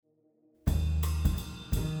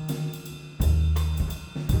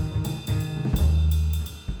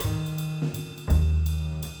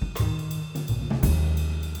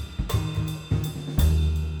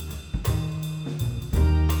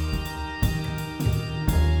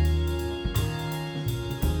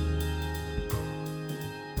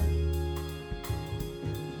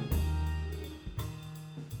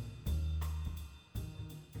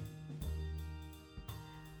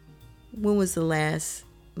When was the last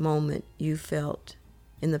moment you felt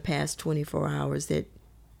in the past 24 hours that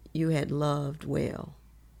you had loved well?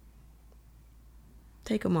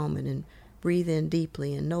 Take a moment and breathe in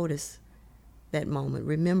deeply and notice that moment.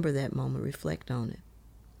 Remember that moment. Reflect on it.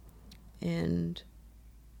 And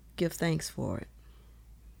give thanks for it.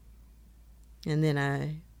 And then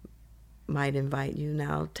I might invite you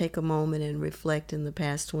now, take a moment and reflect in the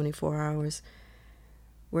past 24 hours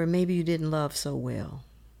where maybe you didn't love so well.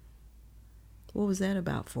 What was that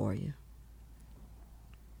about for you?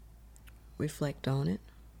 Reflect on it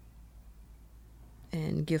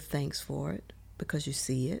and give thanks for it because you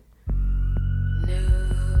see it. New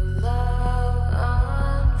love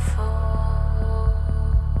unfolds,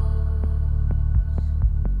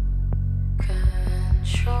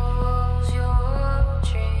 controls your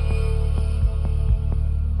dreams,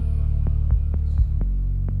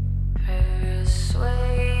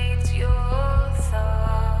 persuades your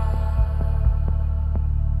thoughts,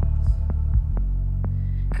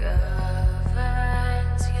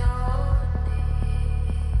 governs your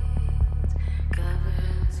needs,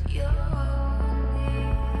 governs your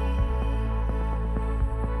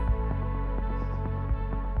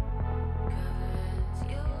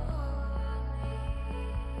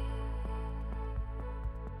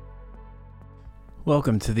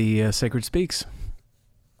Welcome to the Sacred Speaks.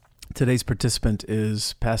 Today's participant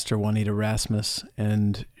is Pastor Juanita Rasmus,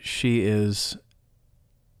 and she is,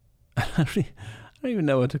 I don't even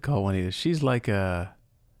know what to call Juanita. She's like part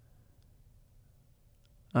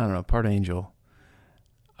angel.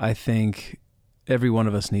 I think every one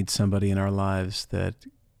of us needs somebody in our lives that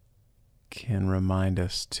can remind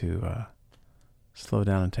us to slow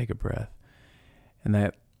down and take a breath. And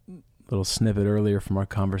that little snippet earlier from our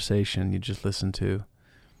conversation you just listened to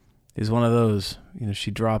is one of those.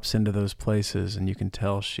 She drops into those places and you can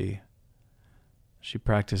tell she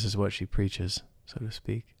practices what she preaches, so to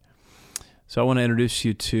speak. So I want to introduce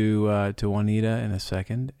you to Juanita in a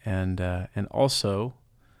second, and also,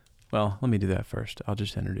 well, let me do that first. I'll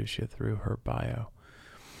just introduce you through her bio.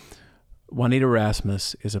 Juanita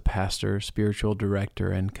Rasmus is a pastor, spiritual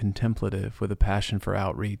director, and contemplative with a passion for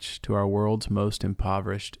outreach to our world's most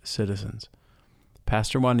impoverished citizens.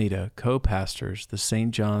 Pastor Juanita co-pastors the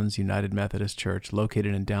St. John's United Methodist Church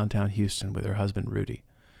located in downtown Houston with her husband, Rudy.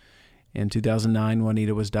 In 2009,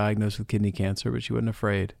 Juanita was diagnosed with kidney cancer, but she wasn't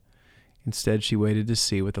afraid. Instead, she waited to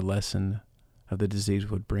see what the lesson of the disease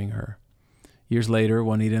would bring her. Years later,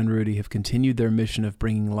 Juanita and Rudy have continued their mission of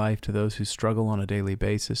bringing life to those who struggle on a daily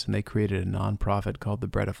basis, and they created a nonprofit called The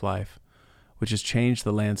Bread of Life, which has changed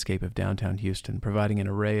the landscape of downtown Houston, providing an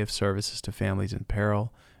array of services to families in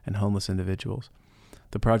peril and homeless individuals.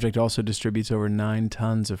 The project also distributes over 9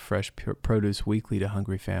 tons of fresh produce weekly to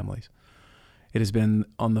hungry families. It has been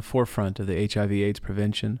on the forefront of the HIV/AIDS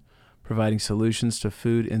prevention, providing solutions to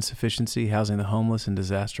food insufficiency, housing the homeless, and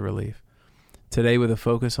disaster relief. Today, with a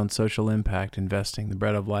focus on social impact investing, The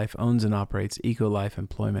Bread of Life owns and operates EcoLife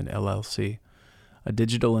Employment, LLC, a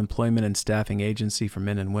digital employment and staffing agency for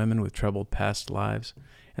men and women with troubled past lives,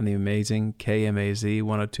 and the amazing KMAZ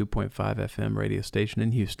 102.5 FM radio station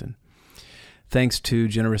in Houston. Thanks to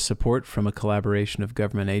generous support from a collaboration of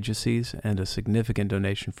government agencies and a significant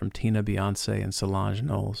donation from Tina Beyonce and Solange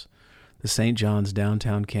Knowles, the St. John's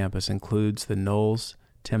downtown campus includes the Knowles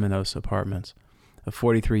Temenos Apartments, a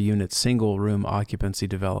 43-unit single-room occupancy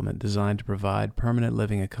development designed to provide permanent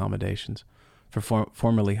living accommodations for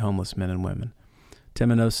formerly homeless men and women.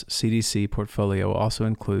 Temenos CDC portfolio also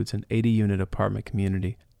includes an 80-unit apartment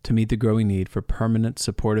community to meet the growing need for permanent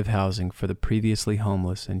supportive housing for the previously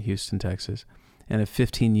homeless in Houston, Texas, and a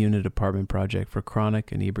 15-unit apartment project for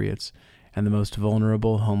chronic inebriates and the most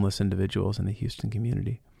vulnerable homeless individuals in the Houston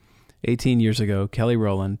community. 18 years ago, Kelly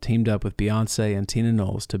Rowland teamed up with Beyonce and Tina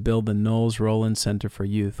Knowles to build the Knowles Rowland Center for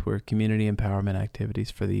Youth, where community empowerment activities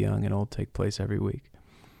for the young and old take place every week.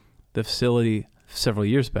 The facility, several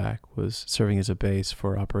years back, was serving as a base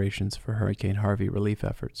for operations for Hurricane Harvey relief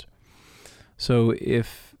efforts. So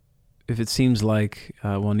if it seems like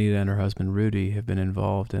Juanita and her husband Rudy have been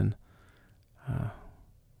involved in,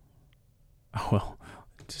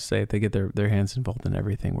 just say it, they get their hands involved in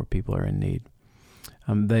everything where people are in need.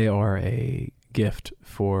 They are a gift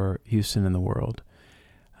for Houston and the world.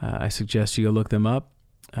 I suggest you go look them up.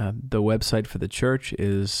 The website for the church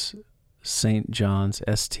is St. John's,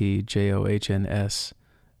 STJOHNS,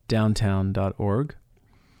 downtown.org.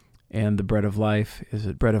 And the Bread of Life is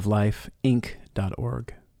at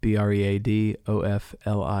breadoflifeinc.org,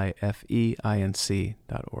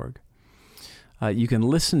 BREADOFLIFEINC.org. You can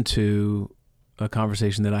listen to a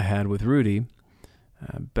conversation that I had with Rudy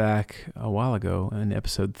back a while ago in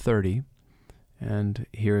episode 30. And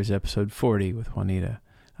here is episode 40 with Juanita.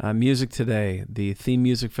 Music today. The theme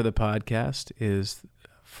music for the podcast is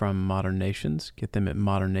from Modern Nations. Get them at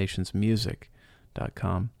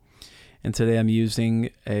modernnationsmusic.com. And today I'm using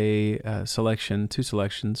two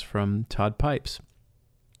selections from Todd Pipes.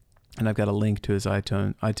 And I've got a link to his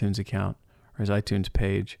iTunes account, or his iTunes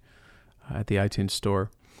page at the iTunes store.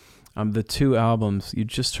 The two albums, you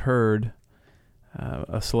just heard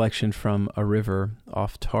a selection from A River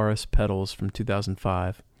off Taurus Petals from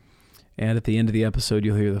 2005. And at the end of the episode,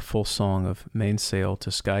 you'll hear the full song of Mainsail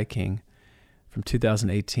to Sky King from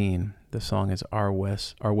 2018. The song is Our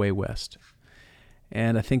Way West.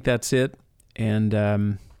 And I think that's it.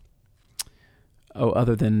 And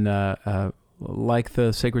other than like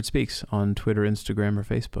the Sacred Speaks on Twitter, Instagram, or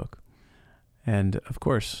Facebook. And of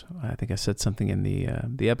course, I think I said something in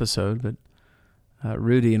the episode, but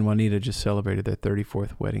Rudy and Juanita just celebrated their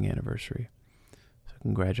 34th wedding anniversary. So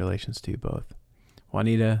congratulations to you both.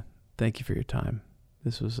 Juanita, thank you for your time.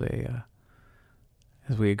 This was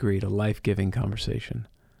as we agreed, a life-giving conversation.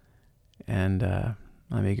 And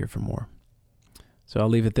I'm eager for more. So I'll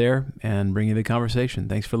leave it there and bring you the conversation.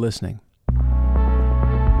 Thanks for listening.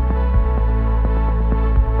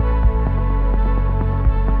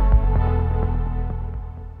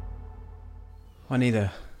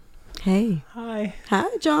 Juanita. Hey. Hi.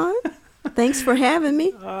 Hi, John. Thanks for having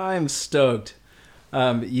me. I'm stoked.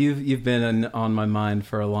 You've been on my mind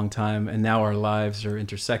for a long time, and now our lives are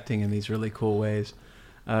intersecting in these really cool ways.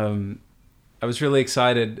 I was really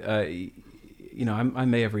excited. I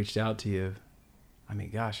may have reached out to you. I mean,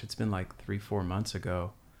 gosh, it's been like 3-4 months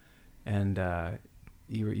ago, and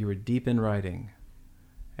you were deep in writing,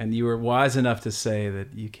 and you were wise enough to say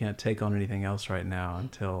that you can't take on anything else right now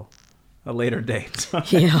until a later date.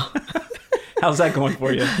 Yeah. How's that going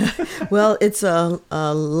for you? Well, it's a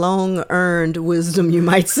long-earned wisdom, you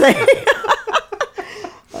might say.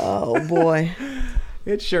 Oh, boy.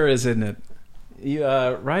 It sure is, isn't it?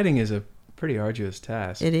 Writing is a pretty arduous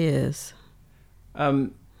task. It is.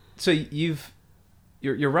 So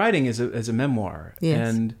your writing is a memoir.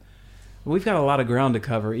 Yes. And we've got a lot of ground to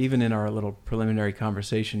cover, even in our little preliminary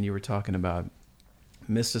conversation. You were talking about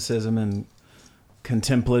mysticism and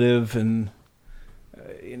contemplative and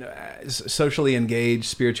socially engaged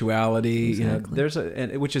spirituality.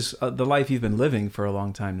 Exactly. Which is the life you've been living for a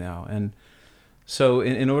long time now. And so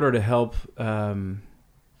in order to help,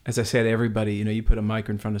 as I say to everybody, you put a mic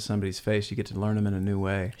in front of somebody's face, you get to learn them in a new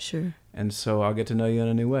way. Sure. And so I'll get to know you in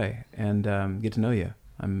a new way and get to know you.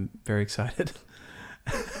 I'm very excited.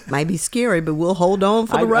 Might be scary, but we'll hold on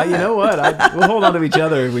for the ride. You know what? We'll hold on to each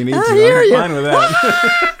other if we need to. I'm fine with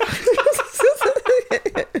that.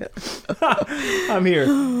 I'm here.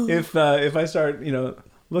 If I start,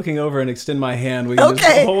 looking over and extend my hand, we can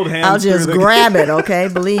just hold hands. I'll just grab it, okay?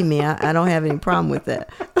 Believe me, I don't have any problem with that.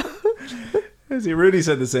 See, Rudy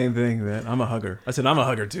said the same thing, that I'm a hugger. I said, I'm a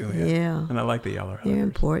hugger too, man. Yeah. And I like that y'all are huggers. They're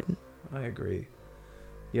important. I agree.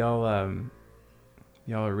 Y'all are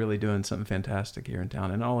really doing something fantastic here in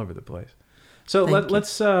town and all over the place. So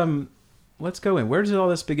let's go in. Where does all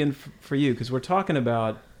this begin for you? Because we're talking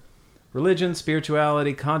about religion,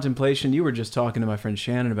 spirituality, contemplation. You were just talking to my friend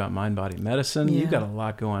Shannon about mind-body medicine. Yeah. You've got a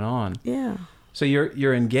lot going on. Yeah. So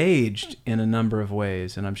you're engaged in a number of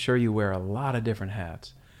ways, and I'm sure you wear a lot of different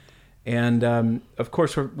hats. And of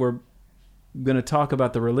course, we're going to talk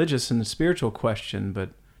about the religious and the spiritual question, but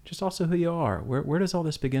just also who you are. Where does all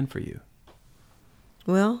this begin for you?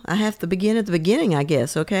 Well, I have to begin at the beginning, I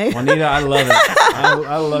guess, okay? Juanita, I love it.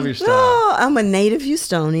 I love your style. No, I'm a native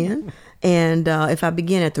Houstonian. And if I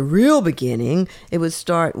begin at the real beginning, it would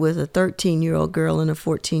start with a 13-year-old girl and a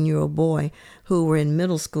 14-year-old boy who were in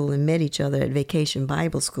middle school and met each other at Vacation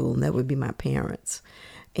Bible School, and that would be my parents.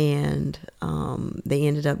 And they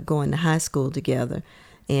ended up going to high school together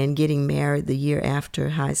and getting married the year after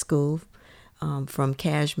high school from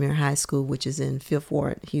Cashmere High School, which is in Fifth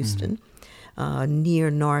Ward, Houston,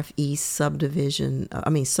 near Northeast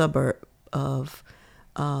suburb of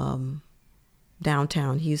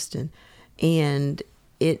downtown Houston. And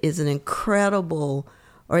it is an incredible,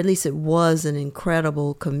 or at least it was an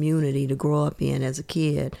incredible community to grow up in as a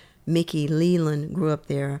kid. Mickey Leland grew up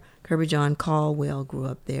there. Kirby John Caldwell grew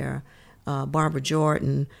up there. Barbara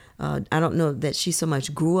Jordan. I don't know that she so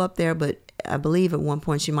much grew up there, but I believe at one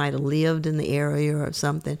point she might have lived in the area or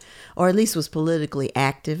something, or at least was politically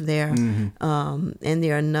active there. Mm-hmm. And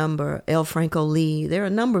there are a number, L. Franco Lee, there are a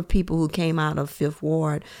number of people who came out of Fifth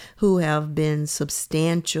Ward who have been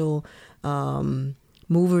substantial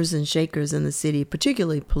movers and shakers in the city,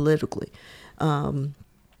 particularly politically. And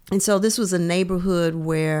so this was a neighborhood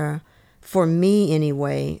where, for me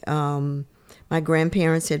anyway, My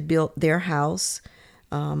grandparents had built their house.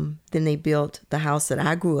 Then they built the house that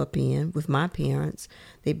I grew up in with my parents.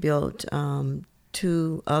 They built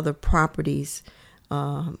 2 other properties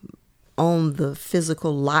on the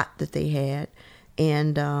physical lot that they had.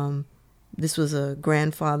 And this was a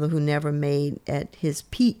grandfather who never made, at his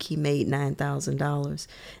peak, he made $9,000.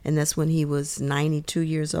 And that's when he was 92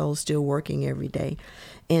 years old, still working every day.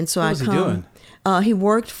 And so What was he doing? He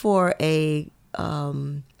worked for a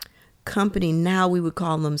company. Now we would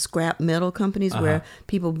call them scrap metal companies, where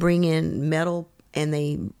people bring in metal and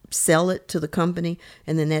they sell it to the company,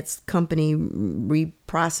 and then that company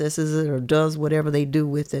reprocesses it or does whatever they do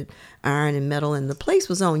with it, iron and metal. And the place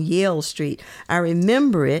was on Yale Street. I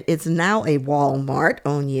remember it. It's now a Walmart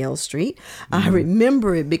on Yale Street. I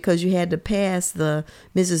remember it because you had to pass the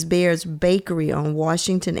Mrs. Baird's Bakery on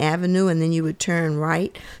Washington Avenue, and then you would turn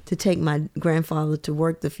right to take my grandfather to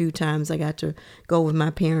work the few times I got to go with my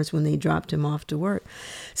parents when they dropped him off to work.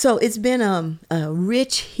 So it's been a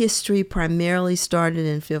rich history, primarily started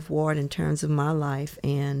in Fifth Ward in terms of my life.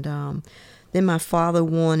 And then my father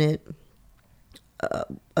wanted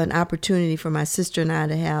an opportunity for my sister and I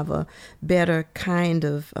to have a better kind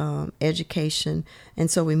of education, and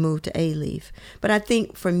so we moved to A-Leaf. But I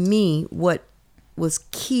think for me, what was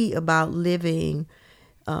key about living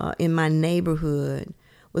in my neighborhood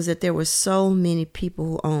was that there were so many people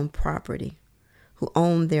who owned property, who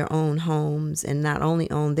owned their own homes, and not only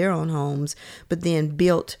owned their own homes, but then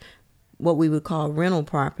built what we would call rental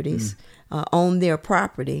properties, owned their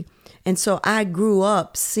property. And so I grew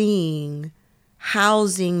up seeing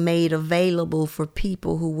housing made available for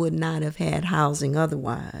people who would not have had housing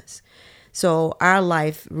otherwise. So our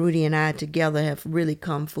life, Rudy and I together, have really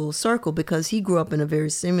come full circle, because he grew up in a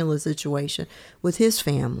very similar situation with his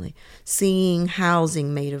family, seeing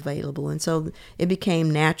housing made available. And so it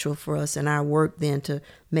became natural for us in our work then to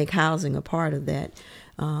make housing a part of that.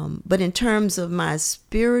 But in terms of my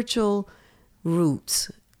spiritual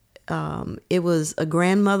roots, it was a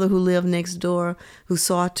grandmother who lived next door who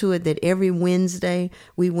saw to it that every Wednesday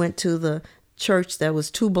we went to the church that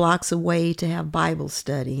was 2 blocks away to have Bible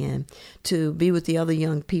study and to be with the other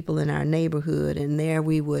young people in our neighborhood. And there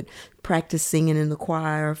we would practice singing in the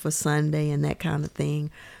choir for Sunday and that kind of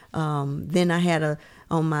thing. Then I had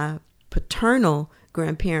on my paternal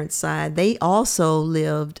grandparents' side, they also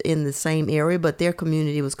lived in the same area, but their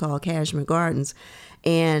community was called Cashmere Gardens.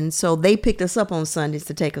 And so they picked us up on Sundays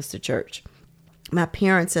to take us to church. My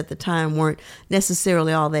parents at the time weren't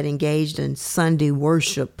necessarily all that engaged in Sunday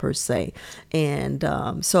worship per se. And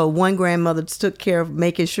so one grandmother took care of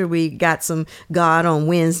making sure we got some God on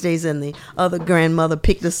Wednesdays, and the other grandmother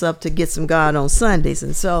picked us up to get some God on Sundays.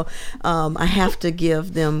 And so I have to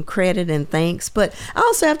give them credit and thanks. But I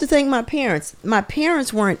also have to thank my parents. My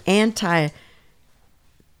parents weren't anti-God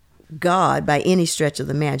by any stretch of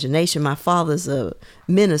the imagination. My father's a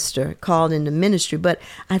minister, called into ministry, but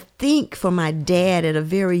I think for my dad at a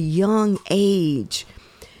very young age,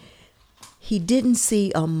 he didn't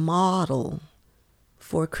see a model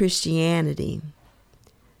for Christianity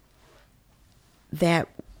that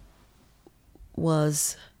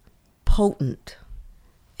was potent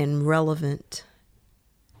and relevant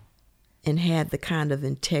and had the kind of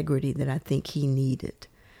integrity that I think he needed.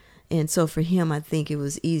 And so for him, I think it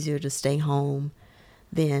was easier to stay home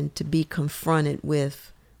than to be confronted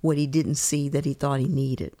with what he didn't see that he thought he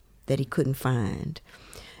needed, that he couldn't find.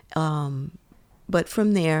 But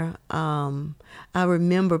from there, I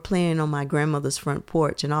remember playing on my grandmother's front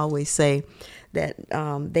porch, and I always say that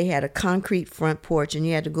they had a concrete front porch, and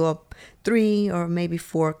you had to go up 3 or maybe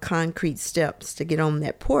 4 concrete steps to get on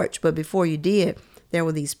that porch. But before you did, there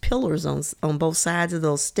were these pillars on both sides of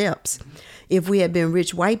those steps. If we had been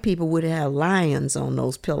rich white people, we'd have lions on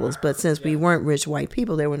those pillars. But since we weren't rich white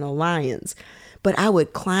people, there were no lions. But I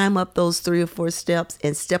would climb up those 3 or 4 steps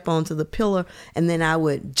and step onto the pillar, and then I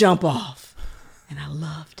would jump off. And I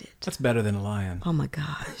loved it. That's better than a lion. Oh, my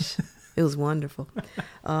gosh. It was wonderful.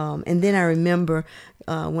 And then I remember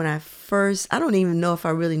when I don't even know if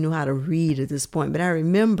I really knew how to read at this point, but I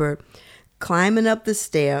remember climbing up the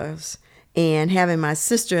stairs and having my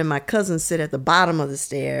sister and my cousin sit at the bottom of the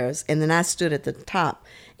stairs, and then I stood at the top,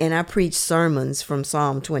 and I preached sermons from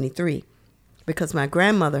Psalm 23 because my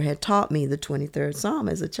grandmother had taught me the 23rd Psalm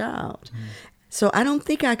as a child. So I don't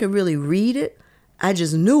think I could really read it. I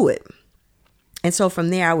just knew it. And so from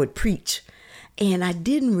there I would preach. And I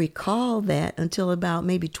didn't recall that until about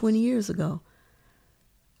maybe 20 years ago,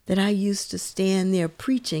 that I used to stand there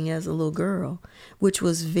preaching as a little girl, which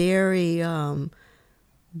was very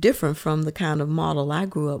different from the kind of model I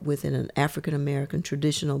grew up with in an African-American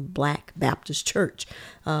traditional Black Baptist church,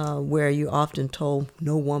 where you're often told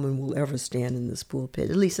no woman will ever stand in this pulpit.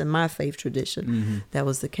 At least in my faith tradition, that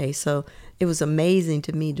was the case. So it was amazing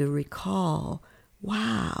to me to recall,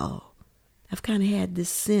 wow, I've kind of had this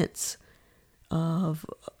sense of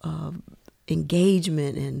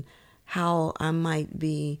engagement and how I might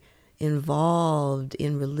be involved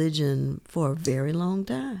in religion for a very long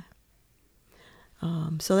time.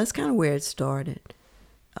 So that's kind of where it started.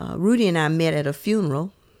 Rudy and I met at a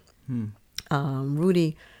funeral.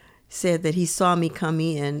 Rudy said that he saw me come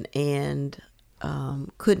in and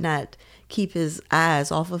could not keep his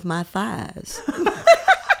eyes off of my thighs.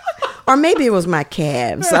 Or maybe it was my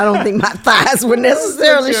calves. I don't think my thighs were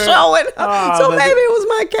necessarily showing. So maybe it was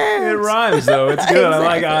my calves. It rhymes, though. It's good. Exactly. I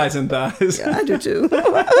like eyes and thighs. Yeah, I do too.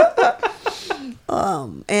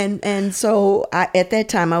 And so at that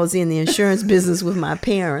time I was in the insurance business with my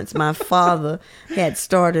parents. My father had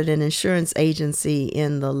started an insurance agency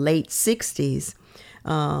in the late 60s.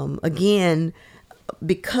 Again,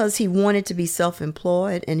 because he wanted to be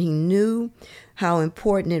self-employed and he knew how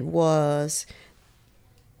important it was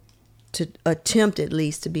to attempt at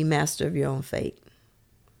least to be master of your own fate.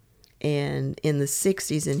 And in the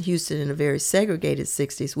 60s in Houston, in a very segregated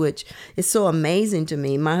 60s, which is so amazing to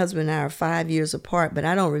me. My husband and I are 5 years apart, but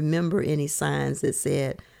I don't remember any signs that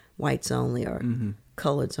said whites only or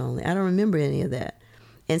coloreds only. I don't remember any of that.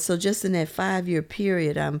 And so just in that 5-year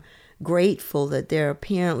period, I'm grateful that there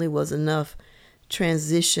apparently was enough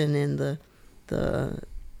transition in the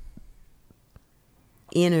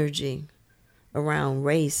energy around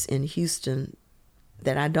race in Houston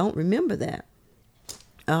that I don't remember that.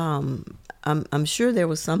 I'm sure there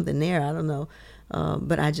was something there. I don't know,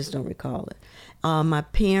 but I just don't recall it. My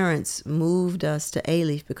parents moved us to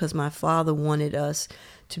Alief because my father wanted us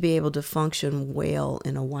to be able to function well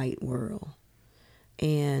in a white world.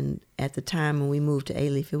 And at the time when we moved to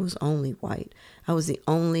Alief, it was only white. I was the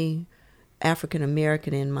only African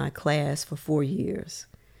American in my class for 4 years.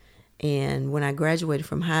 And when I graduated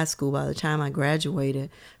from high school, by the time I graduated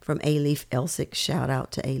from Alief Elsick, shout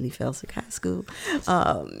out to Alief Elsick High School,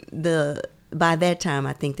 by that time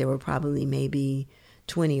I think there were probably maybe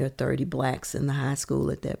 20 or 30 blacks in the high school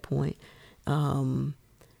at that point.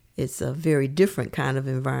 It's a very different kind of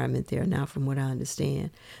environment there now from what I understand.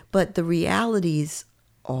 But the realities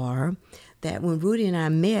are that when Rudy and I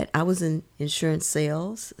met, I was in insurance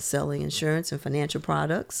sales, selling insurance and financial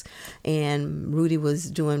products, and Rudy was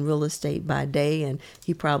doing real estate by day, and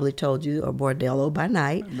he probably told you, or bordello by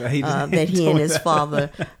night, that he and his father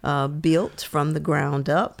built from the ground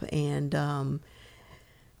up. And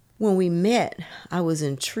when we met, I was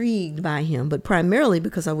intrigued by him, but primarily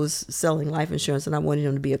because I was selling life insurance and I wanted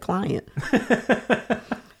him to be a client.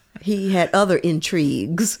 He had other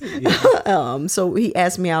intrigues. Yeah. So he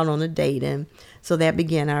asked me out on a date, and so that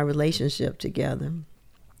began our relationship together.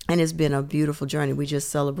 And it's been a beautiful journey. We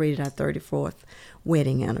just celebrated our 34th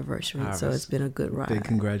wedding anniversary, so it's been a good ride. Big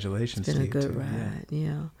congratulations to you. It's been a good ride,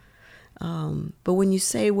 yeah. But when you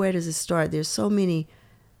say where does it start, there's so many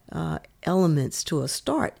elements to a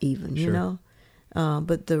start even, you know.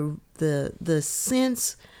 But the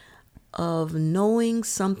sense of knowing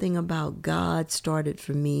something about God started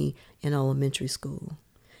for me in elementary school.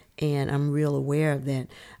 And I'm real aware of that.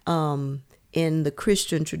 In the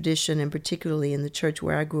Christian tradition, and particularly in the church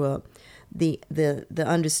where I grew up, the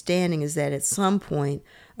understanding is that at some point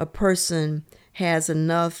a person has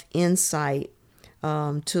enough insight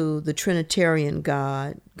to the Trinitarian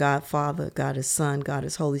God, God Father, God as Son, God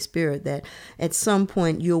as Holy Spirit, that at some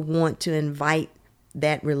point you'll want to invite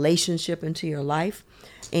that relationship into your life.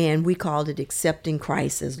 And we called it accepting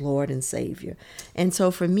Christ as Lord and Savior. And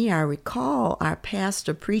so for me, I recall our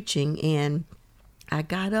pastor preaching, and I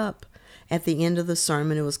got up at the end of the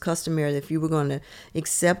sermon. It was customary that if you were going to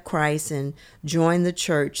accept Christ and join the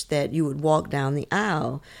church, that you would walk down the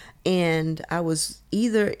aisle. And I was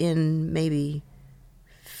either in maybe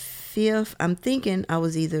fifth, I'm thinking I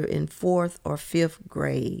was either in 4th or 5th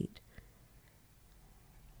grade.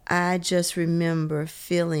 I just remember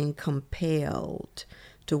feeling compelled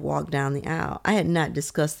to walk down the aisle. I had not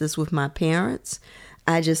discussed this with my parents.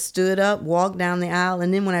 I just stood up, walked down the aisle,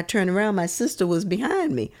 and then when I turned around, my sister was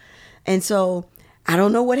behind me. And so I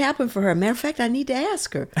don't know what happened for her. Matter of fact, I need to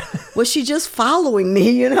ask her. Was she just following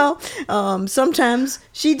me, you know? Sometimes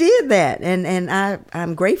she did that, and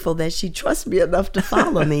I'm grateful that she trusts me enough to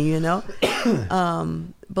follow me, you know?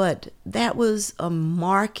 But that was a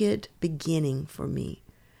marked beginning for me.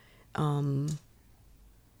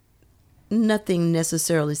 Nothing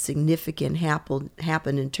necessarily significant happened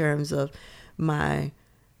in terms of my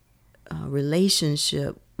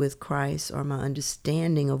relationship with Christ or my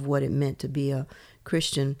understanding of what it meant to be a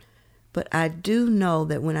Christian. But I do know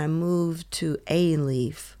that when I moved to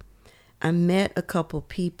A-Leaf, I met a couple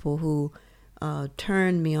people who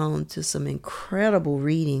turned me on to some incredible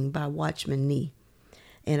reading by Watchman Nee.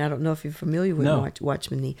 And I don't know if you're familiar with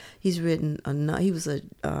Watchman Nee. He's written, he was a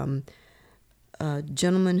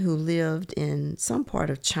gentleman who lived in some part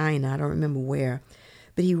of China. I don't remember where.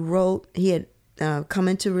 But he had come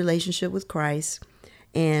into relationship with Christ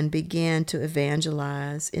and began to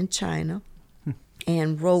evangelize in China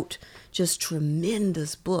and wrote just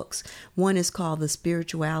tremendous books. One is called The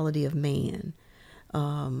Spirituality of Man.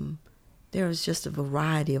 There was just a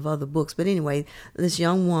variety of other books. But anyway, this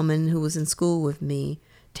young woman who was in school with me,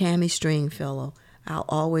 Tammy Stringfellow, I'll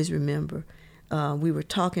always remember. We were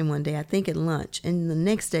talking one day, I think at lunch, and the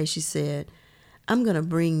next day she said, I'm going to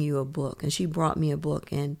bring you a book. And she brought me a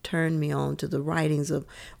book and turned me on to the writings of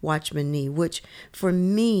Watchman Nee, which for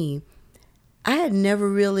me, I had never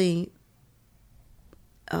really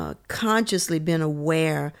consciously been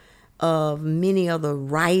aware of many other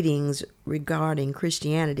writings regarding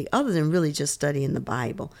Christianity other than really just studying the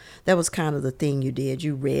Bible. That was kind of the thing you did.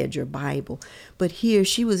 You read your Bible. But here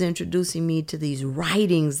she was introducing me to these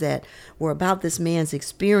writings that were about this man's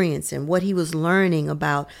experience and what he was learning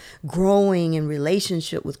about growing in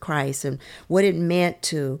relationship with Christ and what it meant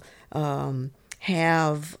to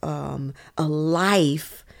have a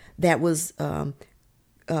life that was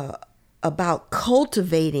about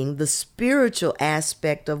cultivating the spiritual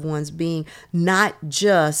aspect of one's being, not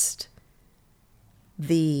just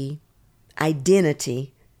the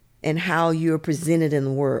identity and how you're presented in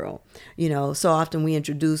the world. You know, so often we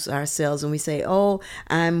introduce ourselves and we say, oh,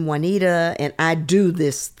 I'm Juanita and I do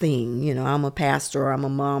this thing. You know, I'm a pastor, or I'm a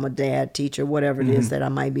mom, a dad, teacher, whatever it is that I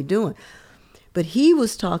might be doing. But he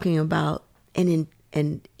was talking about an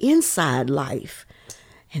inside life,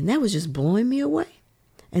 and that was just blowing me away.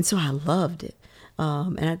 And so I loved it.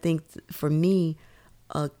 And I think for me,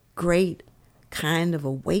 a great kind of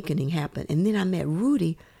awakening happened. And then I met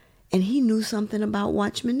Rudy, and he knew something about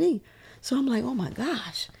Watchman Nee. So I'm like, oh my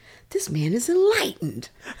gosh, this man is enlightened.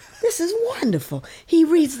 This is wonderful. He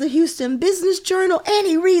reads the Houston Business Journal, and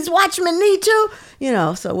he reads Watchman Nee too. You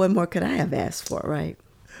know, so what more could I have asked for, right?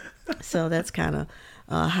 So that's kind of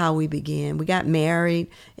how we began. We got married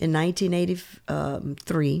in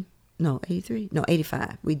 1983. No, 83? No,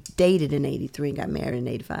 85. We dated in 83 and got married in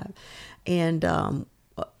 85. And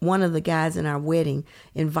one of the guys in our wedding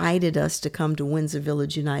invited us to come to Windsor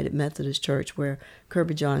Village United Methodist Church, where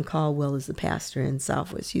Kirby John Caldwell is the pastor in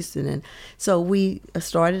Southwest Houston. And so we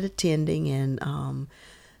started attending, and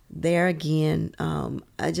there again,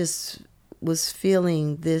 I just was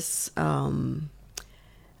feeling this, I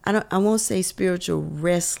won't say spiritual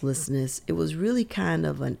restlessness. It was really kind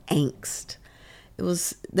of an angst.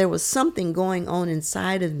 There was something going on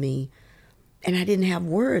inside of me, and I didn't have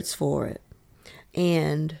words for it.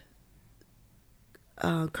 And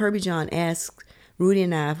Kirby John asked Rudy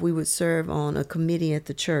and I if we would serve on a committee at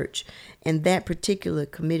the church, and that particular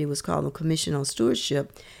committee was called the Commission on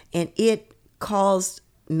Stewardship, and it caused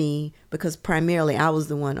me, because primarily I was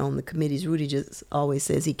the one on the committees. Rudy just always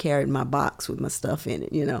says he carried my box with my stuff in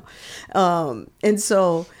it, you know. And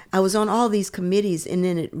so I was on all these committees, and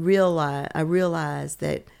then I realized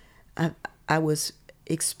that I was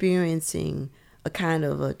experiencing a kind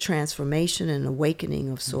of a transformation and awakening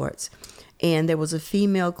of sorts. And there was a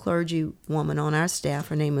female clergy woman on our staff.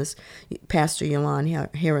 Her name was Pastor Yolande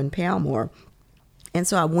Heron Palmore. And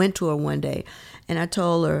so I went to her one day, and I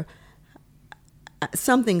told her,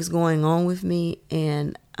 something's going on with me,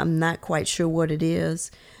 and I'm not quite sure what it is.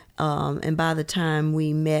 And by the time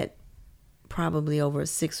we met, probably over a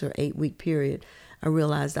 6 or 8 week period, I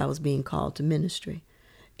realized I was being called to ministry.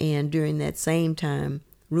 And during that same time,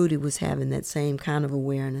 Rudy was having that same kind of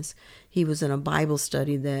awareness. He was in a Bible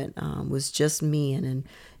study that was just me and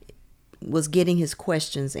was getting his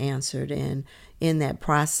questions answered. And in that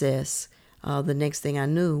process, the next thing I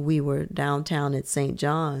knew, we were downtown at St.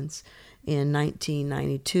 John's in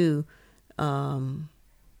 1992,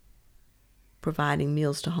 providing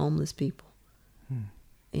meals to homeless people.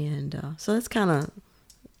 And so that's kind of,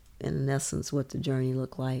 in essence, what the journey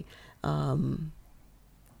looked like.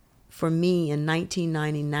 For me, in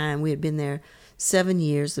 1999, we had been there 7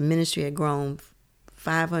 years. The ministry had grown.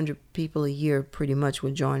 500 people a year pretty much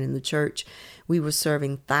were joining the church. We were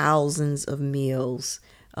serving thousands of meals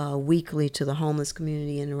weekly to the homeless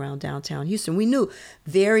community in and around downtown Houston. We knew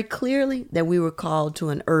very clearly that we were called to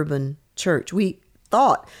an urban church. We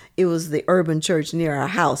thought it was the urban church near our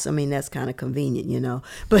house. I mean, that's kind of convenient, you know,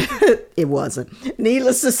 but it wasn't.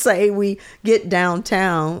 Needless to say, we get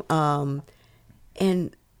downtown,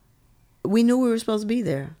 and we knew we were supposed to be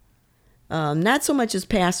there. Not so much as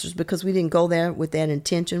pastors, because we didn't go there with that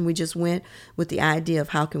intention. We just went with the idea of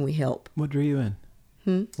how can we help. What drew you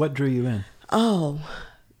in? What drew you in? Oh,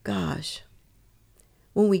 gosh.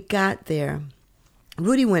 When we got there,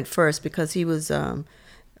 Rudy went first because he was a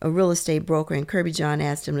real estate broker, and Kirby John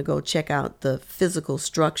asked him to go check out the physical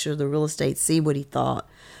structure of the real estate, see what he thought.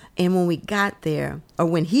 And when we got there, or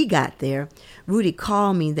when he got there, Rudy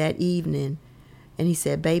called me that evening, and he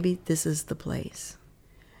said, "Baby, this is the place."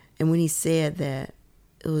 And when he said that,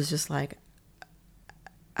 it was just like,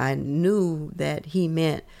 I knew that he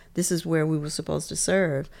meant this is where we were supposed to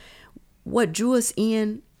serve. What drew us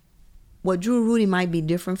in, what drew Rudy might be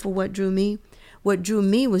different for what drew me. What drew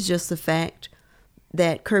me was just the fact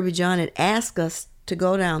that Kirby John had asked us to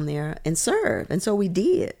go down there and serve. And so we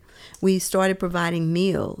did. We started providing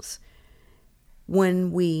meals.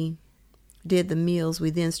 When we did the meals,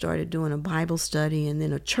 we then started doing a Bible study, and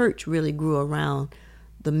then a church really grew around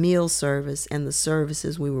the meal service and the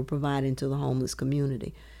services we were providing to the homeless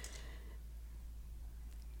community.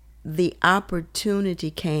 The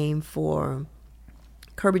opportunity came for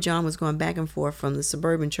Kirby John was going back and forth from the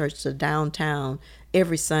suburban church to downtown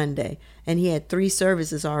every Sunday, and he had 3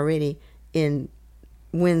 services already in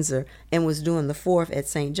Windsor and was doing the 4th at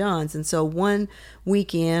St. John's. And so one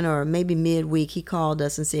weekend, or maybe midweek, he called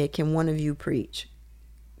us and said, "Can one of you preach?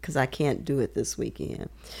 Because I can't do it this weekend."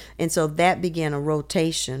 And so that began a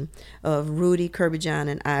rotation of Rudy, Kirby John,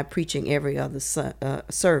 and I preaching every other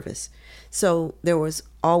service. So there was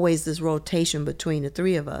always this rotation between the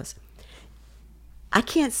 3 of us. I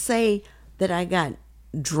can't say that I got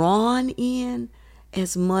drawn in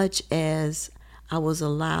as much as I was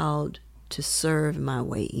allowed to serve my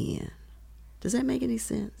way in. Does that make any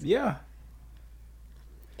sense? Yeah.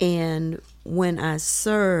 And when I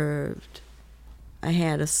served, I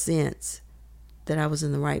had a sense that I was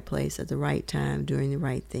in the right place at the right time, doing the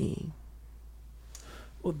right thing.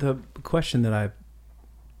 Well, the question that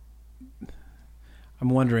I'm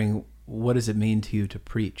wondering, what does it mean to you to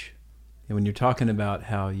preach? And when you're talking about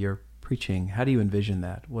how you're preaching, how do you envision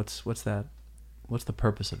that? What's that? What's the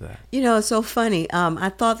purpose of that? You know, it's so funny. I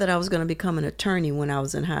thought that I was going to become an attorney when I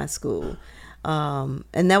was in high school. And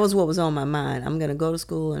that was what was on my mind. I'm going to go to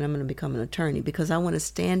school and I'm going to become an attorney, because I want to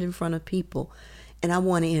stand in front of people and I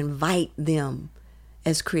want to invite them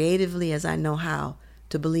as creatively as I know how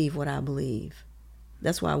to believe what I believe.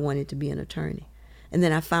 That's why I wanted to be an attorney. And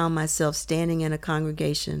then I found myself standing in a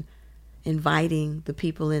congregation, inviting the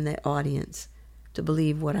people in that audience to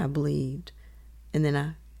believe what I believed. And then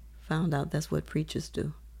I found out that's what preachers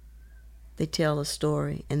do. They tell a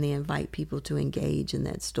story and they invite people to engage in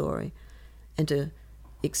that story and to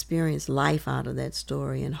experience life out of that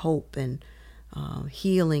story, and hope, and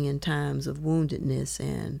healing in times of woundedness,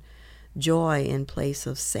 and joy in place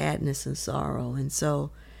of sadness and sorrow. And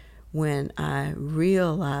so when I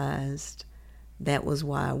realized that was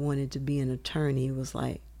why I wanted to be an attorney, it was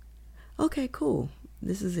like, okay, cool.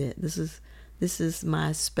 This is it. This is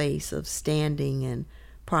my space of standing and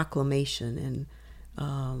proclamation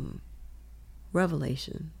and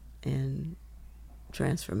revelation and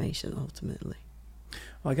transformation ultimately.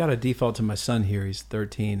 Well, I got a default to my son here. He's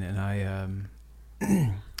 13, and I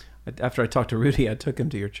after I talked to Rudy, I took him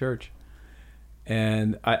to your church,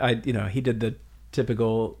 and I he did the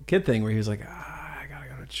typical kid thing where he was like, I gotta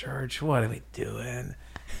go to church. What are we doing?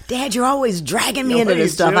 Dad, you're always dragging me into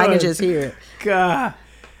this stuff. I can just hear it. God.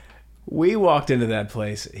 We walked into that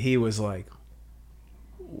place. He was like,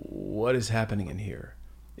 what is happening in here?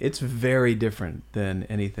 It's very different than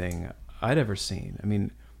anything I'd ever seen. I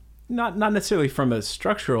mean, not necessarily from a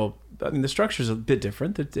structural, I mean, the structure's a bit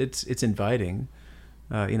different. It's inviting.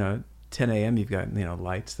 10 a.m. you've got,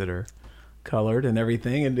 lights that are colored and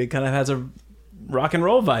everything, and it kind of has a rock and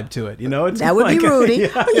roll vibe to it. It's that would be Rudy. Yeah,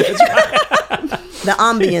 that's right. The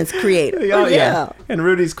ambience creator. Oh, yeah. And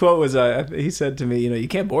Rudy's quote was, he said to me, you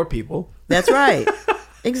can't bore people. That's right.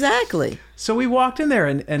 Exactly. So we walked in there,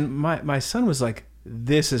 and my son was like,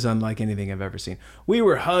 this is unlike anything I've ever seen. We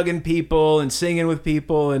were hugging people and singing with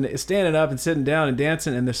people and standing up and sitting down and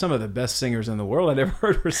dancing, and they're some of the best singers in the world I'd ever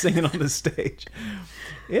heard were singing on the stage.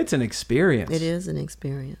 It's an experience. It is an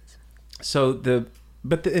experience. So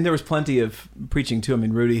and there was plenty of preaching too. I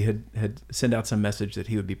mean, Rudy had sent out some message that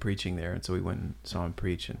he would be preaching there, and so we went and saw him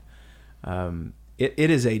preach. And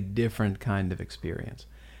it is a different kind of experience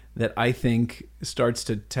that I think starts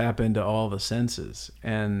to tap into all the senses.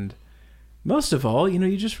 And most of all,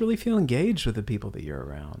 you just really feel engaged with the people that you're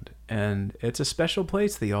around. And it's a special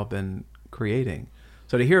place that y'all been creating.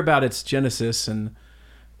 So to hear about its genesis and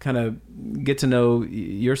kind of get to know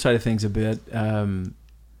your side of things a bit,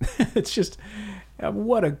 it's just,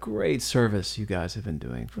 what a great service you guys have been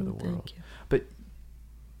doing for the world. Thank you.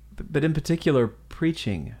 But in particular,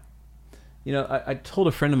 preaching. I told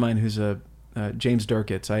a friend of mine who's James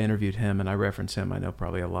Durkitz. I interviewed him and I reference him. I know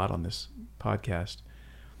probably a lot on this podcast.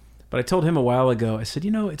 But I told him a while ago, I said,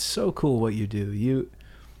 it's so cool what you do.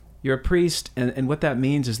 You're a priest, and what that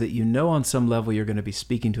means is that on some level you're going to be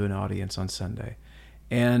speaking to an audience on Sunday.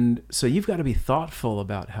 And so you've got to be thoughtful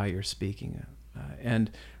about how you're speaking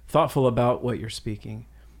and thoughtful about what you're speaking.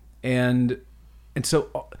 And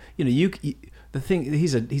so, the thing,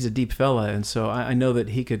 he's a deep fella, and so I know that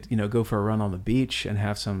he could, go for a run on the beach and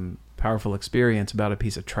have some powerful experience about a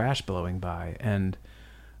piece of trash blowing by, and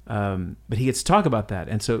but he gets to talk about that.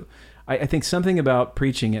 And so I think something about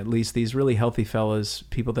preaching, at least these really healthy fellas,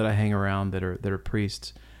 people that I hang around that are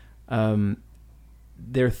priests,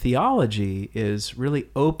 their theology is really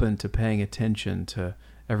open to paying attention to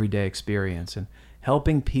everyday experience and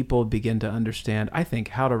helping people begin to understand, I think,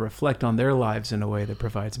 how to reflect on their lives in a way that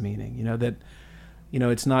provides meaning. That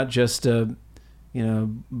it's not just a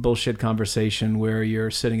bullshit conversation where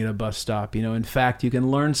you're sitting at a bus stop. In fact, you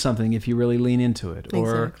can learn something if you really lean into it. Exactly.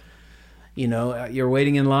 Or you're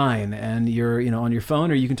waiting in line and you're on your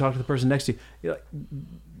phone, or you can talk to the person next to you.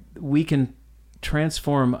 We can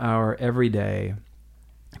transform our everyday,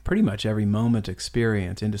 pretty much every moment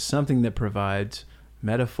experience into something that provides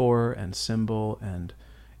metaphor and symbol, and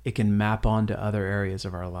it can map onto other areas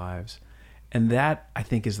of our lives. And that, I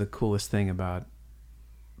think, is the coolest thing about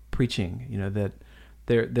preaching, that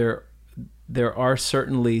there are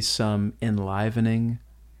certainly some enlivening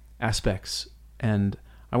aspects. And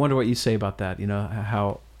I wonder what you say about that,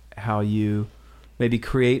 how you maybe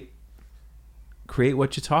create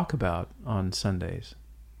what you talk about on Sundays.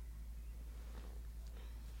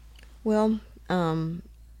 Well,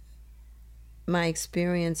 my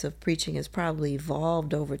experience of preaching has probably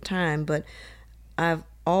evolved over time, but I've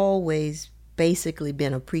always basically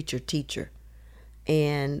been a preacher-teacher.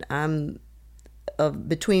 And I'm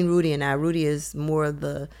between Rudy and I. Rudy is more of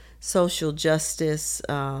the social justice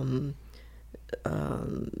drum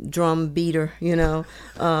beater,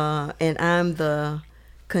 and I'm the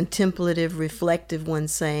contemplative, reflective one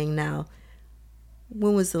saying, now,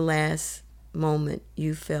 when was the last moment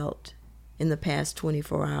you felt in the past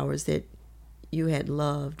 24 hours that you had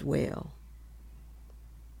loved well?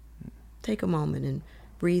 Take a moment and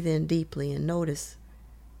breathe in deeply and notice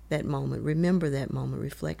that moment. Remember that moment.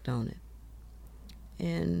 Reflect on it.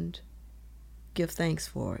 And give thanks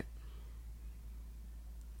for it.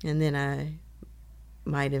 And then I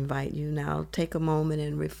might invite you now, take a moment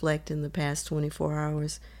and reflect in the past 24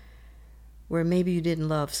 hours where maybe you didn't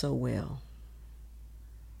love so well.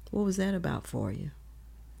 What was that about for you?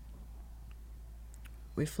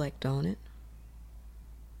 Reflect on it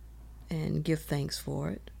and give thanks for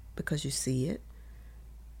it because you see it.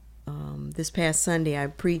 This past Sunday, I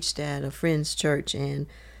preached at a friend's church, and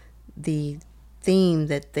the theme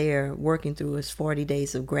that they're working through is 40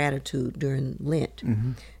 days of gratitude during Lent.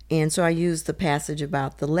 Mm-hmm. And so I used the passage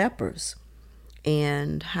about the lepers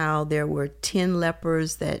and how there were 10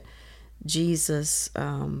 lepers that Jesus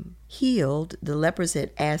healed. The lepers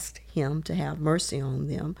had asked him to have mercy on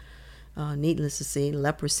them. Needless to say,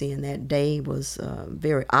 leprosy in that day was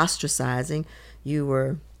very ostracizing. You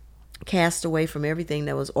were cast away from everything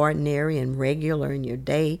that was ordinary and regular in your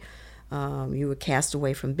day. You were cast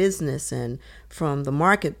away from business and from the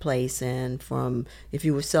marketplace, and from, if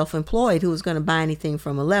you were self-employed, who was going to buy anything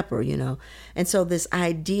from a leper, And so this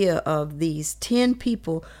idea of these 10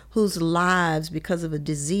 people whose lives, because of a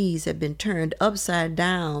disease, had been turned upside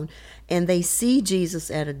down, and they see Jesus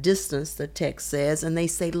at a distance, the text says, and they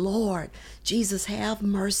say, "Lord, Jesus, have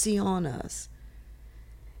mercy on us."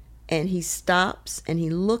 And he stops and he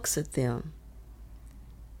looks at them.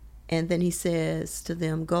 And then he says to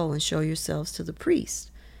them, "Go and show yourselves to the priest."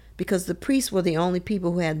 Because the priests were the only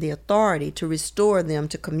people who had the authority to restore them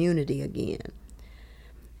to community again.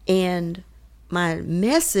 And my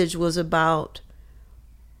message was about,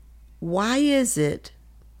 why is it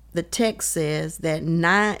the text says that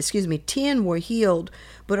 10 were healed,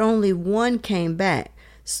 but only one came back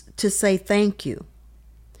to say thank you?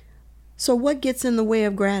 So what gets in the way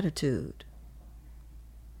of gratitude?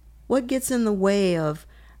 What gets in the way of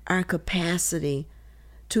our capacity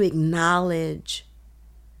to acknowledge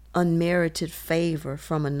unmerited favor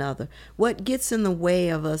from another? What gets in the way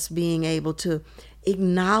of us being able to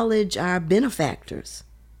acknowledge our benefactors?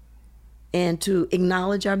 and to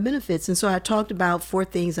acknowledge our benefits. And so I talked about 4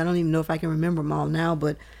 things. I don't even know if I can remember them all now,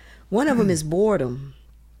 but one of them is boredom.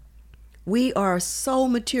 We are so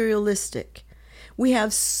materialistic. We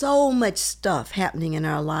have so much stuff happening in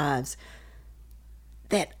our lives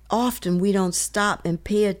that often we don't stop and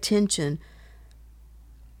pay attention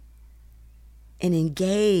and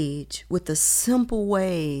engage with the simple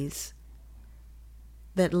ways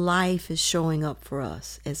that life is showing up for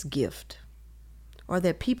us as gift, or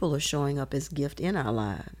that people are showing up as gift in our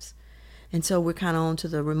lives. And so we're kind of on to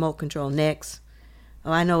the remote control. Next.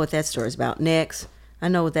 Oh, I know what that story's about. Next. I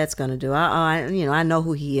know what that's going to do. I know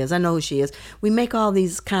who he is. I know who she is. We make all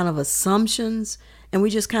these kind of assumptions, and we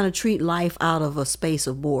just kind of treat life out of a space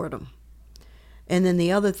of boredom. And then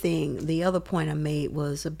the other point I made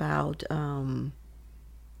was about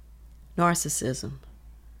narcissism.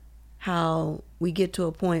 How we get to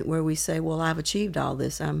a point where we say, well, I've achieved all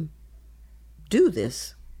this.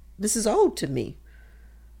 This is owed to me.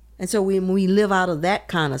 And so when we live out of that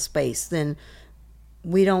kind of space, then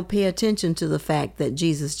we don't pay attention to the fact that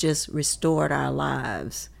Jesus just restored our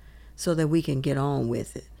lives so that we can get on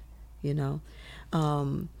with it,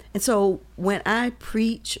 And so when I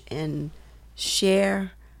preach and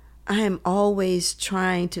share, I am always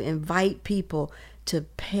trying to invite people to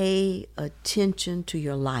pay attention to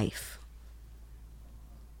your life.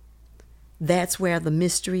 That's where the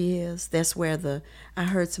mystery is. That's where I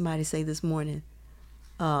heard somebody say this morning,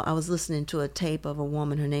 I was listening to a tape of a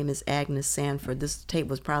woman. Her name is Agnes Sanford. This tape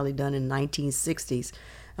was probably done in the 1960s.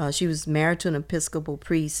 She was married to an Episcopal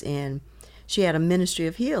priest, and she had a ministry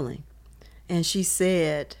of healing. And she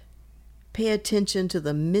said, pay attention to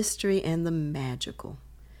the mystery and the magical.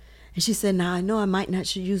 And she said, now I know I might not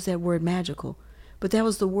should use that word magical, but that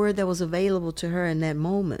was the word that was available to her in that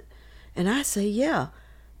moment. And I say, yeah,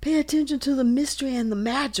 pay attention to the mystery and the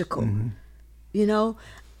magical. Mm-hmm.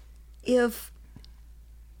 If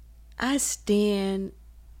I stand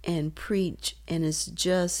and preach and it's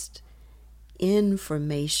just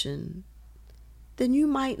information, then you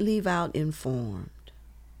might leave out informed.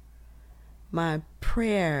 My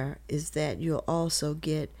prayer is that you'll also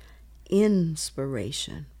get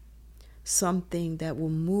inspiration, something that will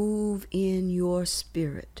move in your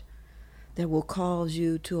spirit, that will cause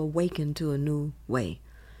you to awaken to a new way.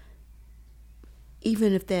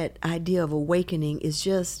 Even if that idea of awakening is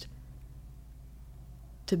just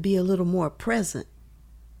to be a little more present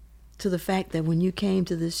to the fact that when you came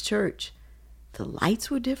to this church, the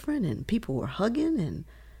lights were different and people were hugging and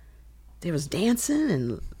there was dancing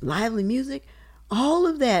and lively music. All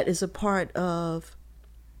of that is a part of,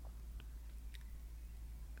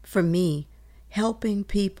 for me, helping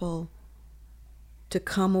people to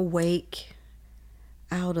come awake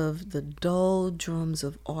out of the doldrums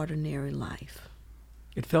of ordinary life.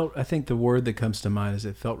 I think the word that comes to mind is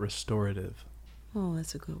it felt restorative. Oh,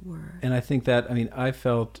 that's a good word. And I think that, I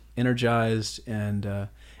felt energized and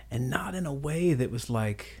not in a way that was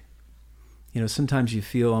like, sometimes you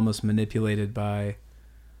feel almost manipulated by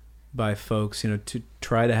folks, to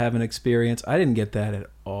try to have an experience. I didn't get that at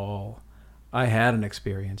all. I had an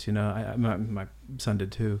experience, my son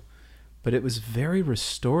did too, but it was very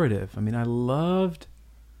restorative. I loved,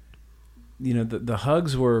 the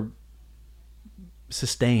hugs were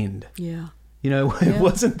sustained. Yeah. It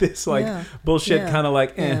wasn't this bullshit kind of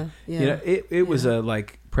like, it was a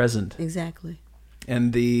present. Exactly.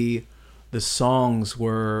 And the songs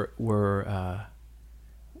were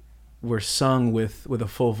sung with a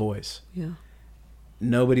full voice. Yeah.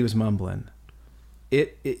 Nobody was mumbling.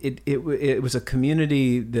 It was a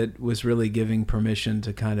community that was really giving permission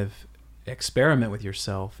to kind of experiment with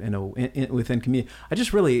yourself within community. I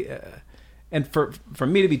just really, and for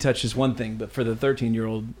me to be touched is one thing, but for the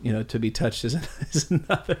 13-year-old, to be touched is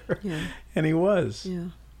another. Yeah. And he was. Yeah.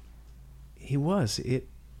 He was.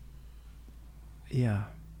 Yeah.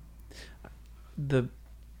 The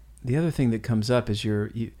other thing that comes up is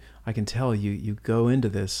I can tell you go into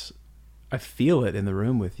this. I feel it in the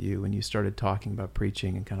room with you when you started talking about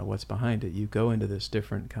preaching and kind of what's behind it. You go into this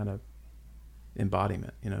different kind of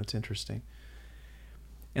embodiment. It's interesting.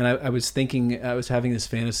 And I was thinking, I was having this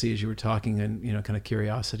fantasy as you were talking, and kind of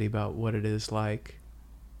curiosity about what it is like,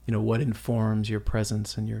 what informs your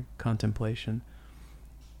presence and your contemplation.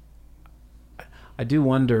 I do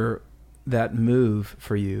wonder that move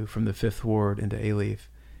for you from the Fifth Ward into A-Leaf.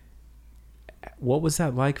 What was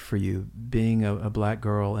that like for you, being a black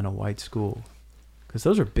girl in a white school? Because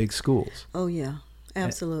those are big schools. Oh, yeah.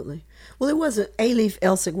 Absolutely. Well, it wasn't, A-Leaf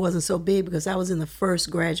Elsick wasn't so big because I was in the first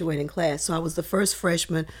graduating class. So I was the first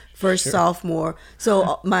freshman, first sophomore.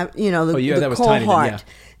 So my, that was cohort, tiny then,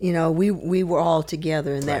 yeah. we were all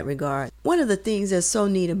together in that Right. regard. One of the things that's so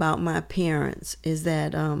neat about my parents is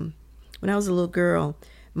that when I was a little girl,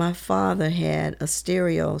 my father had a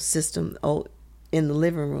stereo system in the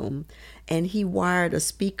living room, and he wired a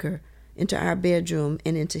speaker into our bedroom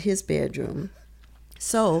and into his bedroom,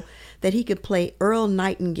 so that he could play Earl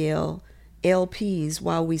Nightingale LPs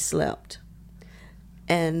while we slept.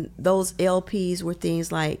 And those LPs were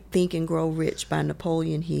things like Think and Grow Rich by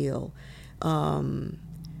Napoleon Hill.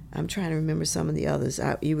 I'm trying to remember some of the others.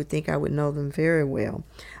 You would think I would know them very well.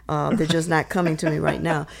 They're just not coming to me right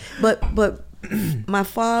now. But my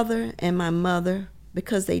father and my mother,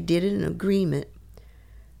 because they did it in agreement,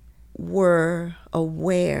 were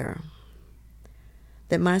aware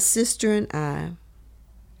that my sister and I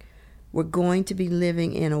were going to be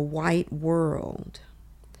living in a white world.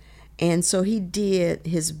 And so he did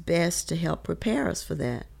his best to help prepare us for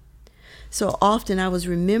that. So often I was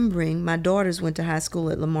remembering, my daughters went to high school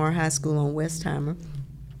at Lamar High School on Westheimer.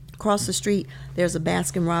 Across the street, there's a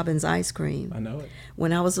Baskin Robbins ice cream. I know it.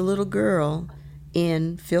 When I was a little girl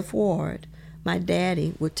in Fifth Ward, my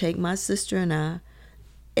daddy would take my sister and I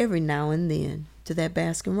every now and then to that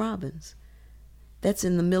Baskin Robbins. That's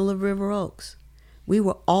in the middle of River Oaks. We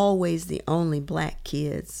were always the only black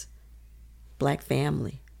kids, black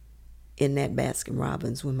family, in that Baskin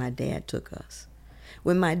Robbins when my dad took us.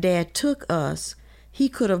 When my dad took us, he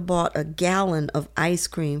could have bought a gallon of ice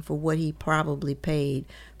cream for what he probably paid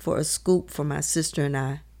for a scoop for my sister and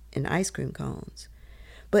I in ice cream cones.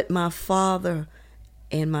 But my father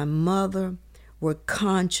and my mother were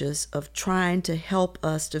conscious of trying to help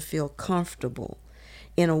us to feel comfortable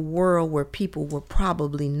in a world where people were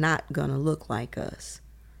probably not going to look like us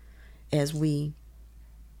as we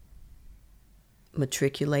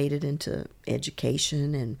matriculated into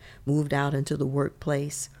education and moved out into the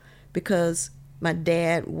workplace, because my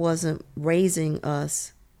dad wasn't raising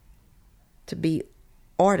us to be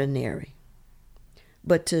ordinary,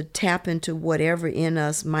 but to tap into whatever in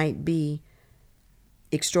us might be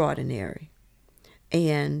extraordinary.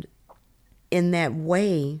 And in that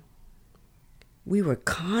way, we were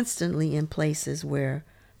constantly in places where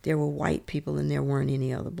there were white people and there weren't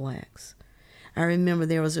any other blacks. I remember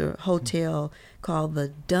there was a hotel called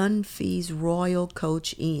the Dunphy's Royal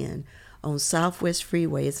Coach Inn on Southwest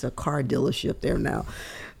Freeway. It's a car dealership there now.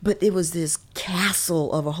 But it was this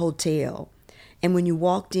castle of a hotel. And when you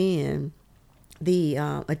walked in, the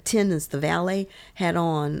attendants, the valet, had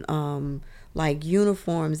on like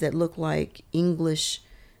uniforms that looked like English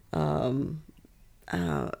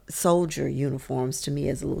soldier uniforms to me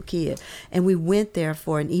as a little kid. And we went there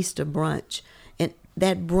for an Easter brunch. And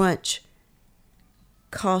that brunch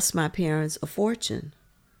cost my parents a fortune.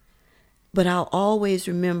 But I'll always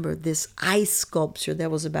remember this ice sculpture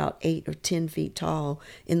that was about 8 or 10 feet tall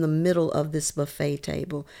in the middle of this buffet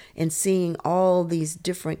table, and seeing all these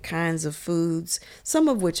different kinds of foods, some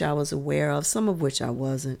of which I was aware of, some of which I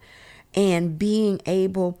wasn't, and being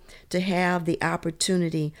able to have the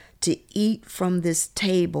opportunity to eat from this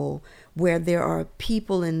table where there are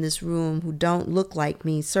people in this room who don't look like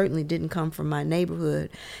me, certainly didn't come from my neighborhood.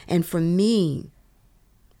 And for me,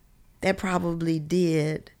 that probably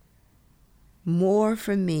did more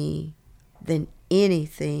for me than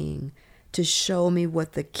anything to show me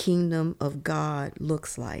what the kingdom of God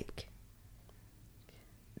looks like.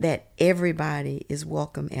 That everybody is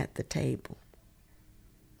welcome at the table.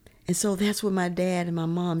 And so that's what my dad and my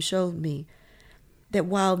mom showed me. That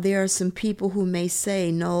while there are some people who may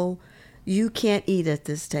say, no, you can't eat at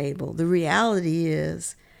this table, the reality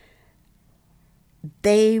is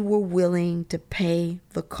they were willing to pay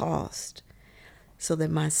the cost so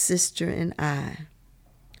that my sister and I,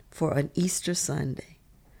 for an Easter Sunday,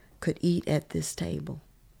 could eat at this table.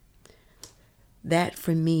 That,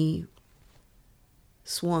 for me,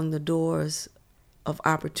 swung the doors of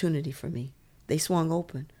opportunity for me. They swung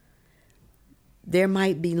open. There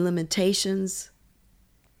might be limitations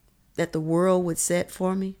that the world would set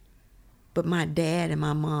for me, but my dad and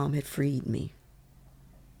my mom had freed me.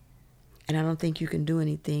 And I don't think you can do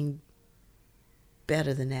anything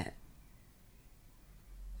better than that.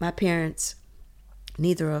 My parents,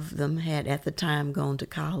 neither of them had at the time gone to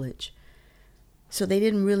college. So they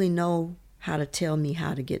didn't really know how to tell me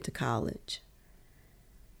how to get to college.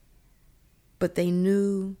 But they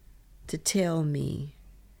knew to tell me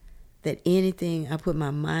that anything I put my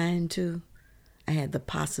mind to, I had the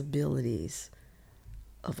possibilities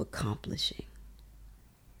of accomplishing.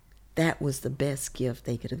 That was the best gift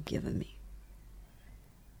they could have given me.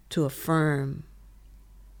 To affirm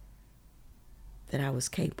that I was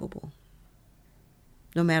capable.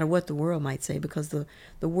 No matter what the world might say, because the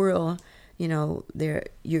world, you know,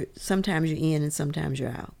 sometimes you're in and sometimes you're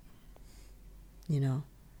out, you know,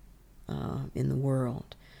 in the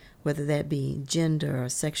world, whether that be gender or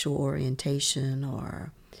sexual orientation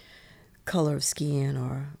or color of skin,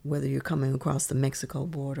 or whether you're coming across the Mexico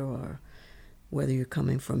border, or whether you're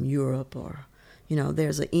coming from Europe, or, you know,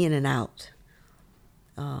 there's an in and out.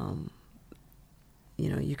 You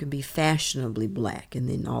know, you can be fashionably black, and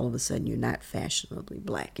then all of a sudden you're not fashionably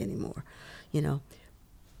black anymore, you know.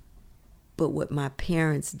 But what my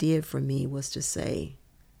parents did for me was to say,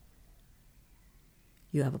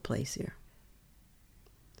 you have a place here.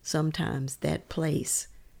 Sometimes that place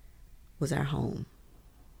was our home.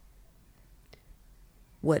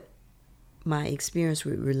 What my experience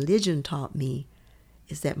with religion taught me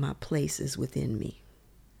is that my place is within me.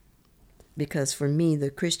 Because for me, the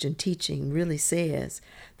Christian teaching really says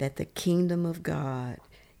that the kingdom of God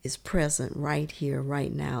is present right here,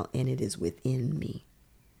 right now, and it is within me.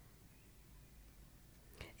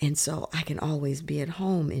 And so I can always be at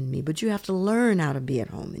home in me, but you have to learn how to be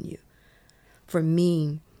at home in you. For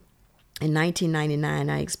me, in 1999,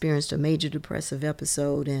 I experienced a major depressive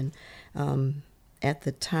episode, and at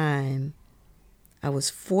the time, I was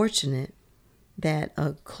fortunate that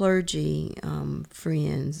a clergy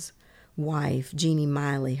friend's wife, Jeannie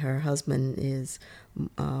Miley, her husband is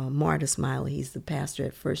Martis Miley. He's the pastor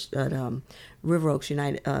at River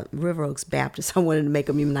Oaks Baptist. I wanted to make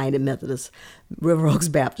them United Methodist, River Oaks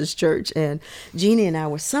Baptist Church. And Jeannie and I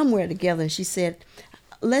were somewhere together, and she said,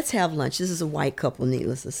 let's have lunch. This is a white couple,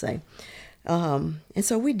 needless to say. And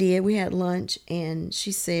so we did. We had lunch, and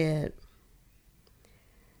she said,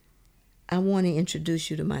 I want to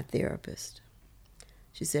introduce you to my therapist.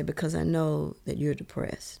 She said, because I know that you're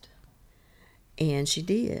depressed. And she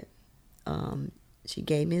did. She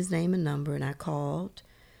gave me his name and number, and I called,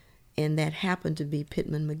 and that happened to be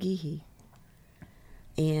Pittman McGehee.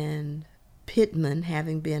 And Pittman,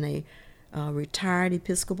 having been a retired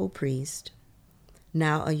Episcopal priest,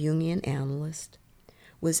 now a Jungian analyst,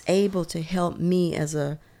 was able to help me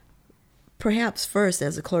perhaps first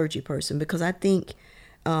as a clergy person, because I think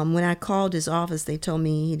when I called his office, they told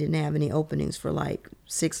me he didn't have any openings for like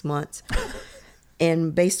 6 months.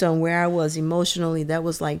 And based on where I was emotionally, that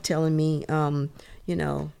was like telling me, you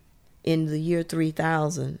know, in the year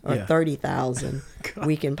 3000 or 30,000,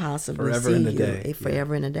 we can possibly forever see in a you. day.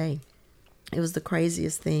 Forever in a day. It was the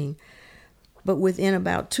craziest thing. But within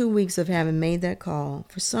about 2 weeks of having made that call,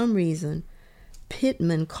 for some reason,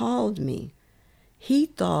 Pittman called me. He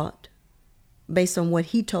thought, based on what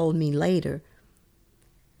he told me later,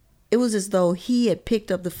 it was as though he had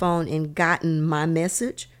picked up the phone and gotten my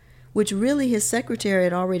message, which really his secretary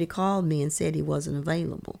had already called me and said he wasn't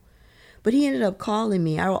available. But he ended up calling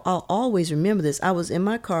me. I'll always remember this. I was in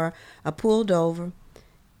my car. I pulled over,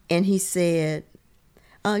 and he said,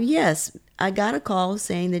 yes, I got a call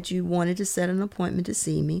saying that you wanted to set an appointment to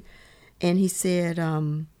see me. And he said,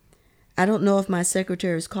 I don't know if my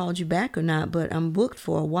secretary has called you back or not, but I'm booked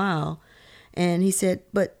for a while. And he said,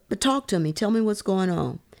 but talk to me. Tell me what's going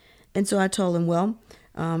on. And so I told him, well,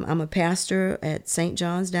 I'm a pastor at St.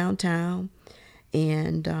 John's downtown,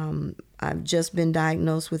 and I've just been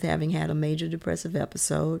diagnosed with having had a major depressive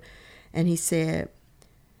episode. And he said,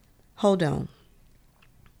 hold on.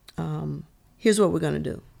 Here's what we're going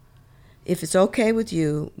to do. If it's okay with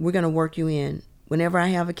you, we're going to work you in. Whenever I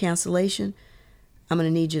have a cancellation, I'm going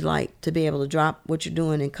to need you to be able to drop what you're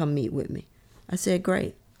doing and come meet with me. I said,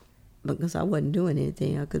 great, because I wasn't doing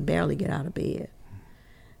anything. I could barely get out of bed.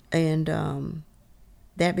 And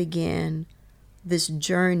that began this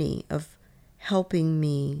journey of helping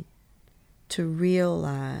me to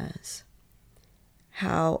realize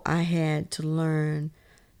how I had to learn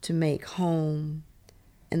to make home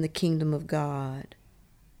and the kingdom of God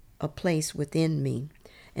a place within me.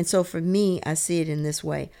 And so for me, I see it in this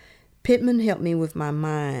way. Pittman helped me with my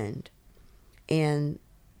mind and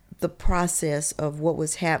the process of what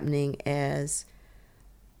was happening as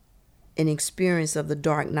an experience of the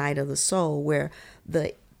dark night of the soul, where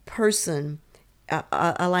the person,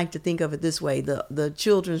 I like to think of it this way, the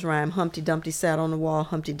children's rhyme, Humpty Dumpty sat on the wall,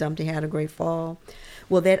 Humpty Dumpty had a great fall.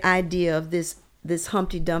 Well, that idea of this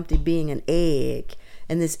Humpty Dumpty being an egg,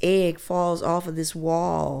 and this egg falls off of this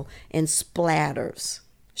wall and splatters.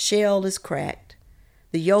 Shell is cracked,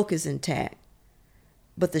 the yolk is intact,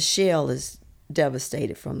 but the shell is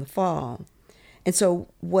devastated from the fall. And so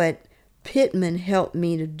what Pittman helped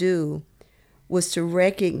me to do was to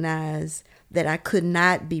recognize that I could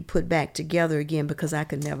not be put back together again, because I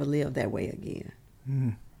could never live that way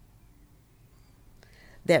again.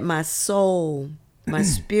 That my soul My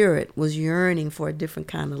spirit was yearning for a different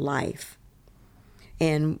kind of life.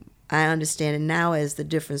 And I understand it now as the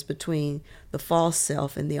difference between the false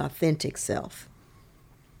self and the authentic self.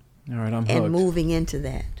 All right, I'm and hooked. moving into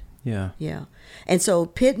that. Yeah. Yeah. And so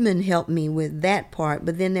Pittman helped me with that part,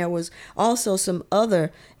 but then there was also some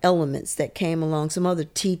other elements that came along, some other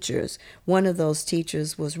teachers. One of those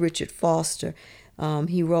teachers was Richard Foster.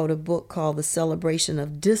 He wrote a book called The Celebration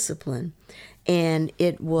of Discipline, and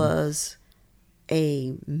it was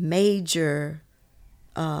a major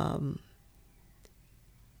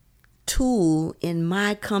tool in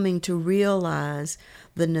my coming to realize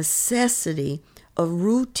the necessity of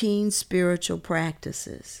routine spiritual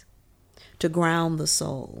practices to ground the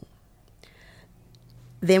soul.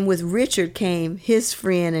 Then with Richard came his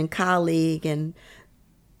friend and colleague and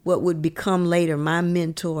what would become later my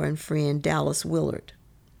mentor and friend, Dallas Willard.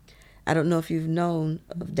 I don't know if you've known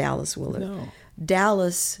of Dallas Willard. No.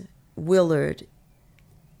 Dallas Willard,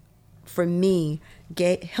 for me,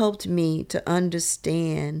 helped me to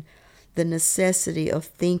understand the necessity of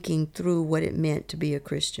thinking through what it meant to be a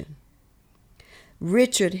Christian.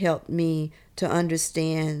 Richard helped me to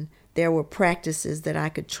understand there were practices that I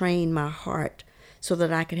could train my heart so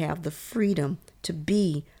that I could have the freedom to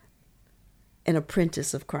be an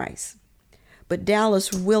apprentice of Christ. But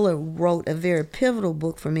Dallas Willard wrote a very pivotal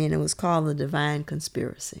book for me, and it was called The Divine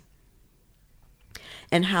Conspiracy.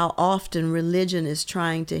 And how often religion is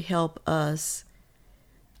trying to help us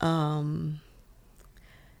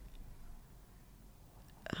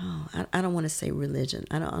I don't want to say religion.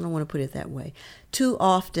 I don't want to put it that way. Too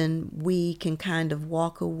often we can kind of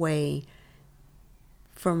walk away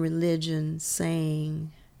from religion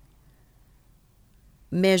saying,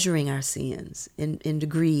 measuring our sins in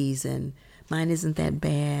degrees, and mine isn't that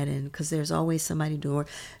bad, and because there's always somebody doing.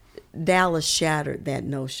 Dallas shattered that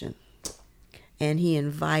notion, and he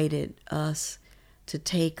invited us to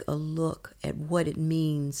take a look at what it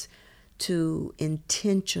means to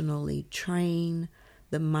intentionally train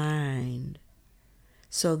the mind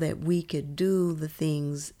so that we could do the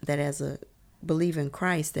things that as a believer in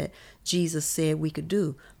Christ that Jesus said we could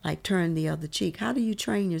do, like turn the other cheek. How do you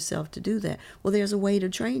train yourself to do that? Well, there's a way to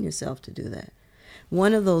train yourself to do that.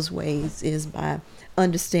 One of those ways is by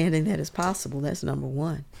understanding that it's possible. That's number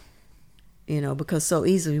one. Because so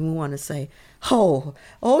easily we want to say, oh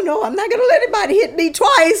no, I'm not going to let anybody hit me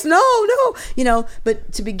twice. No.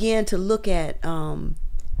 But to begin to look at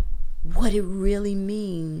what it really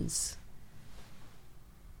means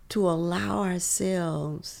to allow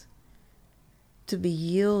ourselves to be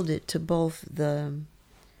yielded to both the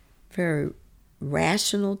very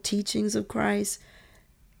rational teachings of Christ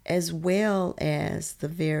as well as the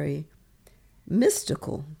very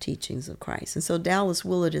mystical teachings of Christ. And so Dallas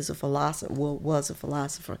Willard is a philosopher, was a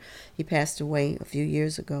philosopher. He passed away a few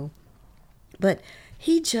years ago. But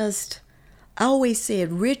I always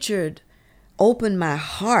said, Richard opened my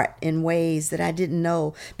heart in ways that I didn't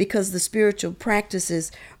know, because the spiritual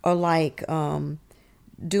practices are like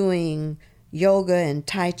doing yoga and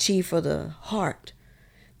Tai Chi for the heart,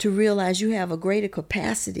 to realize you have a greater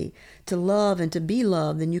capacity to love and to be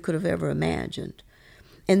loved than you could have ever imagined.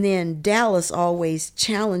 And then Dallas always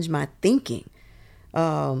challenged my thinking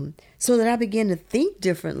so that I began to think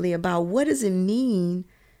differently about what does it mean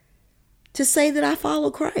to say that I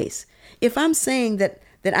follow Christ. If I'm saying that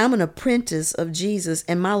I'm an apprentice of Jesus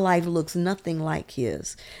and my life looks nothing like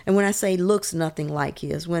his. And when I say looks nothing like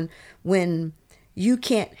his, when you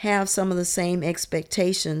can't have some of the same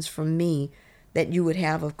expectations from me that you would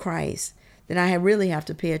have of Christ, then I really have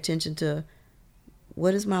to pay attention to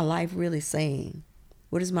what is my life really saying?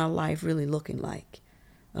 What is my life really looking like?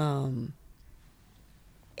 And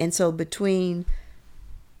so between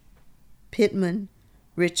Pittman,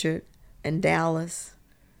 Richard, and Dallas,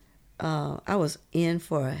 I was in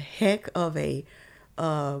for a heck of a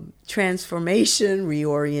transformation,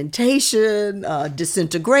 reorientation,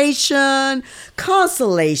 disintegration,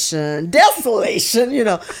 consolation, desolation.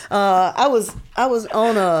 I was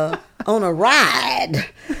on a ride.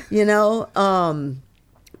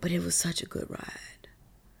 But it was such a good ride,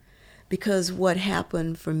 because what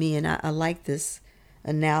happened for me, and I like this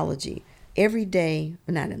analogy. Every day,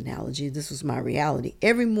 not analogy, this was my reality.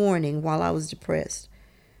 Every morning while I was depressed,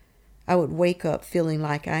 I would wake up feeling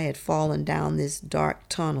like I had fallen down this dark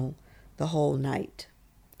tunnel the whole night.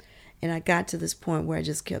 And I got to this point where I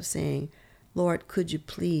just kept saying, Lord, could you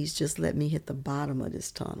please just let me hit the bottom of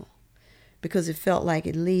this tunnel? Because it felt like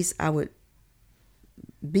at least I would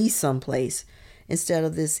be someplace instead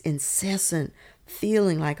of this incessant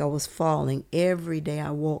feeling like I was falling. Every day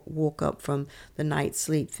I woke up from the night's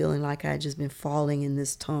sleep feeling like I had just been falling in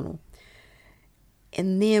this tunnel.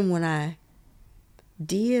 And then when I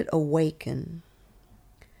did awaken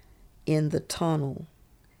in the tunnel.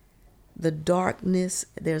 The darkness,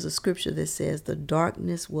 there's a scripture that says, the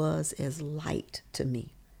darkness was as light to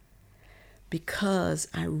me, because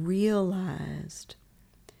I realized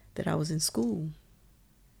that I was in school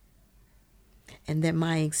and that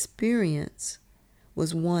my experience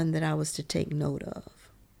was one that I was to take note of,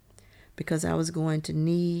 because I was going to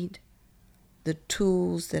need the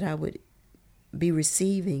tools that I would be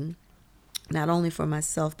receiving, not only for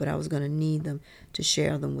myself, but I was going to need them to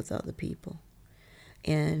share them with other people.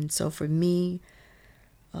 And so for me,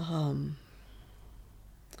 I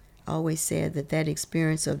always said that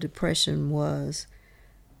experience of depression was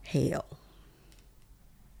hell.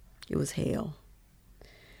 It was hell.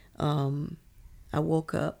 I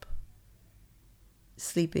woke up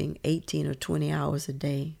sleeping 18 or 20 hours a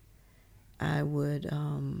day. I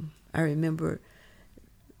remember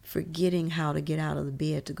forgetting how to get out of the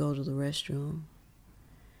bed to go to the restroom.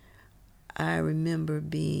 I remember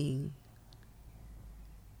being,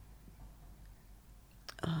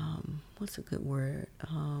 what's a good word?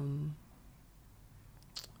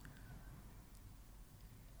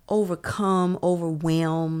 Overcome,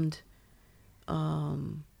 overwhelmed,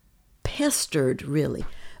 pestered really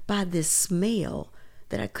by this smell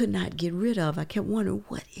that I could not get rid of. I kept wondering,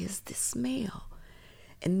 what is this smell?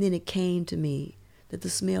 And then it came to me that the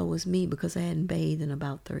smell was me, because I hadn't bathed in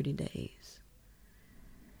about 30 days.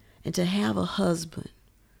 And to have a husband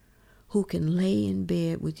who can lay in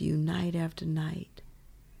bed with you night after night,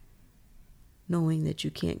 knowing that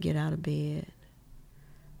you can't get out of bed,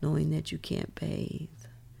 knowing that you can't bathe,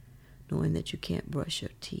 knowing that you can't brush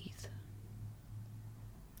your teeth,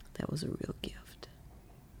 that was a real gift.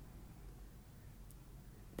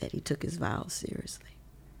 That he took his vows seriously,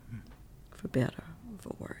 for better,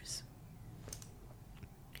 for worse.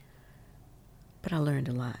 But I learned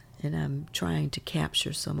a lot, and I'm trying to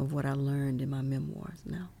capture some of what I learned in my memoirs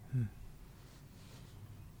now.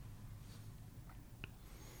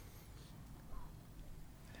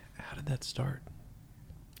 How did that start?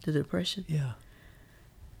 The depression? Yeah.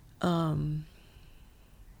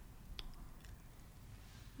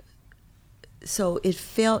 So it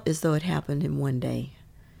felt as though it happened in one day.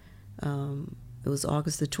 It was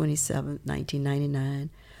August the 27th, 1999.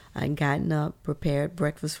 I'd gotten up, prepared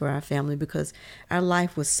breakfast for our family, because our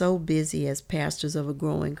life was so busy as pastors of a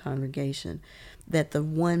growing congregation that the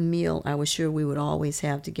one meal I was sure we would always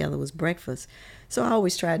have together was breakfast. So I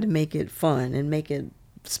always tried to make it fun and make it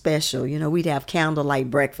special. You know, we'd have candlelight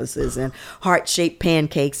breakfasts and heart-shaped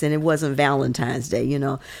pancakes, and it wasn't Valentine's Day, you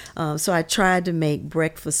know. So I tried to make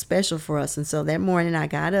breakfast special for us. And so that morning I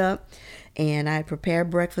got up and I prepared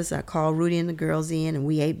breakfast. I called Rudy and the girls in, and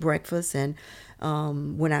we ate breakfast. And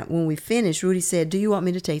when we finished, Rudy said, "Do you want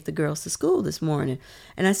me to take the girls to school this morning?"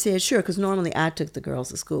 And I said, "Sure," because normally I took the girls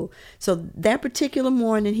to school. So that particular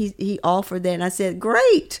morning, he offered that, and I said,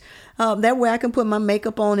 "Great. That way I can put my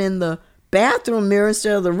makeup on in the bathroom mirror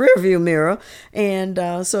instead of the rearview mirror."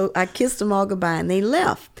 And so I kissed them all goodbye, and they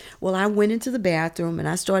left. Well, I went into the bathroom, and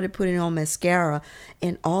I started putting on mascara,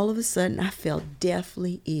 and all of a sudden I felt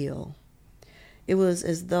deathly ill. It was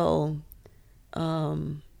as though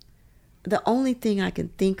the only thing I can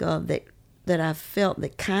think of that I felt,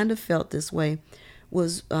 that kind of felt this way,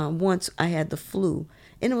 was once I had the flu.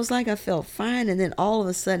 And it was like I felt fine, and then all of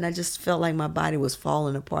a sudden I just felt like my body was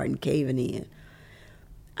falling apart and caving in.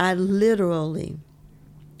 I literally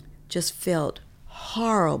just felt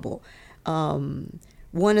horrible.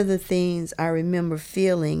 One of the things I remember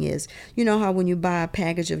feeling is, you know how when you buy a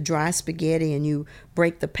package of dry spaghetti and you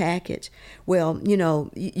break the package? Well, you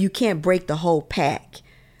know, you can't break the whole pack.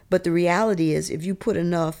 But the reality is, if you put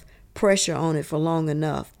enough pressure on it for long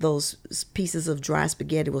enough, those pieces of dry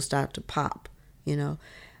spaghetti will start to pop, you know.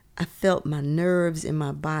 I felt my nerves in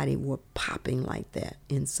my body were popping like that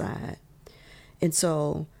inside. And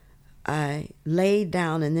so I laid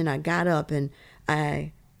down, and then I got up, and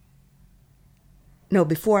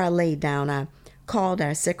before I laid down, I called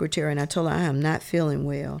our secretary and I told her I am not feeling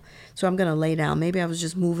well. So I'm going to lay down. Maybe I was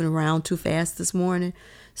just moving around too fast this morning.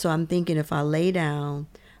 So I'm thinking if I lay down,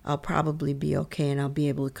 I'll probably be okay and I'll be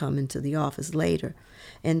able to come into the office later.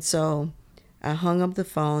 And so I hung up the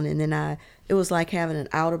phone, and then it was like having an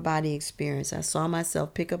out-of-body experience. I saw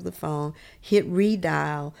myself pick up the phone, hit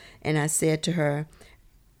redial, and I said to her,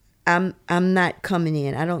 I'm not coming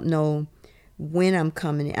in. I don't know when I'm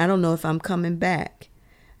coming in. I don't know if I'm coming back.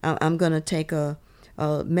 I'm going to take a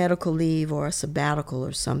medical leave or a sabbatical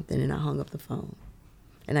or something. And I hung up the phone.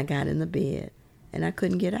 And I got in the bed, and I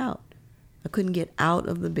couldn't get out. I couldn't get out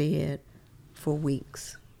of the bed for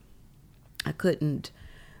weeks. I couldn't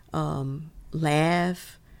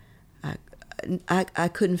laugh. I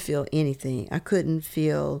couldn't feel anything. I couldn't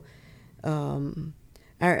feel. I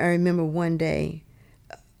remember one day.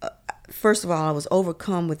 First of all, I was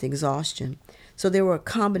overcome with exhaustion. So there were a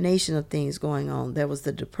combination of things going on. There was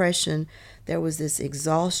the depression. There was this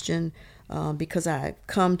exhaustion because I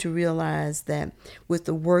come to realize that with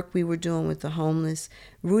the work we were doing with the homeless,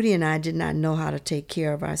 Rudy and I did not know how to take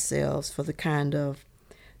care of ourselves for the kind of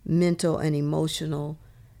mental and emotional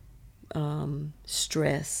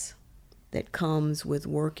stress that comes with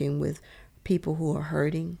working with people who are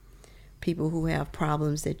hurting, people who have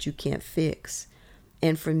problems that you can't fix.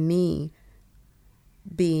 And for me,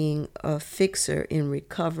 being a fixer in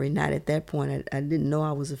recovery, not at that point, I didn't know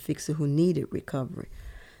I was a fixer who needed recovery.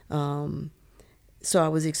 So I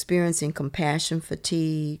was experiencing compassion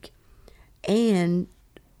fatigue, and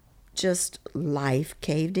just life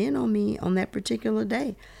caved in on me on that particular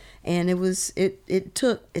day. And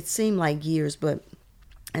it seemed like years, but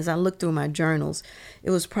as I looked through my journals, it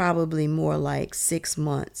was probably more like 6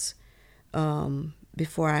 months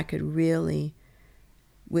before I could really,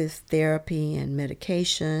 with therapy and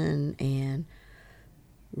medication and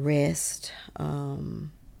rest,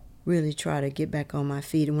 really try to get back on my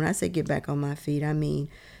feet. And when I say get back on my feet, I mean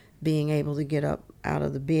being able to get up out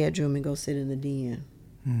of the bedroom and go sit in the den.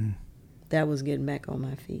 That was getting back on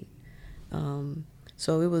my feet.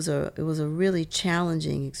 So it was a really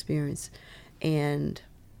challenging experience. And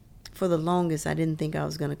for the longest, I didn't think I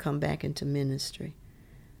was going to come back into ministry,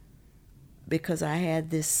 because I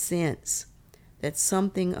had this sense that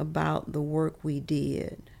something about the work we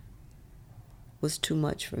did was too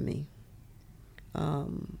much for me.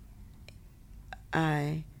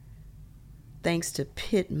 Thanks to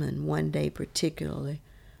Pittman, one day particularly,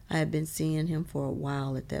 I had been seeing him for a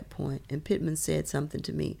while at that point, and Pittman said something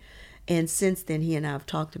to me. And since then, he and I have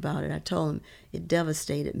talked about it. I told him it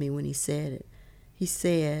devastated me when he said it. He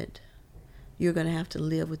said, "You're going to have to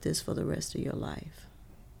live with this for the rest of your life."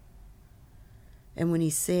 And when he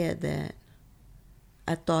said that,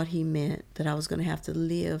 I thought he meant that I was going to have to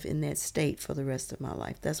live in that state for the rest of my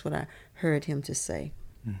life. That's what I heard him to say.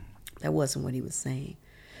 That wasn't what he was saying.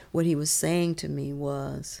 What he was saying to me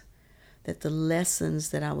was that the lessons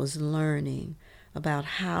that I was learning about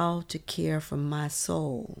how to care for my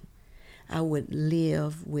soul, I would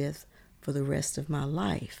live with for the rest of my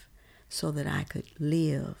life so that I could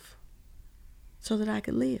live. So that I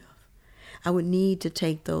could live. I would need to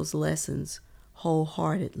take those lessons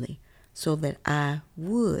wholeheartedly so that I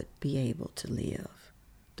would be able to live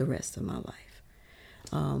the rest of my life.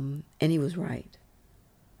 And he was right.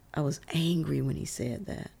 I was angry when he said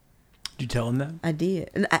that. Did you tell him that? I did.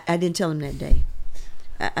 And I didn't tell him that day.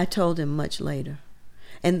 I told him much later.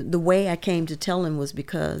 And the way I came to tell him was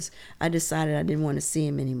because I decided I didn't want to see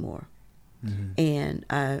him anymore. And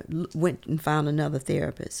I went and found another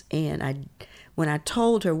therapist. And when I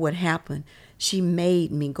told her what happened, she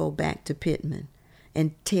made me go back to Pittman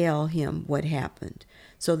and tell him what happened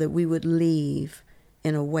so that we would leave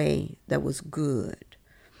in a way that was good.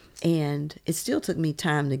 And it still took me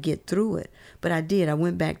time to get through it, but I did. I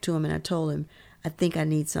went back to him and I told him, I think I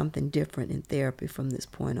need something different in therapy from this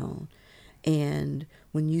point on. And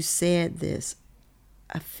when you said this,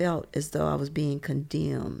 I felt as though I was being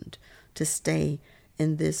condemned to stay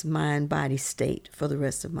in this mind-body state for the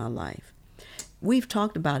rest of my life. We've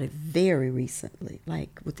talked about it very recently,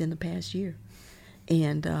 like within the past year.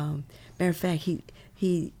 And matter of fact,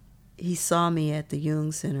 he saw me at the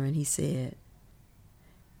Jung Center and he said,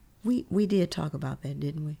 we did talk about that,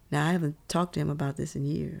 didn't we? Now, I haven't talked to him about this in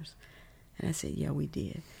years. And I said, yeah, we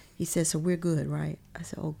did. He said, so we're good, right? I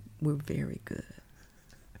said, oh, we're very good.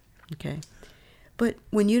 Okay. But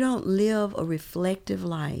when you don't live a reflective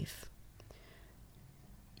life,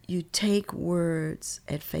 you take words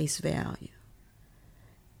at face value.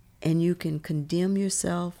 And you can condemn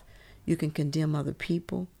yourself. You can condemn other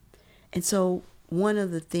people. And so one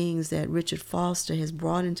of the things that Richard Foster has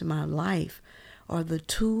brought into my life are the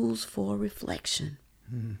tools for reflection.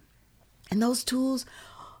 And those tools,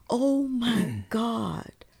 oh my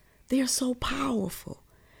God, they are so powerful,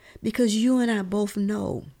 because you and I both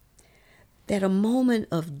know that a moment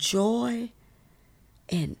of joy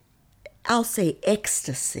and I'll say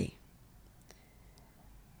ecstasy,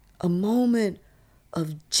 a moment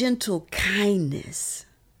of gentle kindness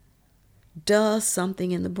does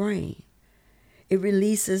something in the brain. It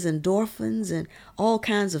releases endorphins and all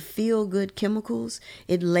kinds of feel-good chemicals.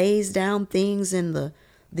 It lays down things in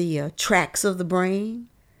the tracts of the brain.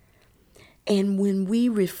 And when we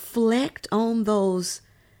reflect on those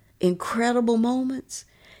incredible moments,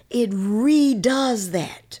 it redoes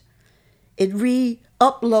that. It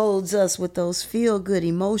re-uploads us with those feel-good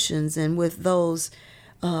emotions and with those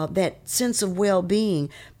that sense of well-being.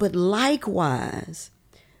 But likewise,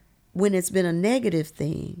 when it's been a negative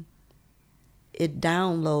thing, it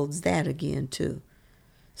downloads that again too,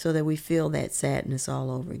 so that we feel that sadness all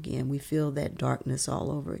over again. We feel that darkness all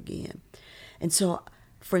over again. And so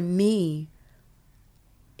for me,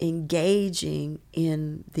 engaging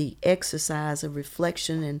in the exercise of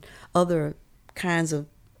reflection and other kinds of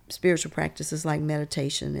spiritual practices like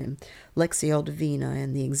meditation and Lectio Divina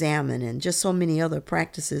and the Examen and just so many other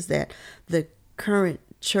practices that the current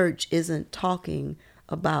church isn't talking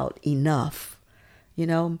about enough,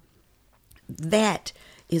 that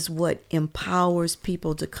is what empowers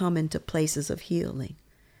people to come into places of healing.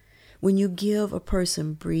 When you give a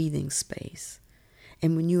person breathing space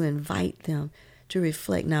and when you invite them to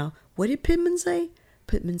reflect. Now, what did Pittman say?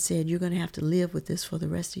 Pittman said, you're going to have to live with this for the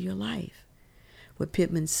rest of your life. What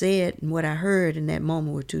Pittman said and what I heard in that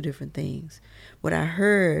moment were two different things. What I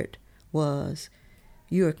heard was,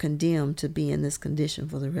 you are condemned to be in this condition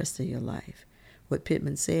for the rest of your life. What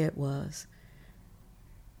Pittman said was,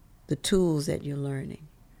 the tools that you're learning,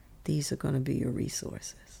 these are going to be your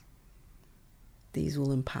resources. These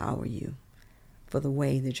will empower you for the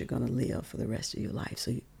way that you're going to live for the rest of your life.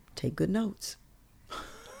 So you take good notes.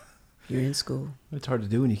 You're in school. It's hard to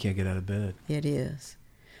do when you can't get out of bed. It is.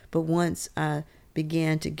 But once I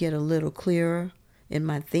began to get a little clearer in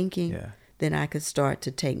my thinking, then I could start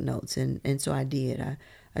to take notes. And so I did.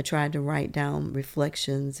 I tried to write down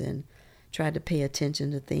reflections and tried to pay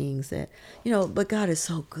attention to things that, but God is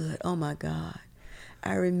so good. Oh my God.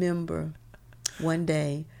 I remember one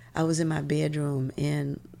day I was in my bedroom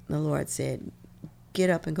and the Lord said, get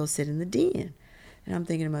up and go sit in the den. And I'm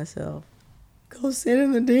thinking to myself, go sit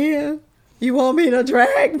in the den? You want me to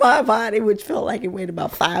drag my body, which felt like it weighed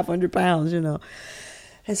about 500 pounds,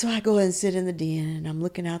 And so I go and sit in the den and I'm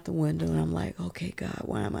looking out the window and I'm like, okay, God,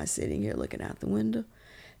 why am I sitting here looking out the window?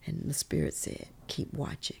 And the Spirit said, keep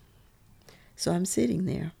watching. So I'm sitting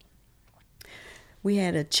there. We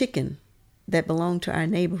had a chicken that belonged to our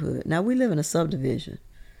neighborhood. Now, we live in a subdivision,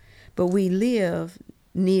 but we live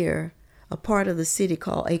near a part of the city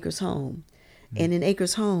called Acres Home. And in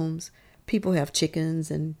Acres Homes, people have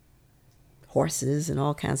chickens and horses and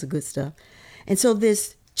all kinds of good stuff. And so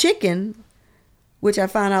this chicken, which I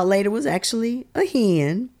found out later was actually a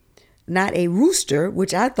hen, not a rooster,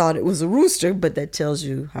 which I thought it was a rooster, but that tells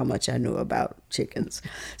you how much I knew about chickens.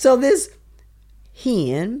 So this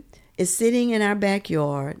hen is sitting in our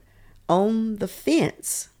backyard on the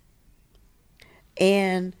fence.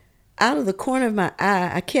 And out of the corner of my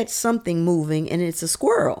eye, I catch something moving, and it's a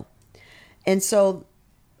squirrel. And so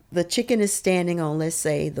the chicken is standing on, let's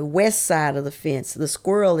say, the west side of the fence. The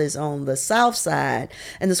squirrel is on the south side,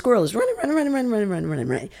 and the squirrel is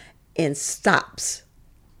running, and stops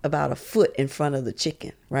about a foot in front of the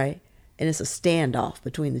chicken, right? And it's a standoff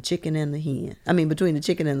between the chicken and the hen. Between the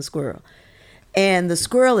chicken and the squirrel. And the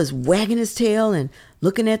squirrel is wagging his tail and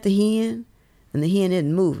looking at the hen, and the hen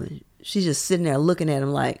isn't moving. She's just sitting there looking at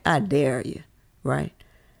him like, I dare you, right?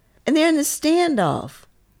 And they're in this standoff.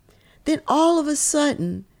 Then all of a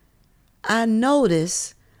sudden, I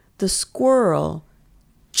notice the squirrel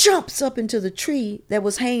jumps up into the tree that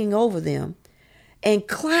was hanging over them and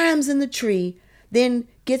climbs in the tree, then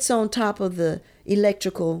gets on top of the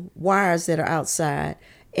electrical wires that are outside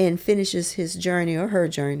and finishes his journey or her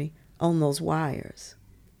journey on those wires.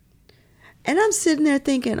 And I'm sitting there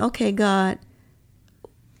thinking, okay, God,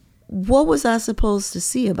 what was I supposed to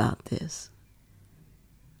see about this?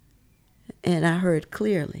 And I heard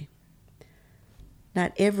clearly,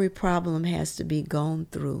 not every problem has to be gone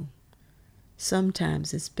through.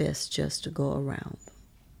 Sometimes it's best just to go around.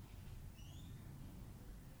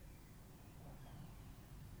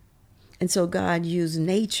 And so God used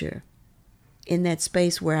nature in that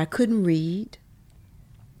space where I couldn't read.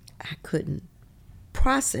 I couldn't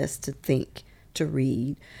process to think, to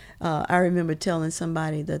read. I remember telling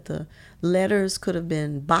somebody that the letters could have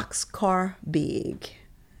been boxcar big.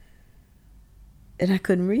 And I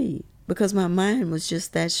couldn't read because my mind was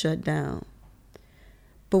just that shut down.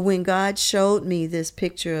 But when God showed me this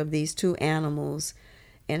picture of these two animals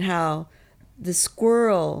and how the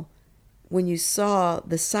squirrel, when you saw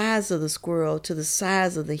the size of the squirrel to the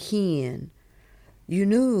size of the hen, you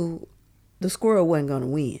knew the squirrel wasn't going to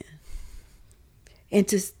win. And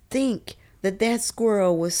to think that that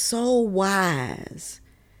squirrel was so wise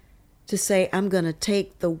to say, I'm going to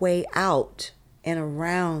take the way out and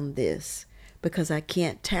around this because I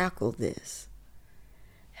can't tackle this.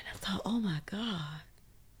 And I thought, oh my God.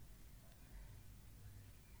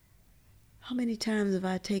 How many times have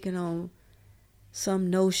I taken on some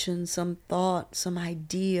notion, some thought, some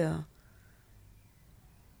idea,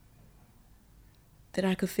 that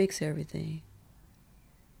I could fix everything,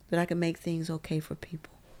 that I could make things okay for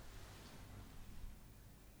people.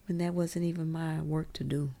 When that wasn't even my work to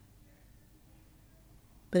do.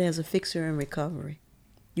 But as a fixer in recovery,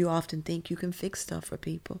 you often think you can fix stuff for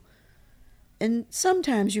people. And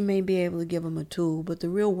sometimes you may be able to give them a tool, but the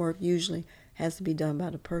real work usually has to be done by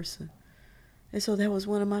the person. And so that was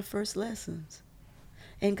one of my first lessons.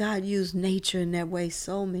 And God used nature in that way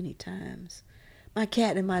so many times. My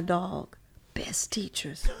cat and my dog, best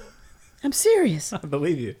teachers. I'm serious. I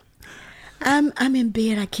believe you. I'm in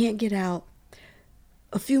bed. I can't get out.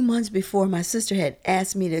 A few months before, my sister had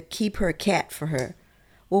asked me to keep her cat for her.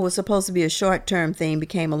 What was supposed to be a short-term thing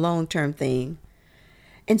became a long-term thing.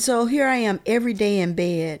 And so here I am every day in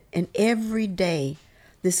bed, and every day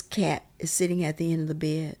this cat is sitting at the end of the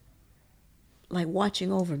bed, like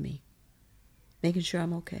watching over me, making sure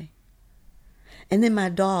I'm okay. And then my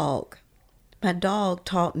dog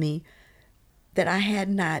taught me that I had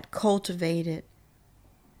not cultivated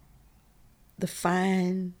the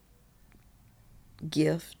fine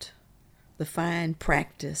gift, the fine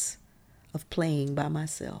practice of playing by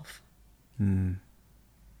myself. Mm.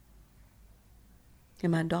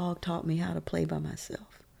 And my dog taught me how to play by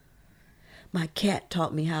myself. My cat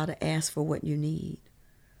taught me how to ask for what you need.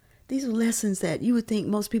 These are lessons that you would think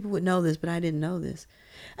most people would know this, but I didn't know this.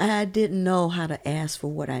 I didn't know how to ask for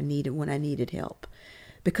what I needed when I needed help.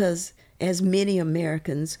 Because as many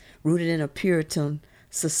Americans rooted in a Puritan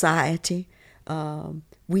society,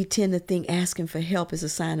 we tend to think asking for help is a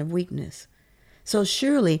sign of weakness. So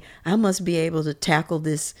surely I must be able to tackle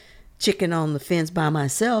this chicken on the fence by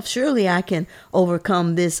myself. Surely I can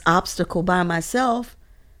overcome this obstacle by myself,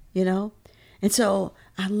 you know? And so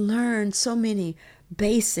I learned so many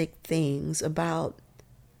basic things about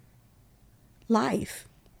life.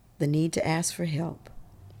 The need to ask for help.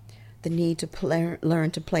 The need to learn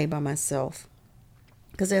to play by myself.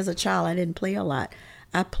 Because as a child, I didn't play a lot.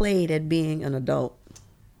 I played at being an adult.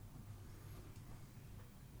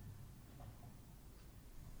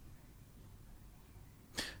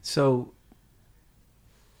 So,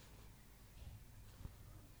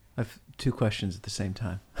 I have two questions at the same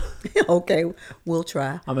time. Okay, we'll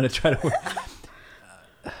try. I'm going to try to work.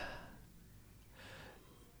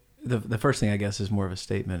 The first thing, I guess, is more of a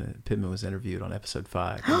statement. Pittman was interviewed on episode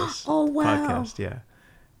 5 of this Oh, wow. podcast. Yeah.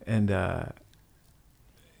 And,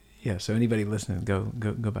 yeah, so anybody listening, go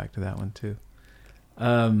back to that one too.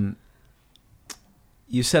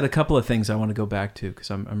 You said a couple of things I want to go back to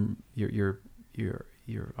because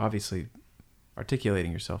you're obviously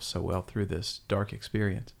articulating yourself so well through this dark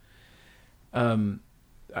experience. I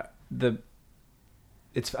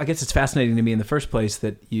guess it's fascinating to me in the first place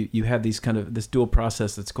that you have these kind of this dual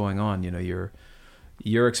process that's going on. You know,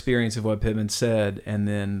 your experience of what Pittman said, and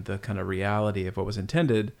then the kind of reality of what was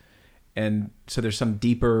intended, and so there's some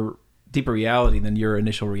deeper reality than your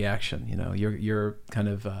initial reaction. You know, your kind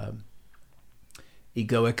of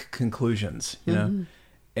egoic conclusions. You know,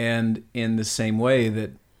 and in the same way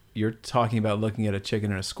that you're talking about looking at a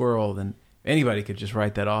chicken and a squirrel, then anybody could just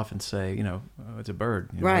write that off and say, you know, oh, it's a bird,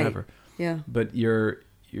 you know, right? Whatever. Yeah. But you're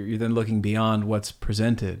then looking beyond what's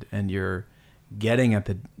presented, and you're getting at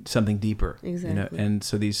something deeper. Exactly. You know? And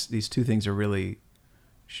so these two things are really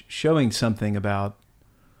showing something about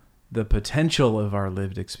the potential of our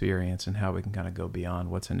lived experience and how we can kind of go beyond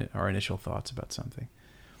what's in our initial thoughts about something,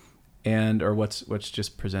 or what's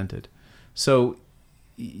just presented. So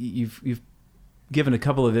you've given a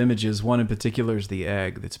couple of images. One in particular is the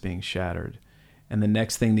egg that's being shattered, and the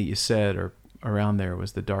next thing that you said or around there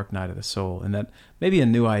was the dark night of the soul, and that may be a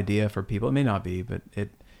new idea for people. It may not be, but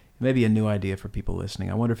it may be a new idea for people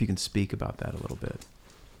listening. I wonder if you can speak about that a little bit.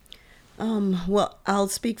 Well, I'll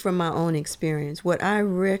speak from my own experience. What I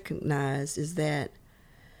recognize is that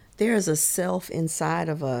there is a self inside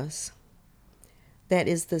of us that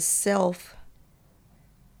is the self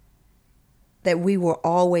that we were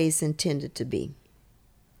always intended to be.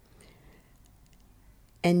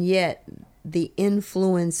 And yet, the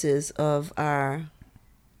influences of our,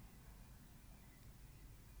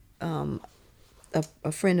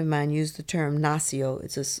 a friend of mine used the term nacio.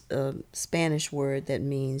 It's a Spanish word that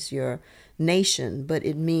means your nation, but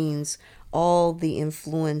it means all the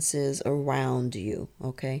influences around you,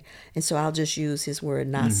 okay? And so I'll just use his word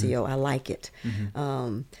nacio. I like it.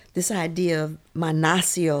 This idea of my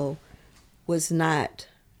nacio was not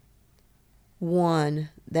one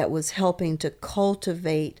that was helping to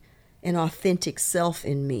cultivate an authentic self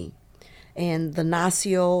in me. And the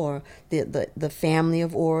nacio, or the family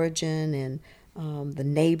of origin, and the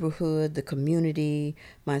neighborhood, the community,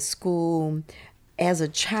 my school. As a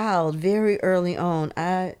child, very early on,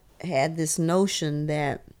 I had this notion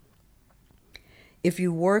that if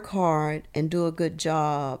you work hard and do a good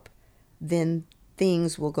job, then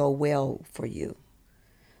things will go well for you.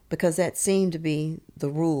 Because that seemed to be the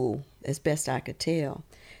rule, as best I could tell,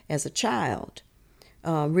 as a child.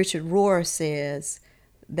 Richard Rohr says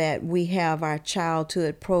that we have our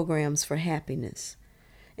childhood programs for happiness.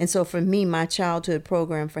 And so for me, my childhood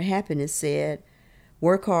program for happiness said,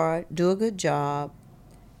 work hard, do a good job,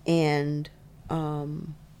 and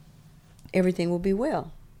everything will be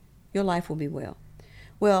well. Your life will be well.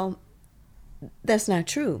 Well, that's not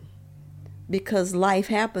true, because life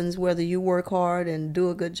happens whether you work hard and do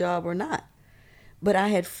a good job or not. But I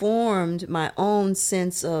had formed my own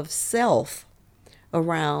sense of self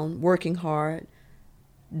around working hard,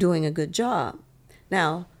 doing a good job.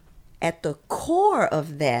 Now, at the core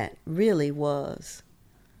of that really was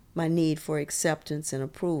my need for acceptance and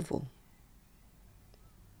approval.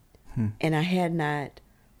 And I had not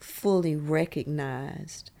fully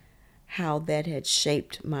recognized how that had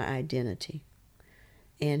shaped my identity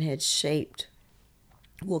and had shaped,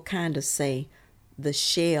 we'll kind of say, the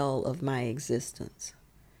shell of my existence.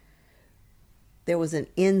 There was an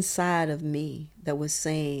inside of me that was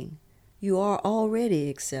saying, you are already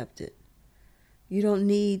accepted. You don't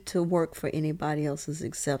need to work for anybody else's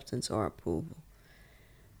acceptance or approval.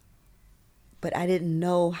 But I didn't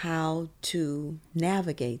know how to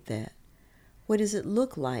navigate that. What does it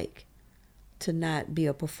look like to not be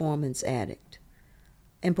a performance addict?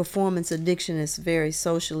 And performance addiction is very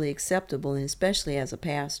socially acceptable, and especially as a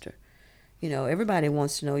pastor. You know, everybody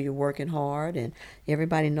wants to know you're working hard, and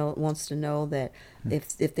everybody wants to know that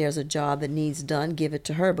if there's a job that needs done, give it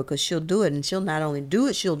to her, because she'll do it, and she'll not only do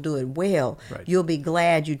it, she'll do it well. Right. You'll be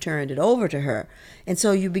glad you turned it over to her. And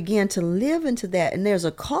so you begin to live into that, and there's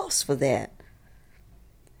a cost for that.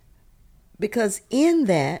 Because in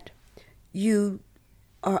that, you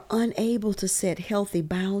are unable to set healthy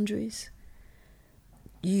boundaries.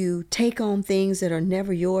 You take on things that are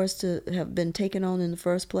never yours to have been taken on in the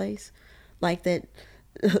first place. Like that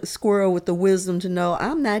squirrel with the wisdom to know,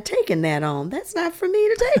 I'm not taking that on. That's not for me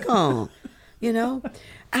to take on, you know.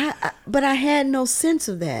 But I had no sense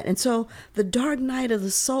of that. And so the dark night of the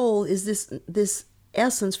soul is this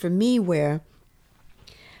essence for me where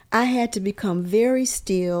I had to become very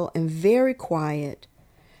still and very quiet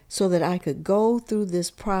so that I could go through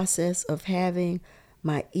this process of having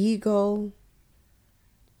my ego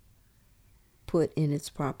put in its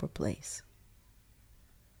proper place.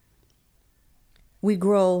 We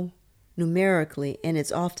grow numerically, and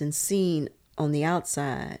it's often seen on the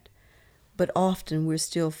outside, but often we're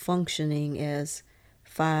still functioning as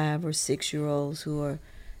 5 or 6 year olds who are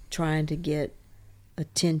trying to get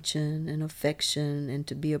attention and affection and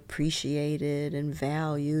to be appreciated and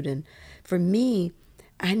valued. And for me,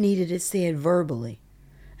 I needed it said verbally.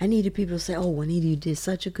 I needed people to say, oh, Juanita, you did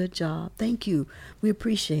such a good job. Thank you. We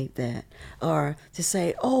appreciate that. Or to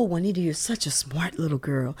say, oh, Juanita, you're such a smart little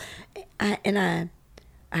girl. I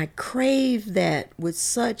craved that with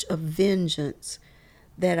such a vengeance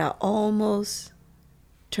that I almost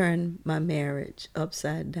turned my marriage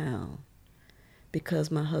upside down because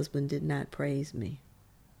my husband did not praise me.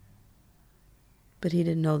 But he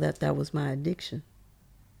didn't know that that was my addiction.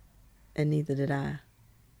 And neither did I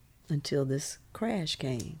until this crash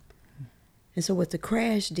came. And so what the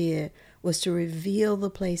crash did was to reveal the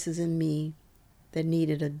places in me that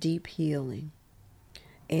needed a deep healing,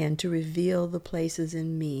 and to reveal the places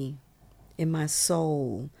in me, in my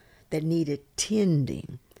soul, that needed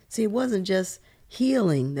tending. See, it wasn't just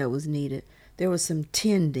healing that was needed. There was some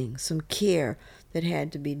tending, some care that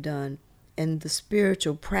had to be done. And the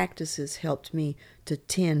spiritual practices helped me to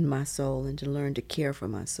tend my soul and to learn to care for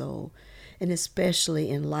my soul. And especially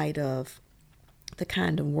in light of the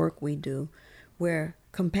kind of work we do where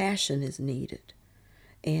compassion is needed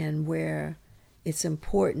and where it's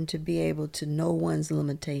important to be able to know one's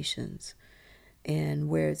limitations, and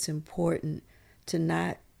where it's important to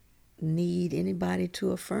not need anybody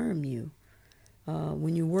to affirm you.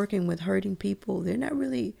 When you're working with hurting people, they're not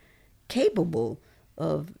really capable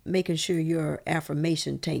of making sure your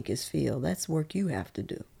affirmation tank is filled. That's work you have to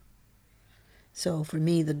do. So for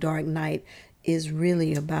me, the dark night is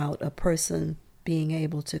really about a person being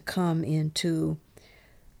able to come into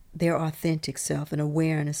their authentic self, an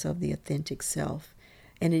awareness of the authentic self.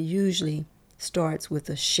 And it usually starts with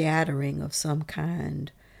a shattering of some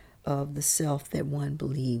kind of the self that one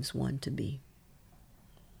believes one to be.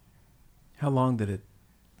 How long did it,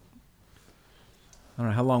 I don't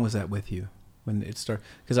know, how long was that with you when it started?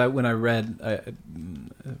 Because when I read,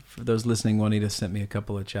 for those listening, Juanita sent me a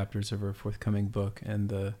couple of chapters of her forthcoming book, and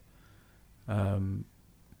the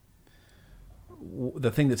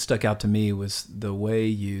thing that stuck out to me was the way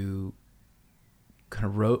you kind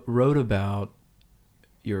of wrote about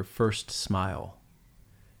your first smile.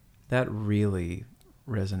 That really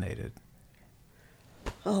resonated.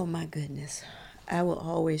 Oh my goodness. I will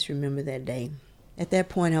always remember that day. At that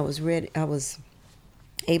point, I was ready. I was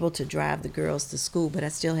able to drive the girls to school, but I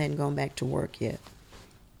still hadn't gone back to work yet.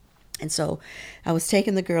 And so I was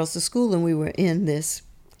taking the girls to school, and we were in this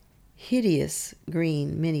hideous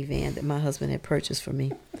green minivan that my husband had purchased for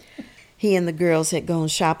me. He and the girls had gone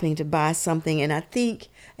shopping to buy something, and I think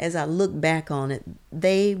as I look back on it,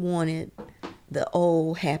 they wanted the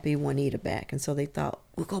old happy Juanita back. And so they thought,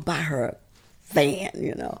 we'll go buy her a van,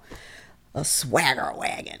 a swagger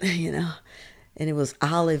wagon, and it was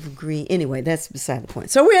olive green. Anyway, that's beside the point.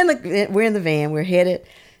 So we're in the van. We're headed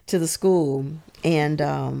to the school,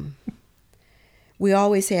 and we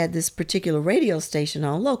always had this particular radio station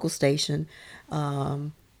on, local station,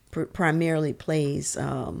 primarily plays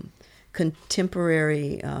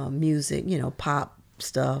contemporary music, pop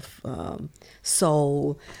stuff,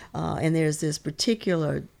 soul, and there's this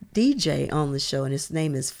particular DJ on the show, and his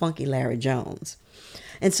name is Funky Larry Jones.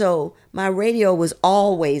 And so my radio was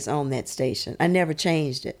always on that station. I never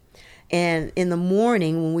changed it. And in the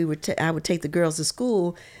morning when I would take the girls to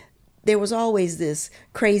school, there was always this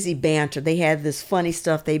crazy banter. They had this funny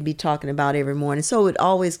stuff they'd be talking about every morning. So it would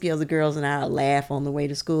always give the girls and I a laugh on the way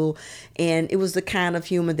to school. And it was the kind of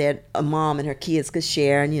humor that a mom and her kids could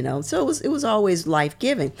share. And, so it was always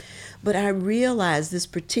life-giving. But I realized this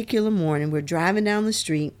particular morning, we're driving down the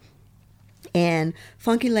street, and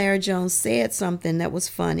Funky Larry Jones said something that was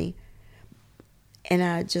funny. And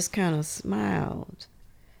I just kind of smiled.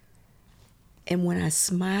 And when I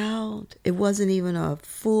smiled, it wasn't even a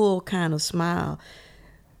full kind of smile.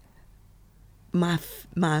 My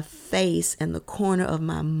face and the corner of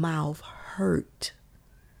my mouth hurt.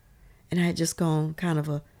 And I had just gone kind of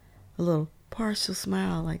a little partial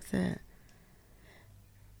smile like that.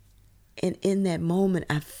 And in that moment,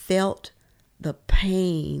 I felt the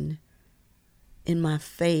pain in my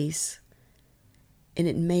face, and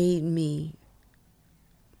it made me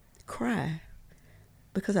cry,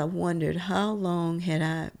 because I wondered how long had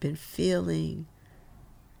I been feeling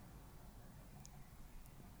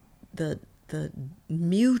the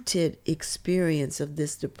muted experience of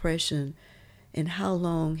this depression, and how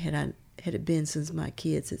long had it been since my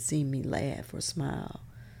kids had seen me laugh or smile.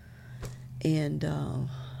 And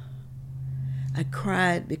I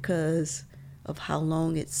cried because of how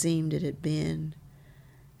long it seemed it had been,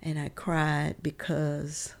 and I cried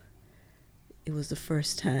because it was the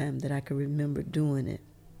first time that I could remember doing it.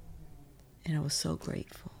 And I was so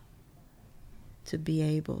grateful to be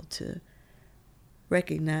able to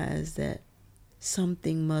recognize that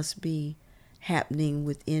something must be happening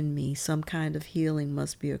within me, some kind of healing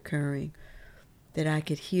must be occurring, that I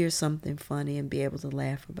could hear something funny and be able to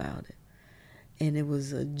laugh about it. And it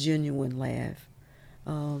was a genuine laugh,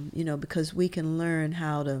 because we can learn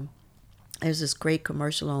how to. There's this great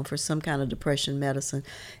commercial on for some kind of depression medicine,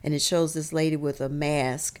 and it shows this lady with a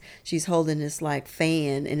mask. She's holding this like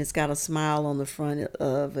fan, and it's got a smile on the front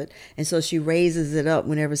of it. And so she raises it up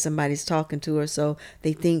whenever somebody's talking to her, so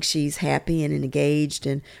they think she's happy and engaged,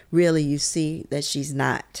 and really you see that she's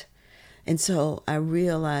not. And so I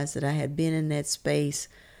realized that I had been in that space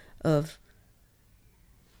of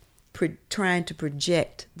trying to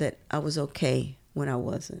project that I was okay when I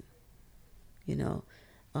wasn't,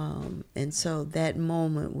 and so that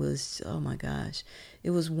moment was, oh my gosh,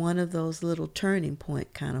 it was one of those little turning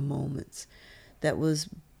point kind of moments that was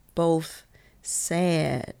both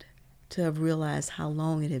sad to have realized how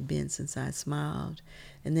long it had been since I smiled,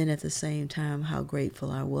 and then at the same time how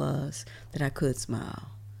grateful I was that I could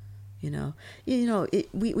smile.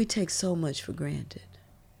 We take so much for granted.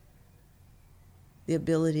 The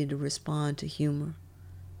ability to respond to humor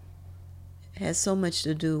has so much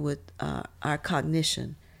to do with our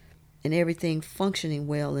cognition and everything functioning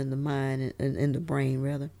well in the mind and in the brain,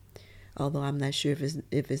 rather. Although I'm not sure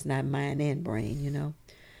if it's not mind and brain,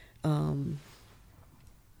 And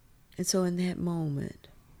so in that moment,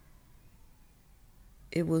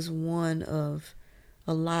 it was one of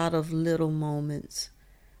a lot of little moments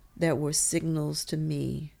that were signals to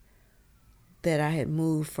me that I had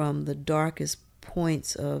moved from the darkest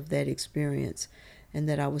points of that experience, and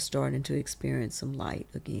that I was starting to experience some light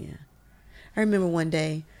again. I remember one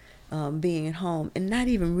day being at home and not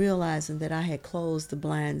even realizing that I had closed the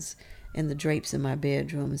blinds and the drapes in my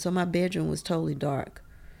bedroom. And so my bedroom was totally dark.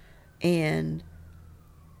 And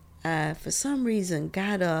I, for some reason,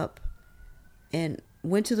 got up and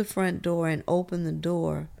went to the front door and opened the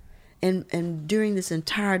door. And during this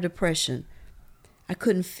entire depression, I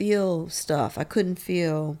couldn't feel stuff. I couldn't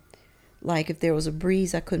feel Like if there was a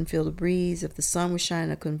breeze, I couldn't feel the breeze. If the sun was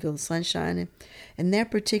shining, I couldn't feel the sun shining. And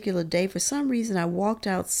that particular day, for some reason, I walked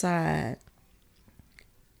outside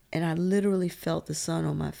and I literally felt the sun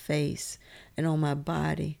on my face and on my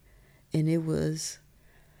body. And it was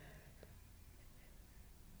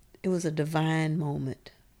a divine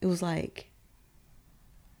moment. It was like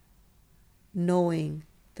knowing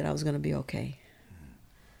that I was going to be okay.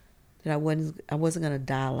 That I wasn't going to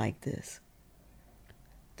die like this.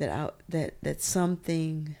 That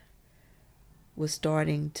something was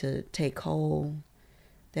starting to take hold,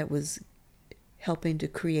 that was helping to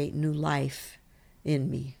create new life in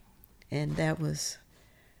me. And that was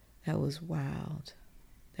wild.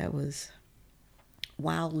 That was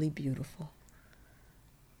wildly beautiful.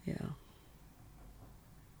 Yeah.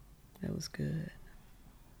 That was good.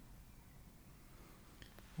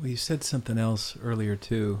 Well, you said something else earlier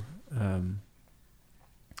too, because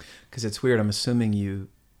it's weird. I'm assuming you're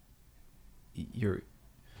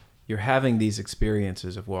having these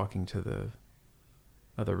experiences of walking to the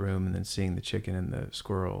other room and then seeing the chicken and the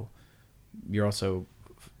squirrel. You're also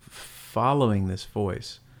following this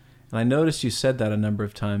voice, and I noticed you said that a number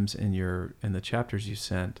of times in the chapters you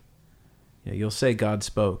sent. You know, you'll say God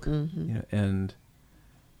spoke, Mm-hmm. And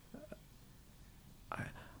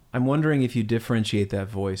I'm wondering if you differentiate that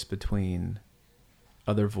voice between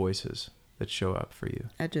other voices that show up for you.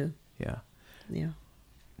 I do. Yeah. Yeah.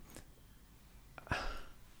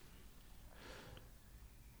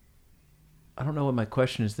 I don't know what my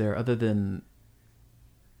question is there, other than,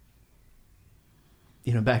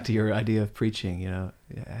 back to your idea of preaching,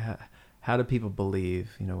 how do people believe,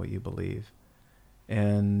 what you believe?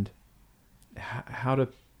 And how do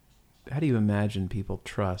you imagine people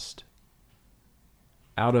trust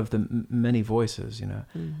out of the many voices,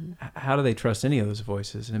 Mm-hmm. How do they trust any of those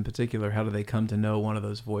voices? And in particular, how do they come to know one of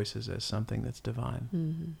those voices as something that's divine?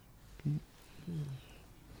 Mm-hmm. Mm-hmm.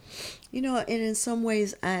 And in some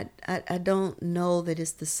ways, I don't know that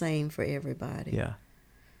it's the same for everybody. Yeah.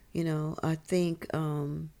 I think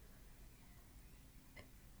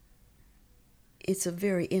it's a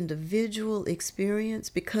very individual experience,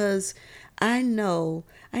 because I know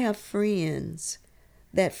I have friends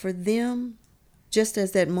that for them, just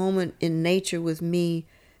as that moment in nature with me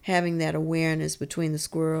having that awareness between the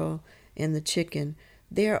squirrel and the chicken,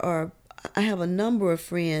 I have a number of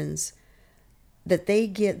friends that they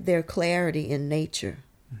get their clarity in nature.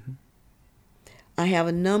 Mm-hmm. I have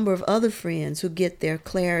a number of other friends who get their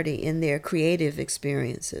clarity in their creative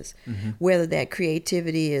experiences, Mm-hmm. whether that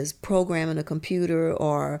creativity is programming a computer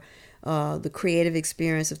or the creative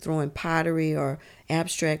experience of throwing pottery or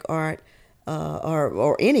abstract art,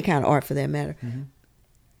 or any kind of art for that matter. Mm-hmm.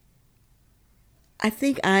 I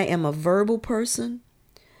think I am a verbal person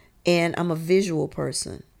and I'm a visual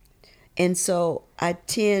person. And so I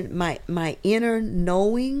tend, my inner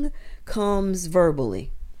knowing comes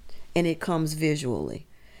verbally and it comes visually.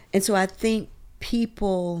 And so I think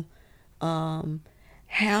people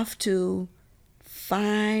have to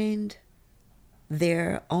find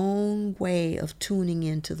their own way of tuning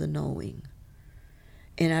into the knowing.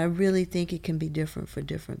 And I really think it can be different for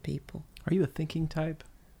different people. Are you a thinking type?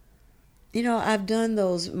 I've done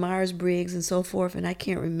those Myers-Briggs and so forth, and I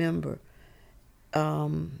can't remember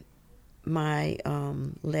my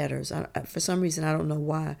letters. For some reason, I don't know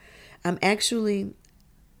why. I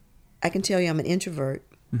can tell you I'm an introvert,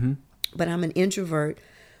 Mm-hmm. but I'm an introvert,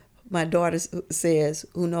 my daughter says,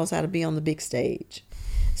 who knows how to be on the big stage.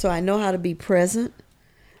 So I know how to be present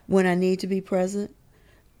when I need to be present,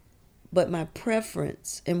 but my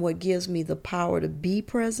preference and what gives me the power to be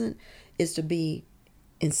present is to be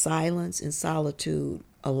in silence and solitude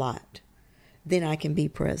a lot. Then I can be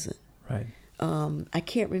present. Right. I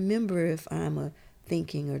can't remember if I'm a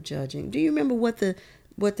thinking or judging. Do you remember what the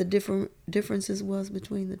differences was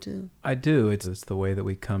between the two? I do. It's the way that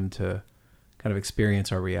we come to kind of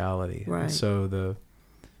experience our reality. Right. And so the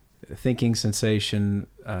thinking, sensation,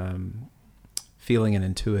 feeling,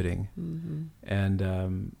 and intuiting. Mm-hmm. And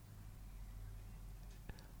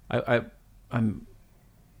I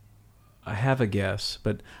have a guess,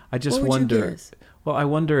 but I just What would wonder. you guess? Well, I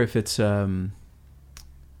wonder if it's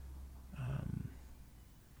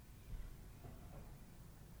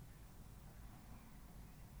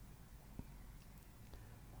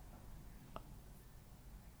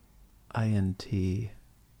INT. I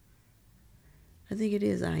think it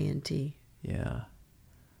is INT. Yeah,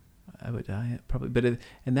 I would probably, but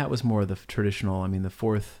and that was more the traditional. I mean, the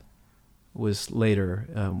fourth was later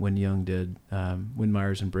when Jung did, when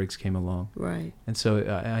Myers and Briggs came along. Right. And so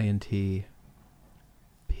INTP.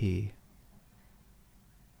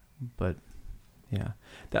 But Yeah.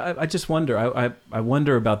 I just wonder. I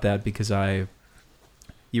wonder about that because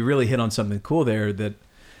you really hit on something cool there. That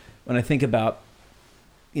when I think about,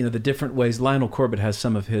 the different ways Lionel Corbett has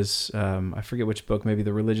some of his, I forget which book, maybe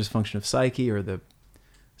The Religious Function of Psyche or The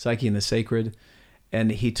Psyche and the Sacred,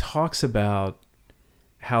 and he talks about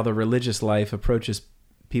how the religious life approaches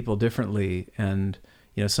people differently, and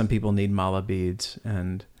some people need mala beads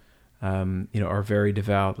and are very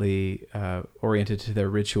devoutly oriented to their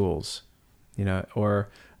rituals, or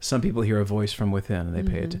some people hear a voice from within and they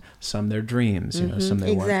pay it. Some their dreams, some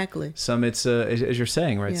they exactly. want. Some it's as you're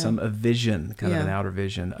saying, right? Some a vision, kind of an outer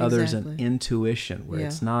vision. Others an intuition, where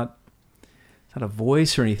it's not a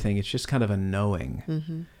voice or anything. It's just kind of a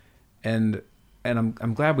knowing. And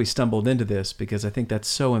I'm glad we stumbled into this because I think that's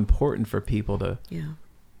so important for people to,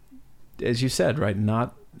 as you said, right?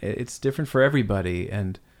 It's different for everybody,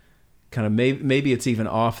 and kind of maybe it's even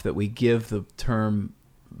off that we give the term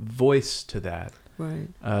voice to that. Right.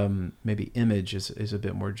 Maybe image is a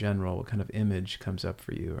bit more general. What kind of image comes up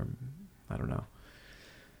for you? Or I don't know.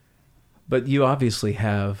 But you obviously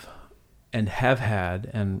have had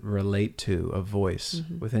and relate to a voice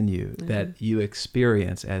within you that you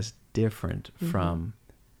experience as different from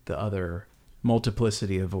the other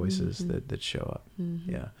multiplicity of voices that show up.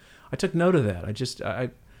 Yeah. I took note of that.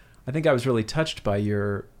 I think I was really touched by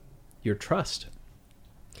your trust.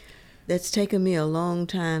 That's taken me a long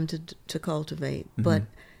time to cultivate, but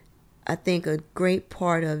I think a great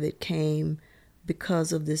part of it came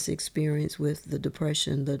because of this experience with the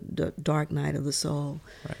depression, the dark night of the soul.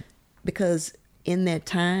 Right. Because in that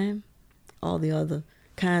time, all the other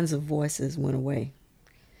kinds of voices went away.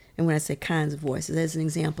 And when I say kinds of voices, as an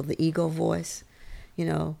example, the ego voice,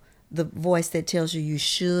 the voice that tells you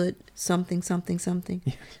should something,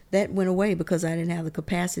 yes. That went away because I didn't have the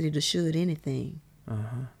capacity to should anything.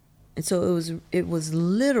 And so it was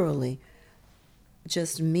literally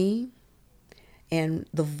just me and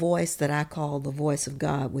the voice that I call the voice of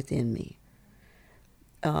God within me.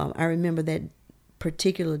 I remember that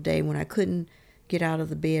particular day when I couldn't get out of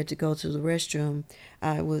the bed to go to the restroom.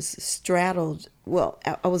 I was straddled. Well,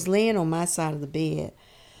 I was laying on my side of the bed,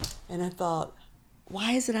 and I thought,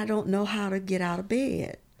 why is it I don't know how to get out of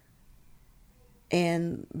bed?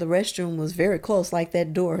 And the restroom was very close, like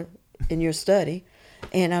that door in your study.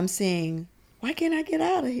 And I'm saying, why can't I get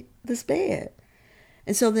out of this bed?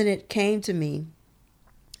 And so then it came to me,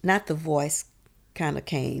 not the voice kind of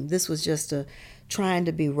came. This was just trying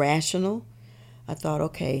to be rational. I thought,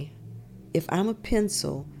 okay, if I'm a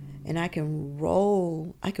pencil and I could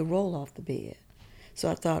roll off the bed. So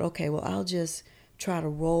I thought, okay, well, I'll just try to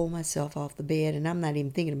roll myself off the bed, and I'm not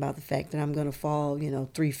even thinking about the fact that I'm going to fall,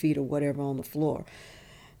 3 feet or whatever on the floor.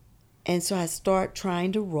 And so I start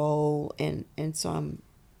trying to roll, and so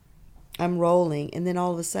I'm rolling, and then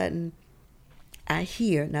all of a sudden I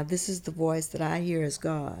hear, now this is the voice that I hear as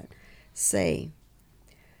God, say,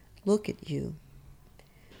 look at you.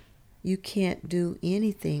 You can't do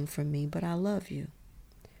anything for me, but I love you.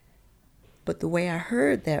 But the way I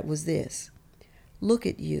heard that was this: look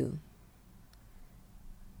at you.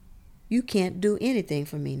 You can't do anything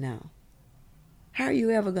for me now. How are you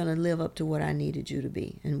ever going to live up to what I needed you to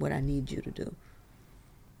be and what I need you to do?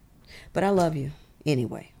 But I love you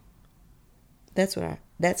anyway. That's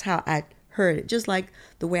how I heard it. Just like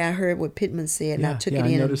the way I heard what Pittman said, and I took it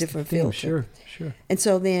in a different filter. Sure. And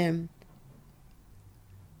so then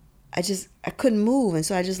I couldn't move, and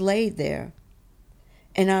so I just laid there.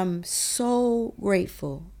 And I'm so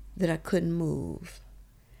grateful that I couldn't move,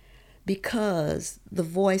 because the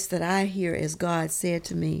voice that I hear as God said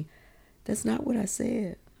to me, that's not what I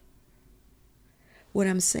said. What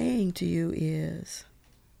I'm saying to you is,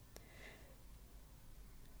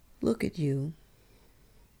 look at you.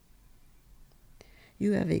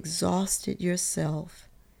 You have exhausted yourself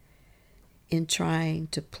in trying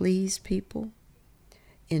to please people,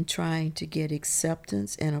 in trying to get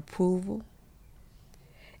acceptance and approval,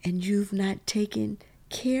 and you've not taken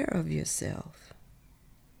care of yourself.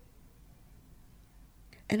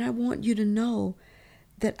 And I want you to know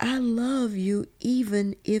that I love you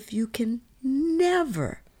even if you can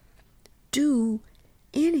never do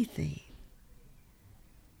anything.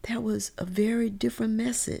 That was a very different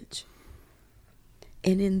message.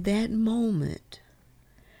 And in that moment,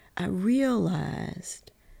 I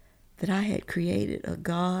realized that I had created a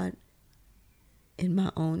God in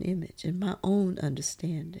my own image, in my own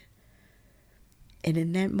understanding. And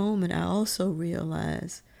in that moment, I also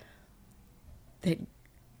realized that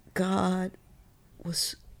God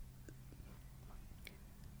was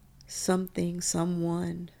something,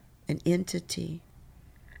 someone, an entity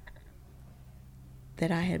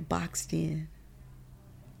that I had boxed in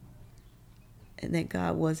and that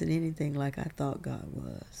God wasn't anything like I thought God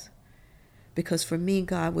was. Because for me,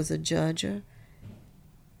 God was a judger,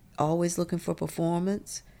 always looking for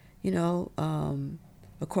performance,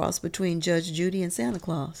 a cross between Judge Judy and Santa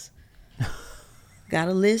Claus. Got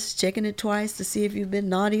a list, checking it twice to see if you've been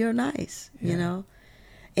naughty or nice, you know.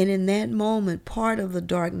 And in that moment, part of the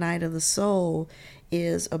dark night of the soul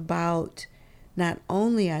is about not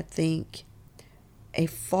only, I think, a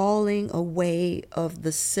falling away of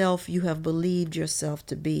the self you have believed yourself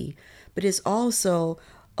to be, but it's also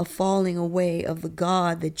a falling away of the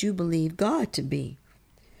God that you believe God to be.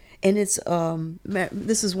 And it's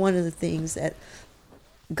this is one of the things that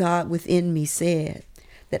God within me said,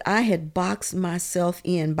 that I had boxed myself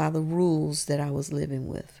in by the rules that I was living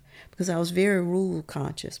with, because I was very rule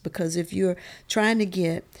conscious. Because if you're trying to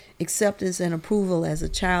get acceptance and approval as a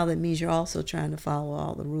child, that means you're also trying to follow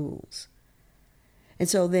all the rules. And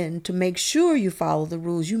so then to make sure you follow the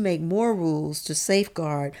rules, you make more rules to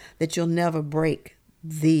safeguard that you'll never break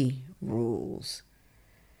the rules.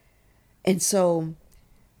 And so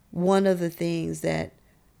one of the things that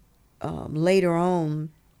later on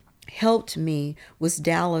helped me was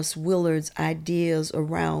Dallas Willard's ideas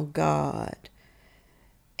around God,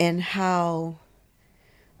 and how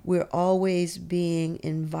we're always being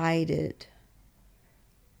invited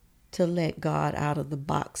to let God out of the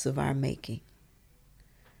box of our making.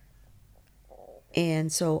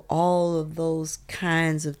 And so all of those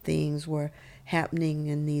kinds of things were happening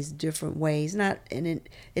in these different ways. It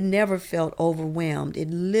never felt overwhelmed. It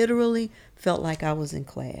literally felt like I was in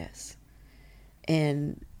class.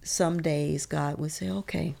 And some days God would say,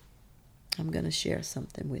 okay, I'm going to share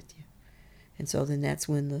something with you. And so then that's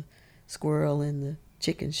when the squirrel and the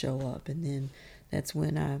chicken show up. And then that's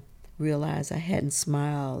when I realized I hadn't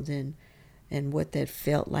smiled and what that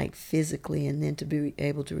felt like physically. And then to be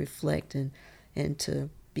able to reflect and to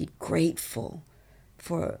be grateful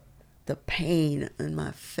for the pain in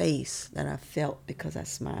my face that I felt because I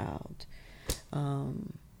smiled.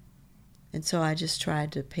 And so I just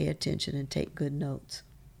tried to pay attention and take good notes.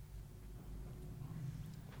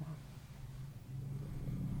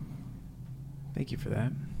 Thank you for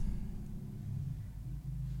that.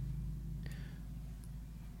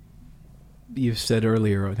 You said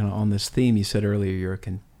earlier, kind of on this theme, you said earlier you're a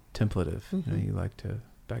contemplative. Mm-hmm. You like to,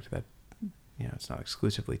 back to that, it's not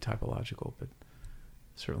exclusively typological, but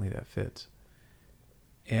certainly that fits.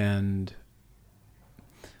 And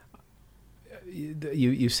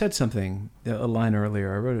you said something, a line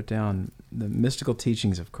earlier, I wrote it down, the mystical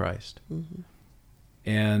teachings of Christ. Mm-hmm.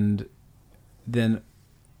 And then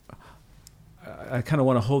I kind of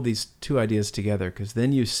want to hold these two ideas together, because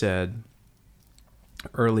then you said,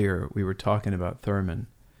 earlier we were talking about Thurman,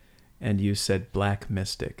 and you said black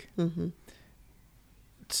mystic. Mm-hmm.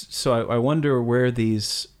 So I wonder where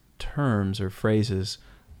these terms or phrases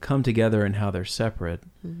come together and how they're separate.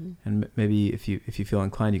 Mm-hmm. And maybe if you feel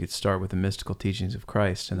inclined, you could start with the mystical teachings of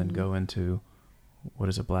Christ and then go into what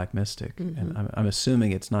is a black mystic. Mm-hmm. And I'm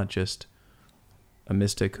assuming it's not just a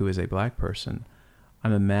mystic who is a black person.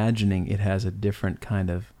 I'm imagining it has a different kind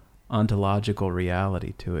of ontological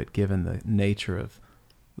reality to it, given the nature of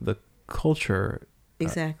the culture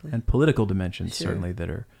exactly and political dimensions, Sure. certainly, that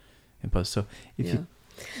are imposed. So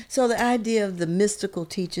So the idea of the mystical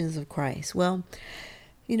teachings of Christ, well,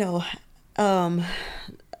 I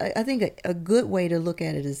think a good way to look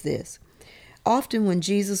at it is this. Often when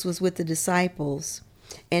Jesus was with the disciples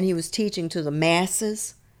and he was teaching to the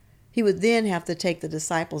masses, he would then have to take the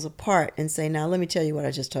disciples apart and say, now let me tell you what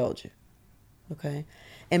I just told you. Okay?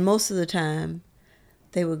 And most of the time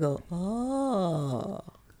they would go, oh.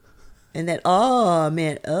 And that oh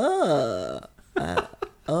meant oh.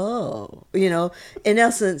 In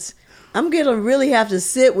essence, I'm going to really have to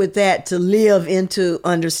sit with that to live into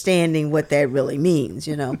understanding what that really means,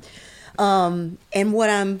 And what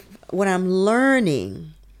I'm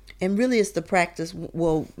learning, and really it's the practice,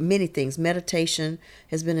 well, many things. Meditation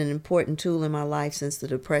has been an important tool in my life since the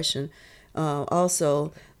Depression.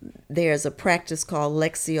 Also, there's a practice called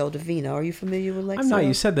Lectio Divina. Are you familiar with Lectio? I'm not.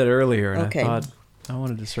 You said that earlier, and Okay. I thought I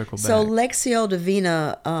wanted to circle back. So Lectio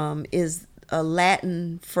Divina is a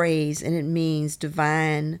Latin phrase, and it means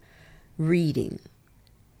divine reading.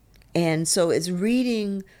 And so it's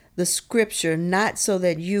reading the scripture not so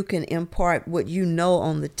that you can impart what you know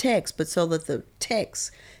on the text, but so that the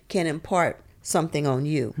text can impart something on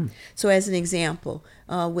you. So as an example,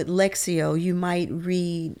 with Lectio, you might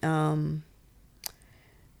read, the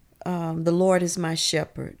Lord is my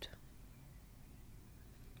shepherd.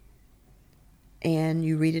 And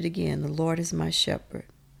you read it again, the Lord is my shepherd.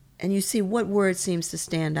 And you see what word seems to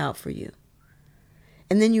stand out for you.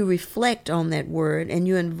 And then you reflect on that word and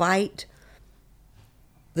you invite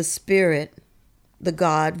the spirit, the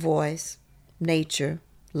God voice, nature,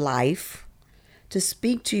 life, to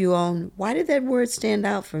speak to you on why did that word stand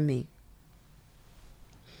out for me?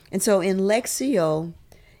 And so in Lectio,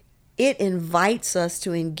 it invites us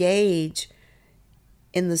to engage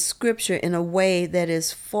in the scripture in a way that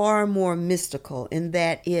is far more mystical, in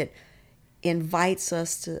that it invites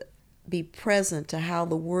us to be present to how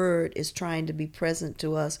the word is trying to be present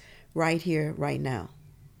to us right here, right now.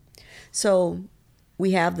 So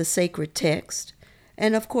we have the sacred text,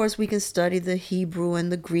 and of course we can study the Hebrew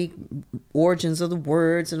and the Greek origins of the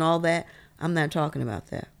words and all that. I'm not talking about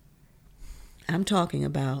that. I'm talking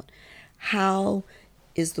about how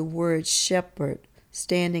is the word shepherd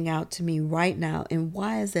standing out to me right now, and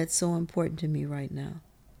why is that so important to me right now?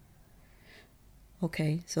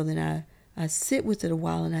 Okay, so then I sit with it a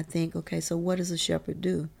while and I think, okay, so what does a shepherd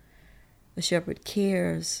do? A shepherd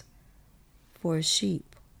cares for a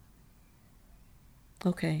sheep.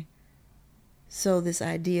 Okay, so this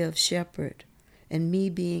idea of shepherd and me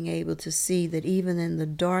being able to see that even in the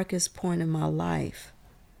darkest point in my life,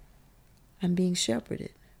 I'm being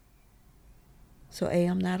shepherded. So A,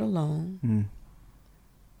 I'm not alone.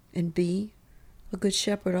 And B, a good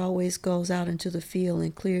shepherd always goes out into the field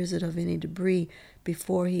and clears it of any debris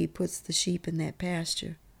before he puts the sheep in that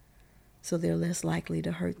pasture, so they're less likely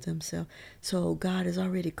to hurt themselves. So God has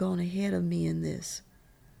already gone ahead of me in this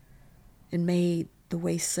and made the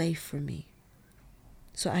way safe for me.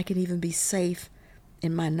 So I can even be safe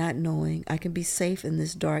in my not knowing. I can be safe in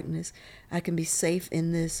this darkness. I can be safe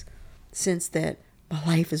in this sense that my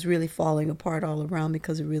life is really falling apart all around me,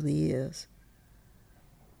 because it really is.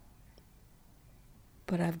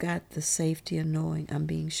 But I've got the safety of knowing I'm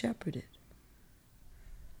being shepherded.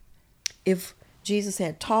 If Jesus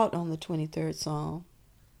had taught on the 23rd Psalm,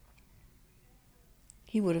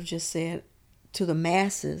 he would have just said to the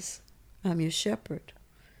masses, I'm your shepherd.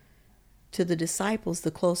 To the disciples,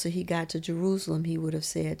 the closer he got to Jerusalem, he would have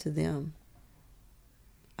said to them,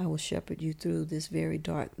 I will shepherd you through this very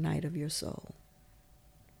dark night of your soul,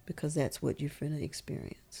 because that's what you're finna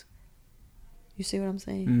experience. You see what I'm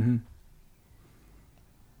saying? Mm-hmm.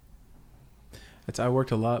 I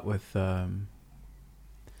worked a lot with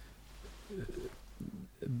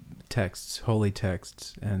texts, holy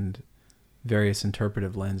texts, and various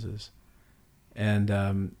interpretive lenses.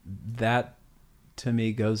 And that, to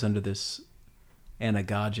me, goes under this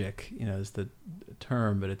anagogic, is the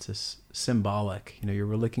term, but it's a symbolic. You're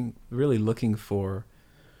really looking for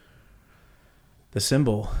the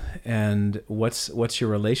symbol, and what's your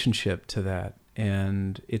relationship to that?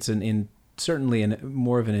 And it's certainly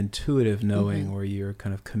more of an intuitive knowing, where you're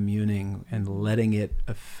kind of communing and letting it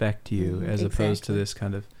affect you, as opposed to this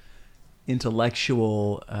kind of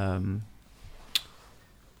intellectual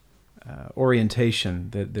orientation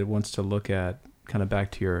that wants to look at kind of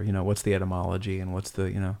back to your, what's the etymology and what's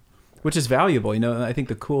the, which is valuable. And I think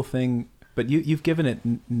the cool thing, but you've given it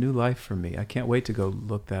new life for me. I can't wait to go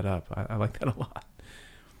look that up. I like that a lot.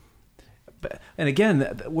 And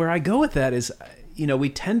again, where I go with that is, we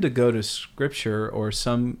tend to go to scripture or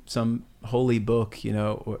some holy book,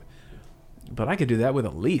 but I could do that with a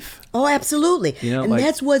leaf. Oh, absolutely. And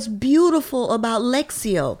that's what's beautiful about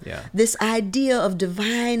Lectio. Yeah. This idea of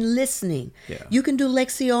divine listening. Yeah. You can do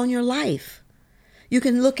Lectio in your life. You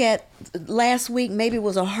can look at last week, maybe it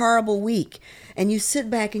was a horrible week, and you sit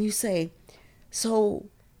back and you say, so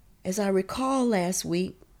as I recall last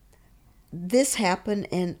week, this happened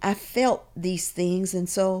and I felt these things, and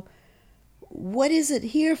so what is it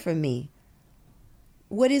here for me?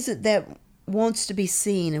 What is it that wants to be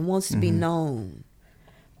seen and wants to be known?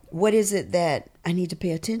 What is it that I need to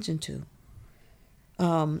pay attention to?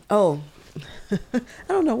 I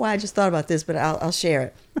don't know why I just thought about this, but I'll share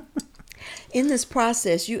it. In this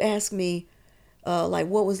process, you asked me,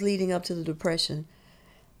 what was leading up to the depression.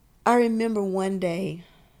 I remember one day,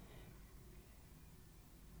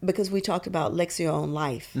 because we talked about Lectio on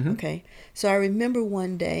life, okay? So I remember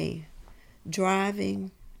one day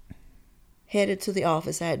driving, headed to the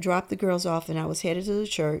office. I had dropped the girls off and I was headed to the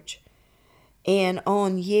church. And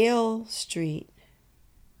on Yale Street,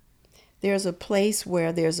 there's a place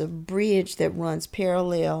where there's a bridge that runs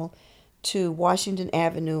parallel to Washington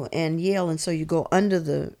Avenue and Yale. And so you go under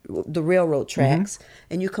the railroad tracks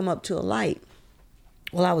and you come up to a light.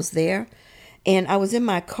 Well, I was there and I was in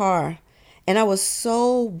my car and I was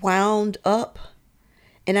so wound up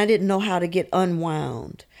and I didn't know how to get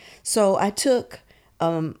unwound. So I took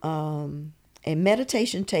a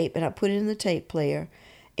meditation tape and I put it in the tape player,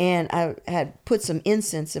 and I had put some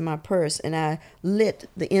incense in my purse and I lit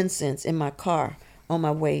the incense in my car on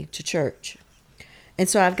my way to church. And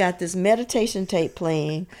so I've got this meditation tape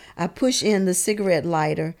playing. I push in the cigarette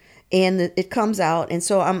lighter, and it comes out. And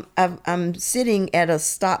so I'm sitting at a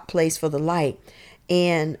stop place for the light,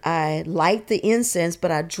 and I light the incense, but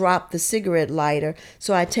I drop the cigarette lighter.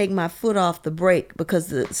 So I take my foot off the brake because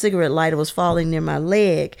the cigarette lighter was falling near my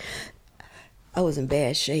leg. I was in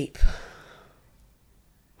bad shape.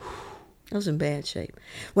 I was in bad shape.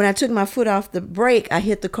 When I took my foot off the brake, I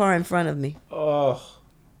hit the car in front of me. Oh,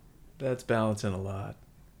 that's balancing a lot.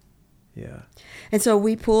 Yeah. And so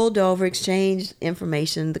we pulled over, exchanged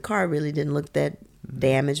information. The car really didn't look that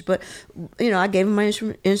damaged, but I gave him my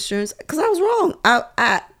insurance because I was wrong.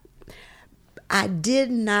 I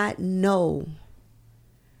did not know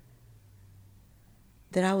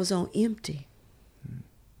that I was on empty.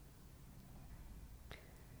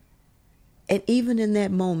 And even in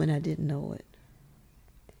that moment, I didn't know it.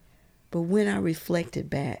 But when I reflected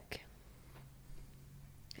back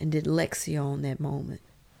and did Lexio on that moment,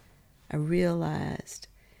 I realized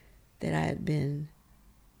that I had been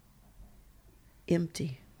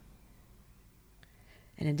empty.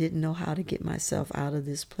 And I didn't know how to get myself out of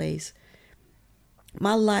this place.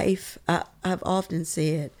 My life, I've often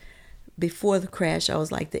said, before the crash, I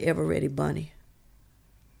was like the ever-ready bunny.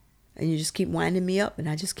 And you just keep winding me up, and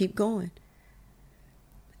I just keep going.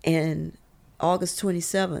 And August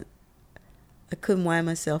 27th, I couldn't wind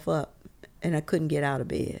myself up, and I couldn't get out of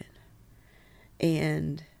bed.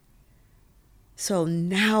 And so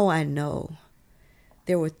now I know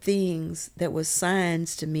there were things that were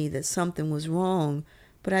signs to me that something was wrong,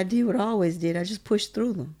 but I did what I always did. I just pushed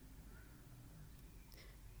through them.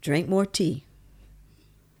 Drank more tea,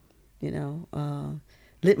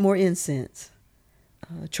 lit more incense,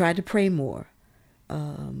 tried to pray more.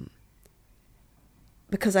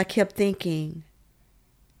 Because I kept thinking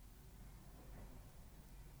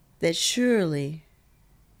that surely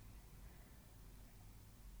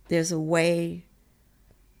there's a way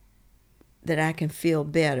that I can feel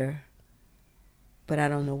better, but I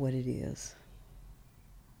don't know what it is.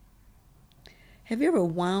 Have you ever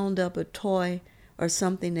wound up a toy or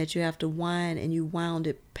something that you have to wind and you wound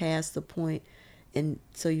it past the point, and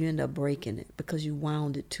so you end up breaking it because you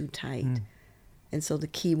wound it too tight? And so the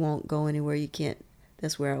key won't go anywhere. You can't.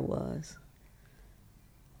 That's where I was.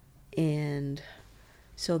 And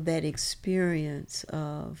so that experience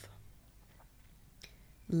of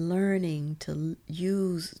learning to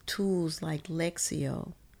use tools like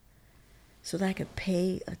Lexio so that I could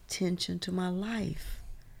pay attention to my life.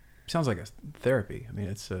 Sounds like a therapy. I mean,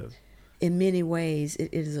 it's a... In many ways, it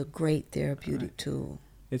is a great therapeutic tool.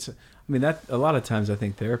 That a lot of times I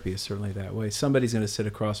think therapy is certainly that way. Somebody's going to sit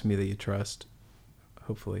across from you that you trust,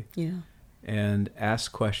 hopefully. Yeah. And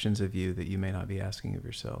ask questions of you that you may not be asking of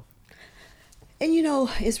yourself. And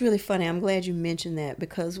it's really funny. I'm glad you mentioned that,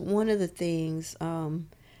 because one of the things,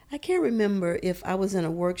 I can't remember if I was in a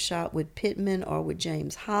workshop with Pittman or with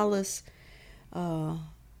James Hollis, and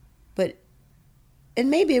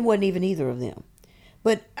maybe it wasn't even either of them.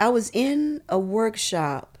 But I was in a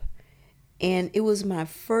workshop, and it was my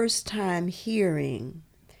first time hearing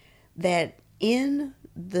that in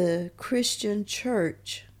the Christian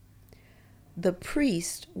church, the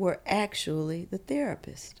priests were actually the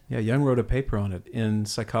therapist. Yeah, Jung wrote a paper on it in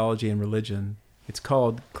Psychology and Religion. It's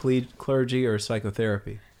called Clergy or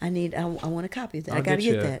Psychotherapy. I want a copy of that. I got to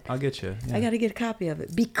get that. I'll get you. Yeah. I got to get a copy of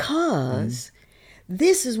it because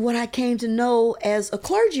this is what I came to know as a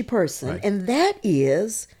clergy person. Right. And that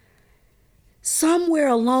is somewhere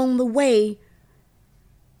along the way,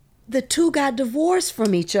 the two got divorced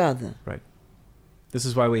from each other. Right. This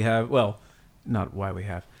is why we have, not why we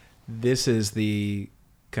have. This is the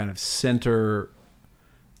kind of center,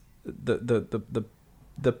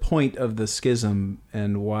 the point of the schism,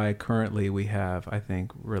 and why currently we have, I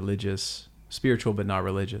think, religious, spiritual but not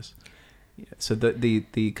religious. So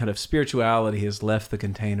the kind of spirituality has left the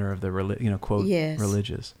container of the quote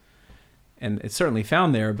religious, and it's certainly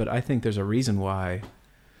found there. But I think there's a reason why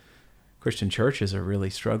Christian churches are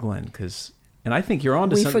really struggling, and I think you're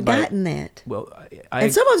on to something. We've forgotten that. Well,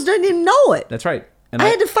 and some of us didn't even know it. That's right. And I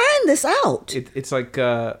had to find this out. It's like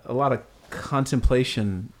a lot of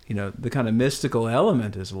contemplation. The kind of mystical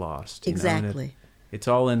element is lost. Exactly. It's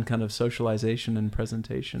all in kind of socialization and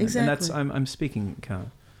presentation. Exactly. And that's I'm speaking kind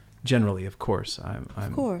of generally, of course.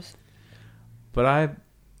 Of course. But I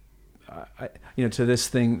to this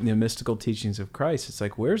thing, mystical teachings of Christ. It's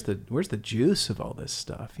like, where's the juice of all this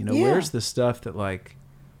stuff? Where's the stuff that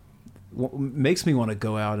makes me want to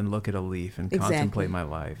go out and look at a leaf and contemplate my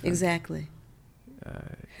life? Exactly.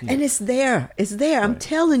 And it's there. It's there. Right. I'm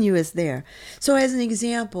telling you, it's there. So as an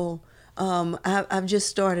example, I've just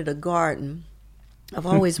started a garden I've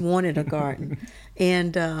always wanted a garden.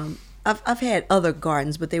 And I've had other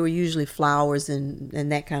gardens, but they were usually flowers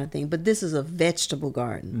and that kind of thing. But this is a vegetable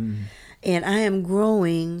garden. And I am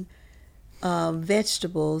growing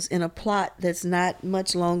vegetables in a plot that's not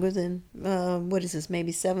much longer than, what is this,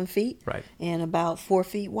 maybe 7 feet? Right. And about 4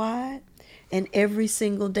 feet wide. And every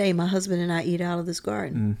single day, my husband and I eat out of this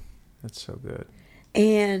garden. That's so good.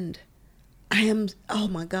 And I am, oh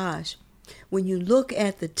my gosh, when you look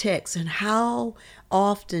at the text and how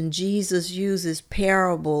often Jesus uses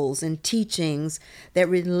parables and teachings that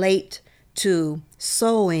relate to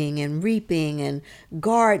sowing and reaping and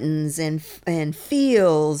gardens and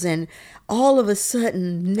fields, and all of a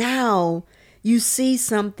sudden now you see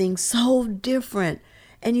something so different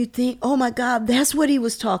and you think, oh my God, that's what he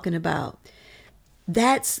was talking about.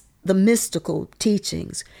 That's the mystical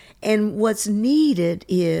teachings. And what's needed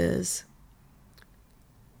is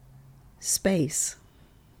space.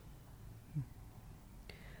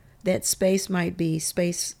 That space might be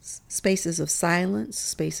spaces of silence,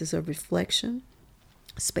 spaces of reflection,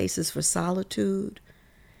 spaces for solitude.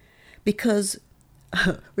 Because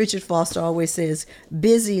Richard Foster always says,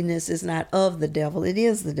 busyness is not of the devil, it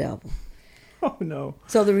is the devil. Oh, no.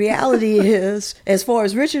 So the reality is, as far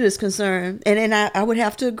as Richard is concerned, and I would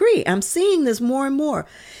have to agree, I'm seeing this more and more.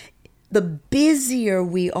 The busier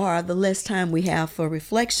we are, the less time we have for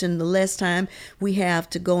reflection, the less time we have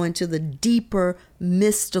to go into the deeper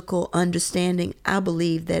mystical understanding I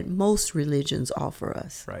believe that most religions offer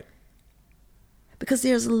us. Right. Because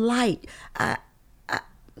there's light.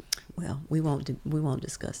 Well, we won't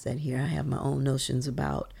discuss that here. I have my own notions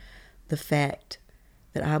about the fact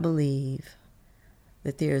that I believe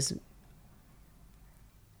that there's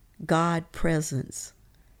God presence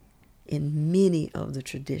in many of the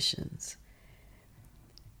traditions.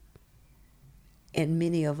 And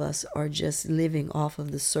many of us are just living off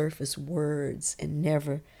of the surface words and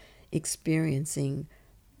never experiencing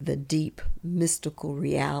the deep mystical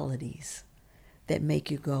realities that make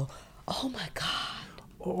you go, oh my God.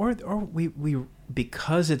 Or we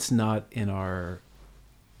because it's not in our,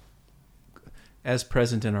 as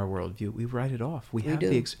present in our worldview, we write it off. We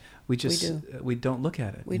don't look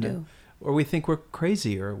at it. We do. Or we think we're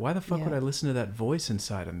crazy, or why the fuck would I listen to that voice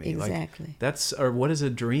inside of me? Exactly. Like, or what is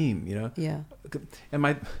a dream, you know? Yeah.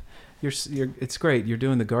 And it's great. You're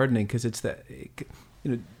doing the gardening because it's that,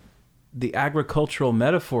 you know, the agricultural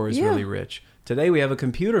metaphor is really rich. Today we have a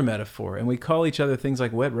computer metaphor, and we call each other things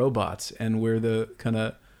like wet robots, and we're the kind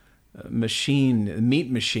of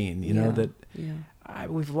meat machine, you know, that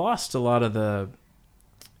we've lost a lot of the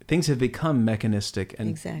things have become mechanistic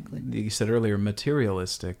and you said earlier,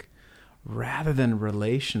 materialistic rather than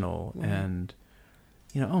relational. Right. And,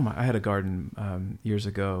 you know, I had a garden years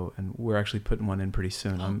ago, and we're actually putting one in pretty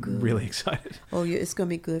soon. I'm really excited. Oh, it's going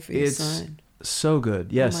to be good for your son. So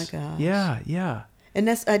good. Yes. Oh my gosh. Yeah. And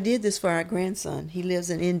I did this for our grandson. He lives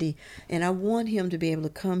in Indy, and I want him to be able to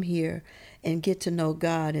come here and get to know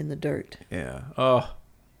God in the dirt. Yeah. Oh,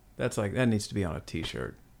 that needs to be on a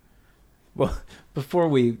T-shirt. Well, before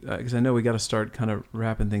because I know we got to start kind of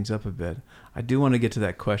wrapping things up a bit, I do want to get to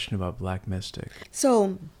that question about Black Mystic.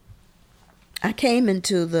 So, I came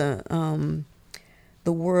into the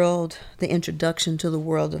world, the introduction to the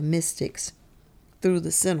world of mystics through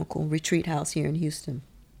the Cynical Retreat House here in Houston.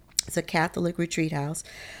 It's a Catholic retreat house.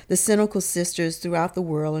 The Cynical sisters throughout the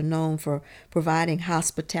world are known for providing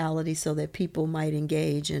hospitality so that people might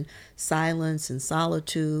engage in silence and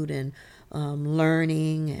solitude and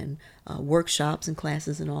learning and workshops and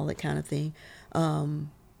classes and all that kind of thing,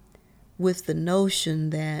 with the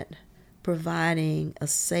notion that providing a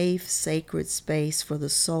safe, sacred space for the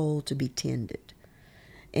soul to be tended.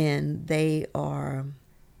 And they are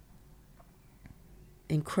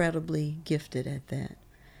incredibly gifted at that.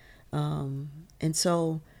 And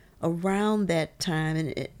so around that time,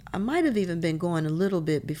 and I might have even been going a little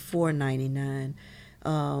bit before 99,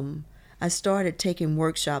 I started taking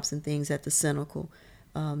workshops and things at the Cynical.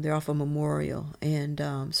 They're off of Memorial.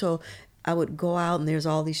 And so I would go out, and there's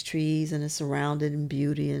all these trees, and it's surrounded in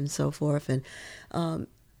beauty and so forth. And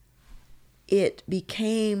it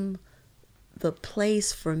became the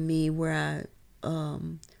place for me where I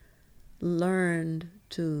learned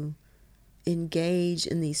to engage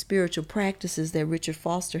in these spiritual practices that Richard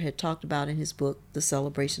Foster had talked about in his book, The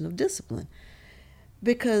Celebration of Discipline.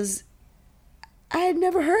 Because I had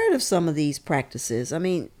never heard of some of these practices. I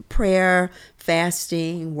mean, prayer,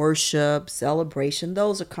 fasting, worship, celebration,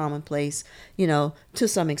 those are commonplace, you know, to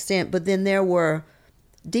some extent. But then there were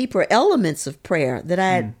deeper elements of prayer that I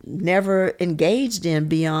had never engaged in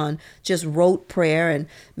beyond just rote prayer, and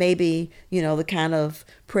maybe, you know, the kind of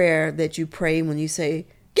prayer that you pray when you say,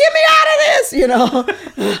 "Get me out of this,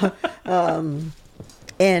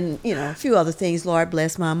 and a few other things. Lord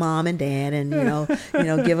bless my mom and dad, and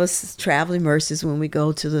give us traveling mercies when we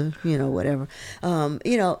go to the whatever.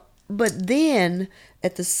 But then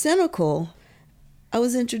at the Cynical, I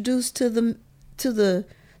was introduced to the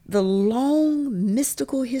long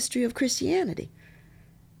mystical history of Christianity.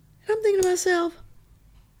 And I'm thinking to myself,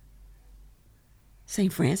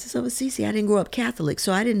 St. Francis of Assisi. I didn't grow up Catholic,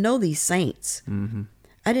 so I didn't know these saints. Mm-hmm.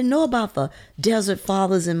 I didn't know about the desert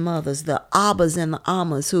fathers and mothers, the Abbas and the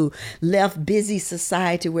Ammas who left busy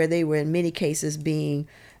society where they were in many cases being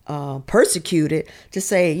persecuted to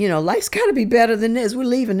say, life's got to be better than this. We're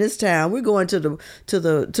leaving this town. We're going to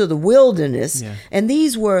the wilderness. Yeah. And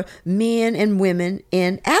these were men and women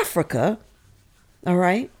in Africa, all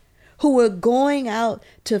right, who were going out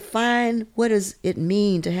to find what does it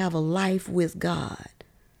mean to have a life with God.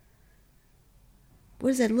 What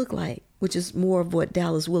does that look like? Which is more of what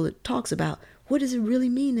Dallas Willard talks about. What does it really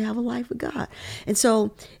mean to have a life with God? And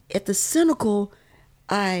so at the Cynical,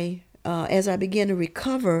 as I began to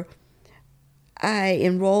recover, I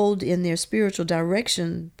enrolled in their spiritual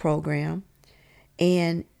direction program.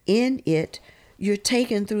 And in it, you're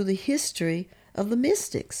taken through the history of the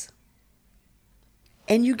mystics.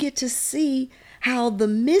 And you get to see how the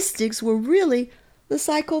mystics were really the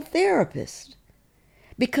psychotherapists.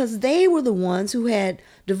 Because they were the ones who had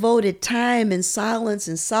devoted time in silence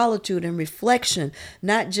and solitude and reflection,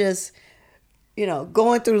 not just,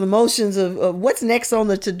 going through the motions of what's next on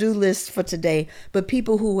the to-do list for today, but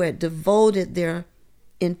people who had devoted their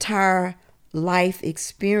entire life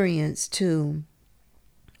experience to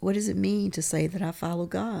what does it mean to say that I follow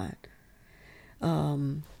God?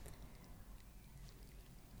 And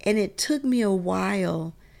it took me a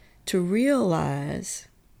while to realize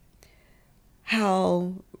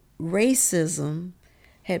how racism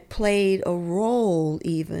had played a role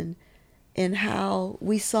even in how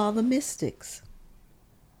we saw the mystics.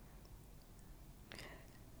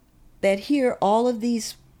 That here all of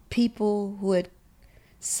these people who had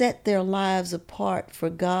set their lives apart for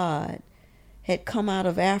God had come out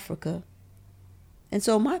of Africa. And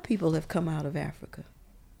so my people have come out of Africa.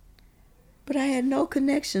 But I had no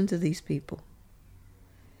connection to these people.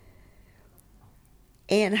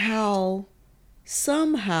 And how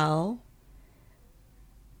somehow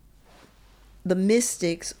the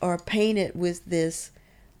mystics are painted with this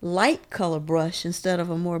light color brush instead of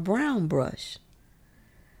a more brown brush.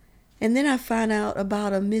 And then I find out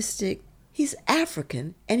about a mystic. He's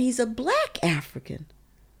African, and he's a black African.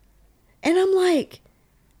 And I'm like,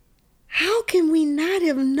 how can we not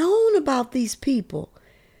have known about these people?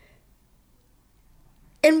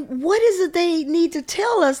 And what is it they need to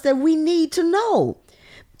tell us that we need to know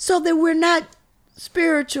so that we're not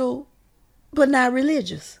spiritual but not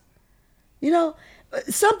religious?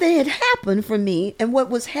 Something had happened for me, and what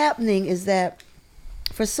was happening is that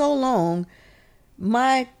for so long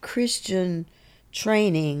my Christian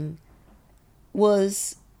training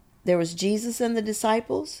was, there was Jesus and the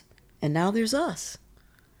disciples, and now there's us.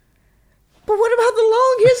 But what about the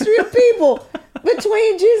long history of people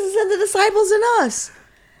between Jesus and the disciples and us?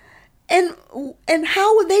 And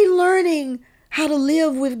how were they learning how to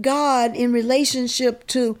live with God in relationship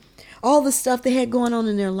to all the stuff they had going on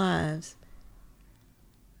in their lives?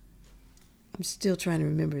 I'm still trying to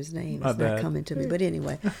remember his name. It's not coming to me. But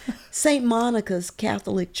anyway, St. Monica's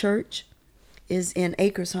Catholic Church is in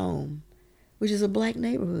Acres Home, which is a black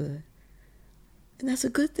neighborhood. And that's a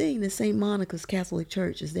good thing that St. Monica's Catholic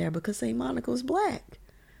Church is there, because St. Monica was black.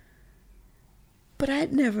 But I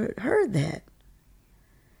had never heard that.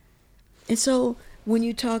 And so when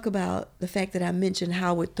you talk about the fact that I mentioned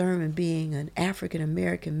Howard Thurman being an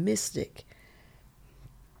African-American mystic,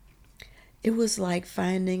 it was like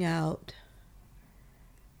finding out,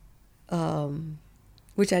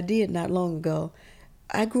 which I did not long ago.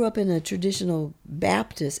 I grew up in a traditional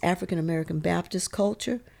Baptist, African-American Baptist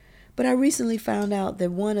culture, but I recently found out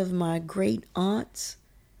that one of my great aunts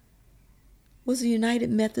was a United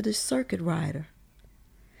Methodist circuit rider.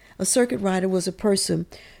 A circuit rider was a person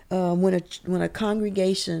when a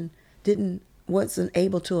congregation wasn't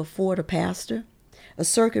able to afford a pastor, a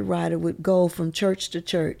circuit rider would go from church to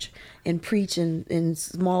church and preach in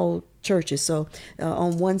small churches. So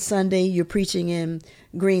on one Sunday you're preaching in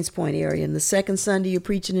Greenspoint area, and the second Sunday you're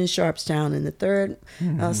preaching in Sharpstown, and the third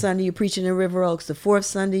Sunday you're preaching in River Oaks, the fourth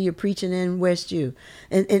Sunday you're preaching in Westview,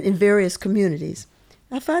 and in various communities.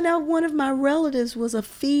 I found out one of my relatives was a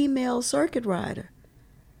female circuit rider.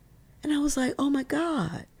 And I was like, oh my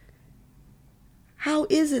God, how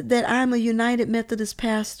is it that I'm a United Methodist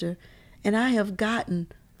pastor and I have gotten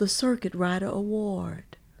the Circuit Rider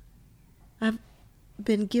Award? I've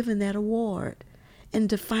been given that award. And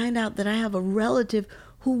to find out that I have a relative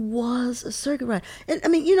who was a circuit rider. And I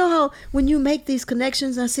mean, you know how when you make these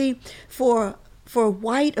connections, I see for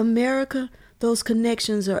white America, those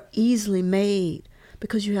connections are easily made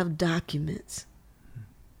because you have documents.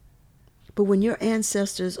 But when your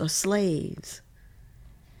ancestors are slaves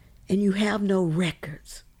and you have no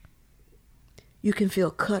records, you can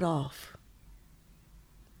feel cut off.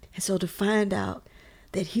 And so to find out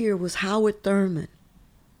that here was Howard Thurman,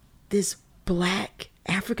 this black,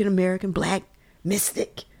 African-American black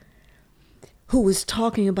mystic, who was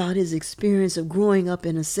talking about his experience of growing up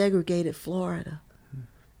in a segregated Florida,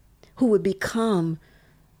 who would become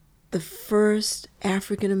the first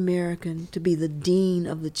African-American to be the dean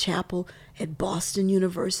of the chapel at Boston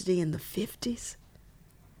University in the 50s.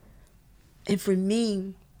 And for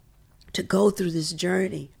me to go through this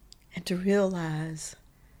journey and to realize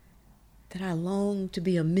that I long to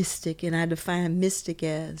be a mystic, and I define mystic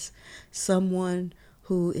as someone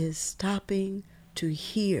who is stopping to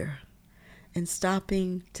hear and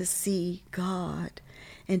stopping to see God,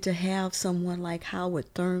 and to have someone like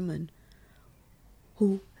Howard Thurman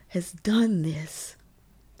who has done this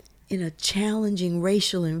in a challenging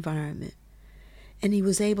racial environment. And he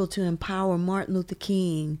was able to empower Martin Luther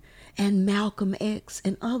King and Malcolm X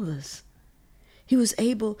and others. He was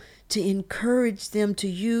able to encourage them to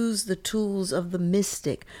use the tools of the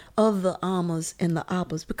mystic, of the Amas and the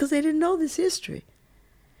Abas, because they didn't know this history.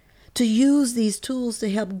 To use these tools to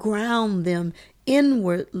help ground them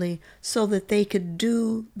inwardly so that they could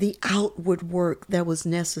do the outward work that was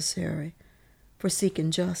necessary for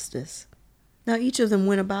seeking justice. Now, each of them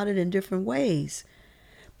went about it in different ways,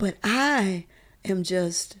 but I am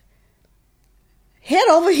just head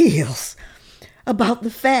over heels about the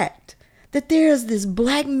fact that there's this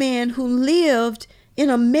black man who lived in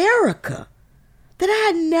America that I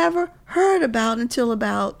had never heard about until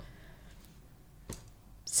about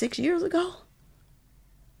 6 years ago.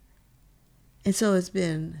 And so it's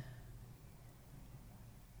been,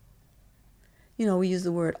 you know, we use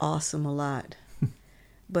the word awesome a lot,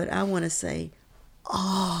 but I want to say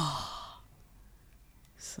awesome.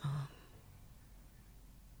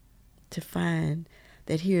 To find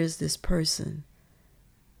that here's this person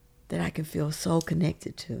that I can feel so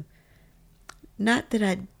connected to. Not that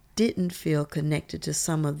I didn't feel connected to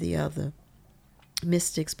some of the other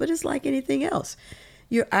mystics, but it's like anything else.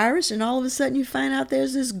 You're Irish, and all of a sudden you find out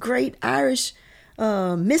there's this great Irish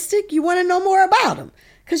mystic. You want to know more about him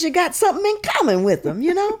because you got something in common with them,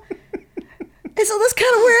 you know? And so that's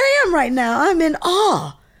kind of where I am right now. I'm in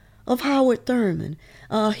awe of Howard Thurman.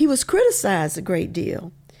 He was criticized a great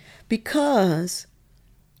deal because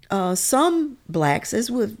some blacks,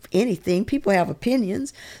 as with anything, people have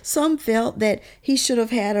opinions. Some felt that he should have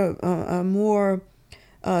had a more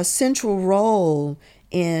central role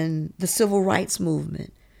in the civil rights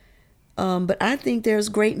movement. But I think there's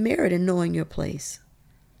great merit in knowing your place.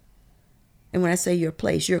 And when I say your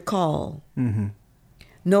place, your call. Mm-hmm.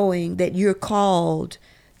 Knowing that you're called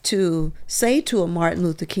to say to a Martin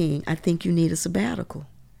Luther King, I think you need a sabbatical.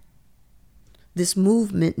 This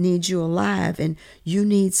movement needs you alive and you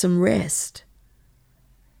need some rest.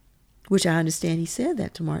 Which I understand he said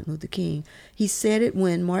that to Martin Luther King. He said it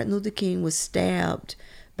when Martin Luther King was stabbed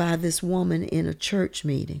by this woman in a church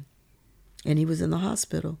meeting. And he was in the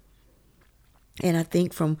hospital. And I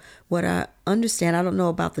think from what I understand, I don't know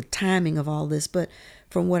about the timing of all this, but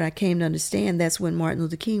from what I came to understand, that's when Martin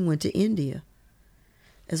Luther King went to India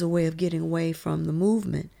as a way of getting away from the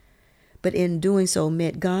movement. But in doing so,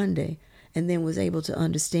 met Gandhi, and then was able to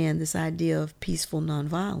understand this idea of peaceful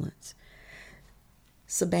nonviolence.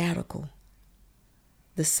 Sabbatical,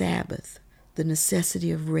 the Sabbath, the necessity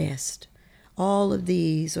of rest. All of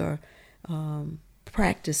these are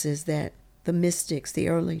practices that the mystics, the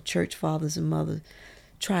early church fathers and mothers,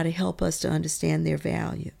 try to help us to understand their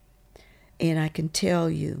value. And I can tell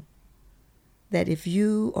you that if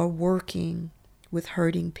you are working with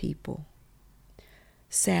hurting people,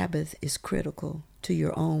 Sabbath is critical to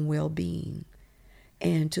your own well-being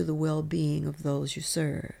and to the well-being of those you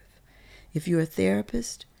serve. If you're a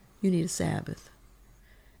therapist, you need a Sabbath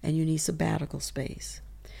and you need sabbatical space.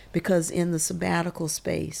 Because in the sabbatical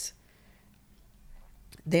space,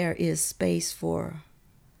 there is space for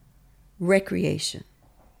recreation.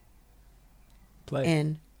 Play.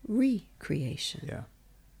 And recreation. Yeah.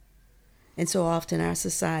 And so often our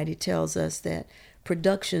society tells us that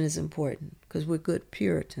production is important because we're good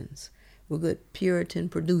Puritans. We're good Puritan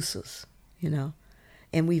producers, you know,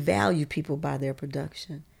 and we value people by their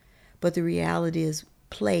production. But the reality is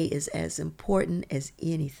play is as important as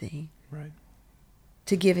anything. Right.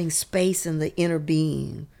 To giving space in the inner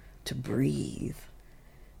being to breathe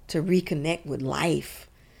to reconnect with life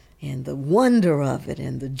and the wonder of it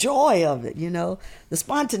and the joy of it, the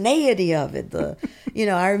spontaneity of it.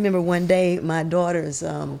 I remember one day my daughters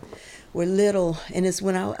were little, and it's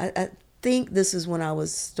when I think this is when I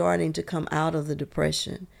was starting to come out of the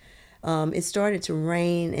depression. It started to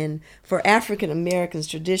rain, and for African Americans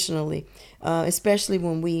traditionally, especially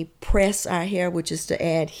when we press our hair, which is to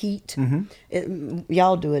add heat,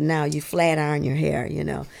 y'all do it now, you flat iron your hair,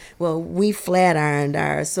 Well, we flat ironed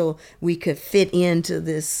ours so we could fit into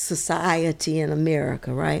this society in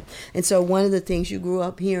America, right? And so one of the things you grew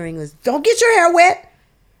up hearing was, don't get your hair wet,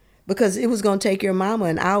 because it was going to take your mama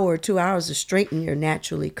an hour or 2 hours to straighten your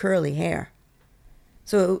naturally curly hair.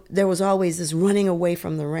 So there was always this running away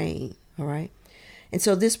from the rain, all right? And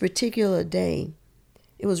so this particular day,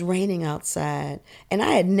 it was raining outside, and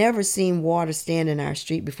I had never seen water stand in our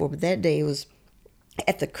street before, but that day it was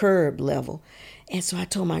at the curb level. And so I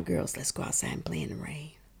told my girls, let's go outside and play in the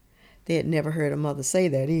rain. They had never heard a mother say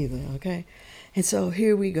that either, okay? And so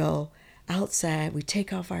here we go, outside, we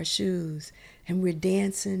take off our shoes, and we're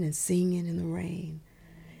dancing and singing in the rain.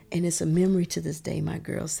 And it's a memory to this day. My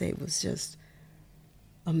girls say it was just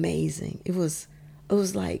amazing. It was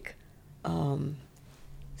like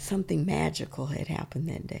something magical had happened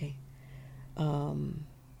that day, and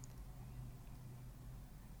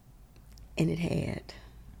it had.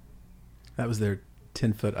 That was their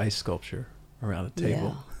 10-foot ice sculpture around the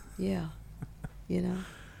table. Yeah.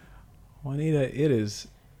 Juanita, it is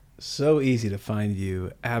so easy to find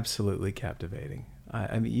you absolutely captivating.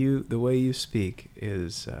 I mean, the way you speak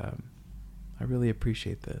is, I really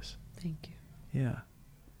appreciate this. Thank you. Yeah.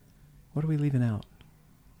 What are we leaving out?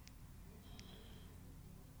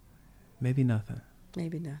 Maybe nothing.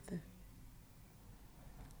 Maybe nothing.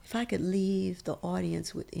 If I could leave the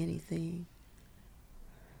audience with anything,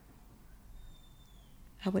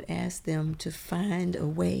 I would ask them to find a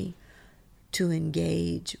way to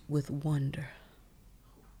engage with wonder.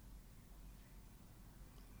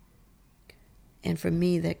 And for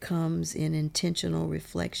me, that comes in intentional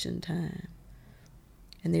reflection time.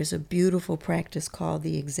 And there's a beautiful practice called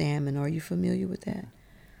the Examen. Are you familiar with that?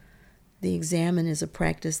 The Examen is a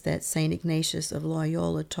practice that St. Ignatius of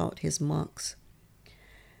Loyola taught his monks.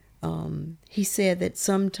 He said that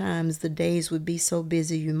sometimes the days would be so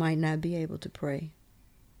busy you might not be able to pray.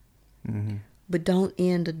 Mm-hmm. But don't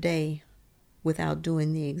end a day without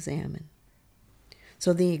doing the Examen.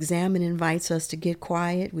 So the Examen invites us to get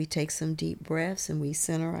quiet. We take some deep breaths and we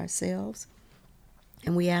center ourselves.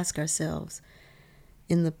 And we ask ourselves,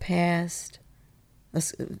 in the past,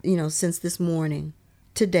 since this morning,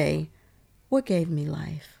 today, what gave me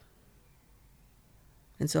life?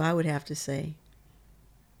 And so I would have to say,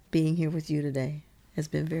 being here with you today has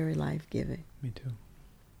been very life-giving. Me too.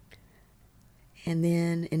 And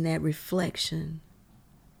then in that reflection,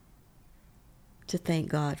 to thank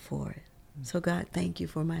God for it. So God, thank you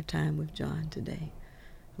for my time with John today.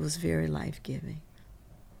 It was very life-giving.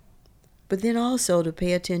 But then also to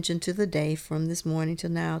pay attention to the day from this morning to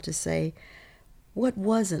now to say, what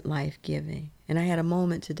wasn't life-giving? And I had a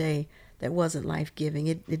moment today that wasn't life-giving.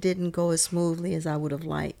 It didn't go as smoothly as I would have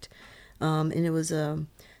liked. And it was a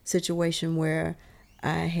situation where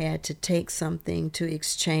I had to take something to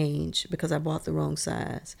exchange because I bought the wrong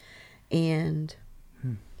size. And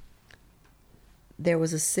there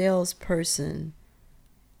was a salesperson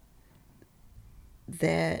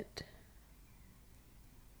that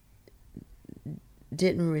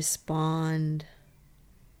didn't respond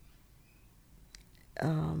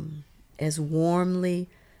as warmly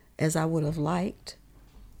as I would have liked.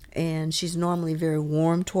 And she's normally very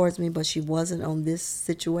warm towards me, but she wasn't on this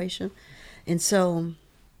situation. And so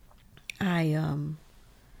I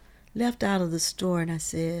left out of the store and I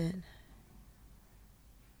said,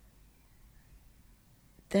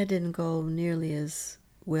 that didn't go nearly as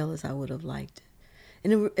well as I would have liked it.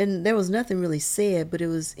 And there was nothing really said, but it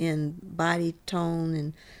was in body tone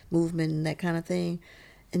and movement and that kind of thing.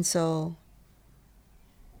 And so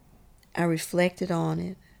I reflected on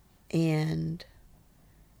it and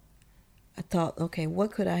I thought, okay,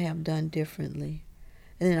 what could I have done differently?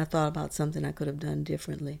 And then I thought about something I could have done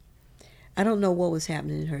differently. I don't know what was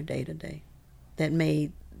happening in her day to day that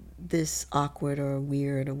made this awkward or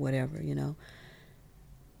weird or whatever, And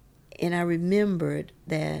I remembered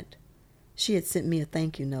that she had sent me a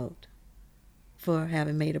thank you note for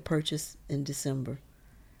having made a purchase in December.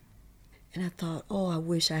 And I thought, I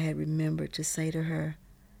wish I had remembered to say to her,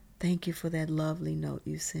 thank you for that lovely note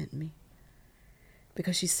you sent me.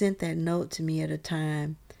 Because she sent that note to me at a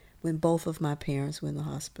time when both of my parents were in the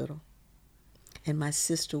hospital. And my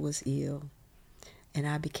sister was ill. And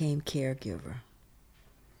I became caregiver.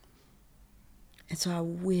 And so I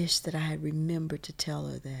wish that I had remembered to tell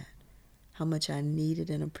her that, how much I needed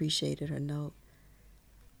and appreciated her note.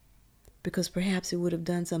 Because perhaps it would have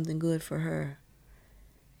done something good for her.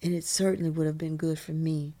 And it certainly would have been good for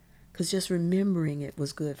me, because just remembering it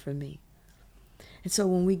was good for me. And so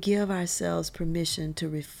when we give ourselves permission to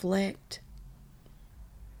reflect,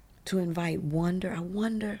 to invite wonder, I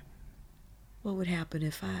wonder what would happen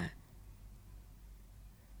if I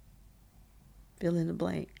fill in the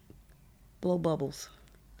blank, blow bubbles.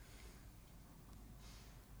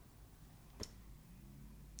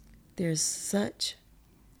 There's such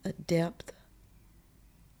a depth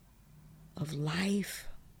of life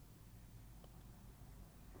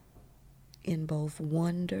in both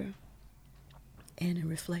wonder and in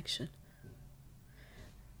reflection.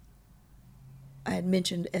 I had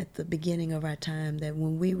mentioned at the beginning of our time that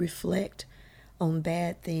when we reflect on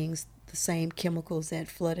bad things, the same chemicals that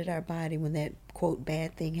flooded our body when that, quote,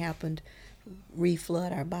 bad thing happened,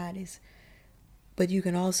 reflood our bodies. But you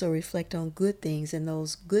can also reflect on good things, and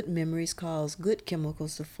those good memories cause good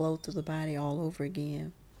chemicals to flow through the body all over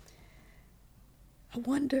again. I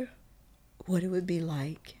wonder what it would be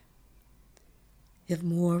like if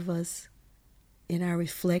more of us, in our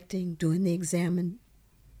reflecting, doing the examine,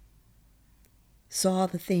 saw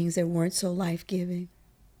the things that weren't so life-giving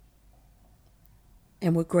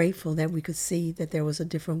and were grateful that we could see that there was a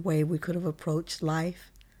different way we could have approached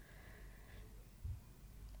life.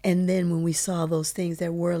 And then when we saw those things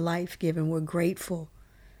that were life-giving, we're grateful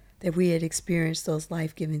that we had experienced those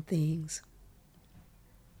life-giving things.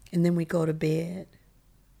 And then we go to bed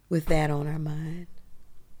with that on our mind.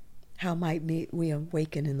 How might we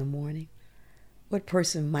awaken in the morning? What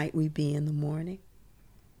person might we be in the morning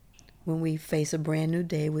when we face a brand new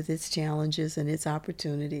day with its challenges and its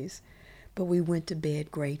opportunities, but we went to bed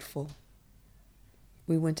grateful?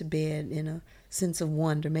 We went to bed in a sense of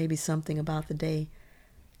wonder. Maybe something about the day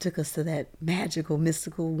took us to that magical,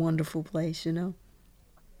 mystical, wonderful place, you know?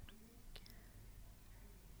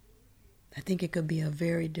 I think it could be a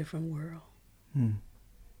very different world.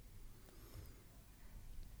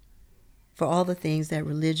 For all the things that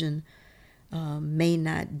religion may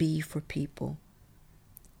not be for people,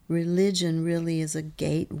 religion really is a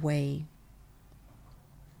gateway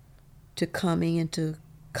to coming into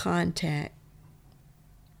contact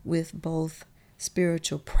with both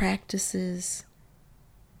spiritual practices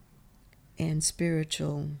and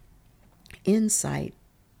spiritual insight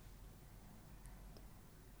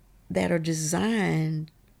that are designed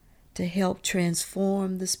to help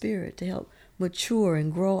transform the spirit, to help mature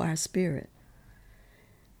and grow our spirit.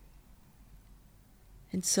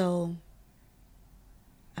 And so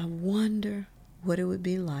I wonder what it would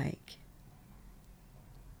be like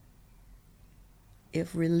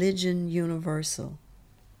if religion universal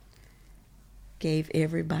gave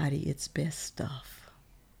everybody its best stuff,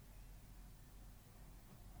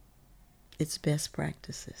 its best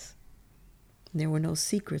practices. There were no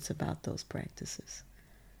secrets about those practices.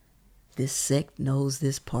 This sect knows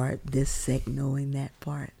this part, this sect knowing that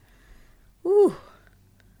part. Ooh.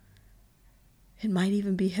 It might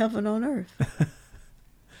even be heaven on earth.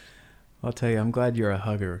 I'll tell you, I'm glad you're a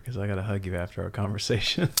hugger, because I got to hug you after our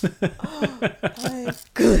conversation.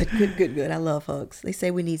 Good. I love hugs. They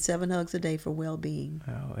say we need 7 hugs a day for well-being.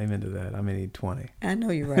 Oh, amen to that. I may need 20. I know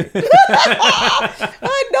you're right.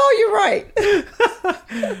 I know you're right.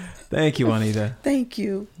 Thank you, Juanita. Thank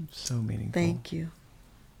you. So meaningful. Thank you.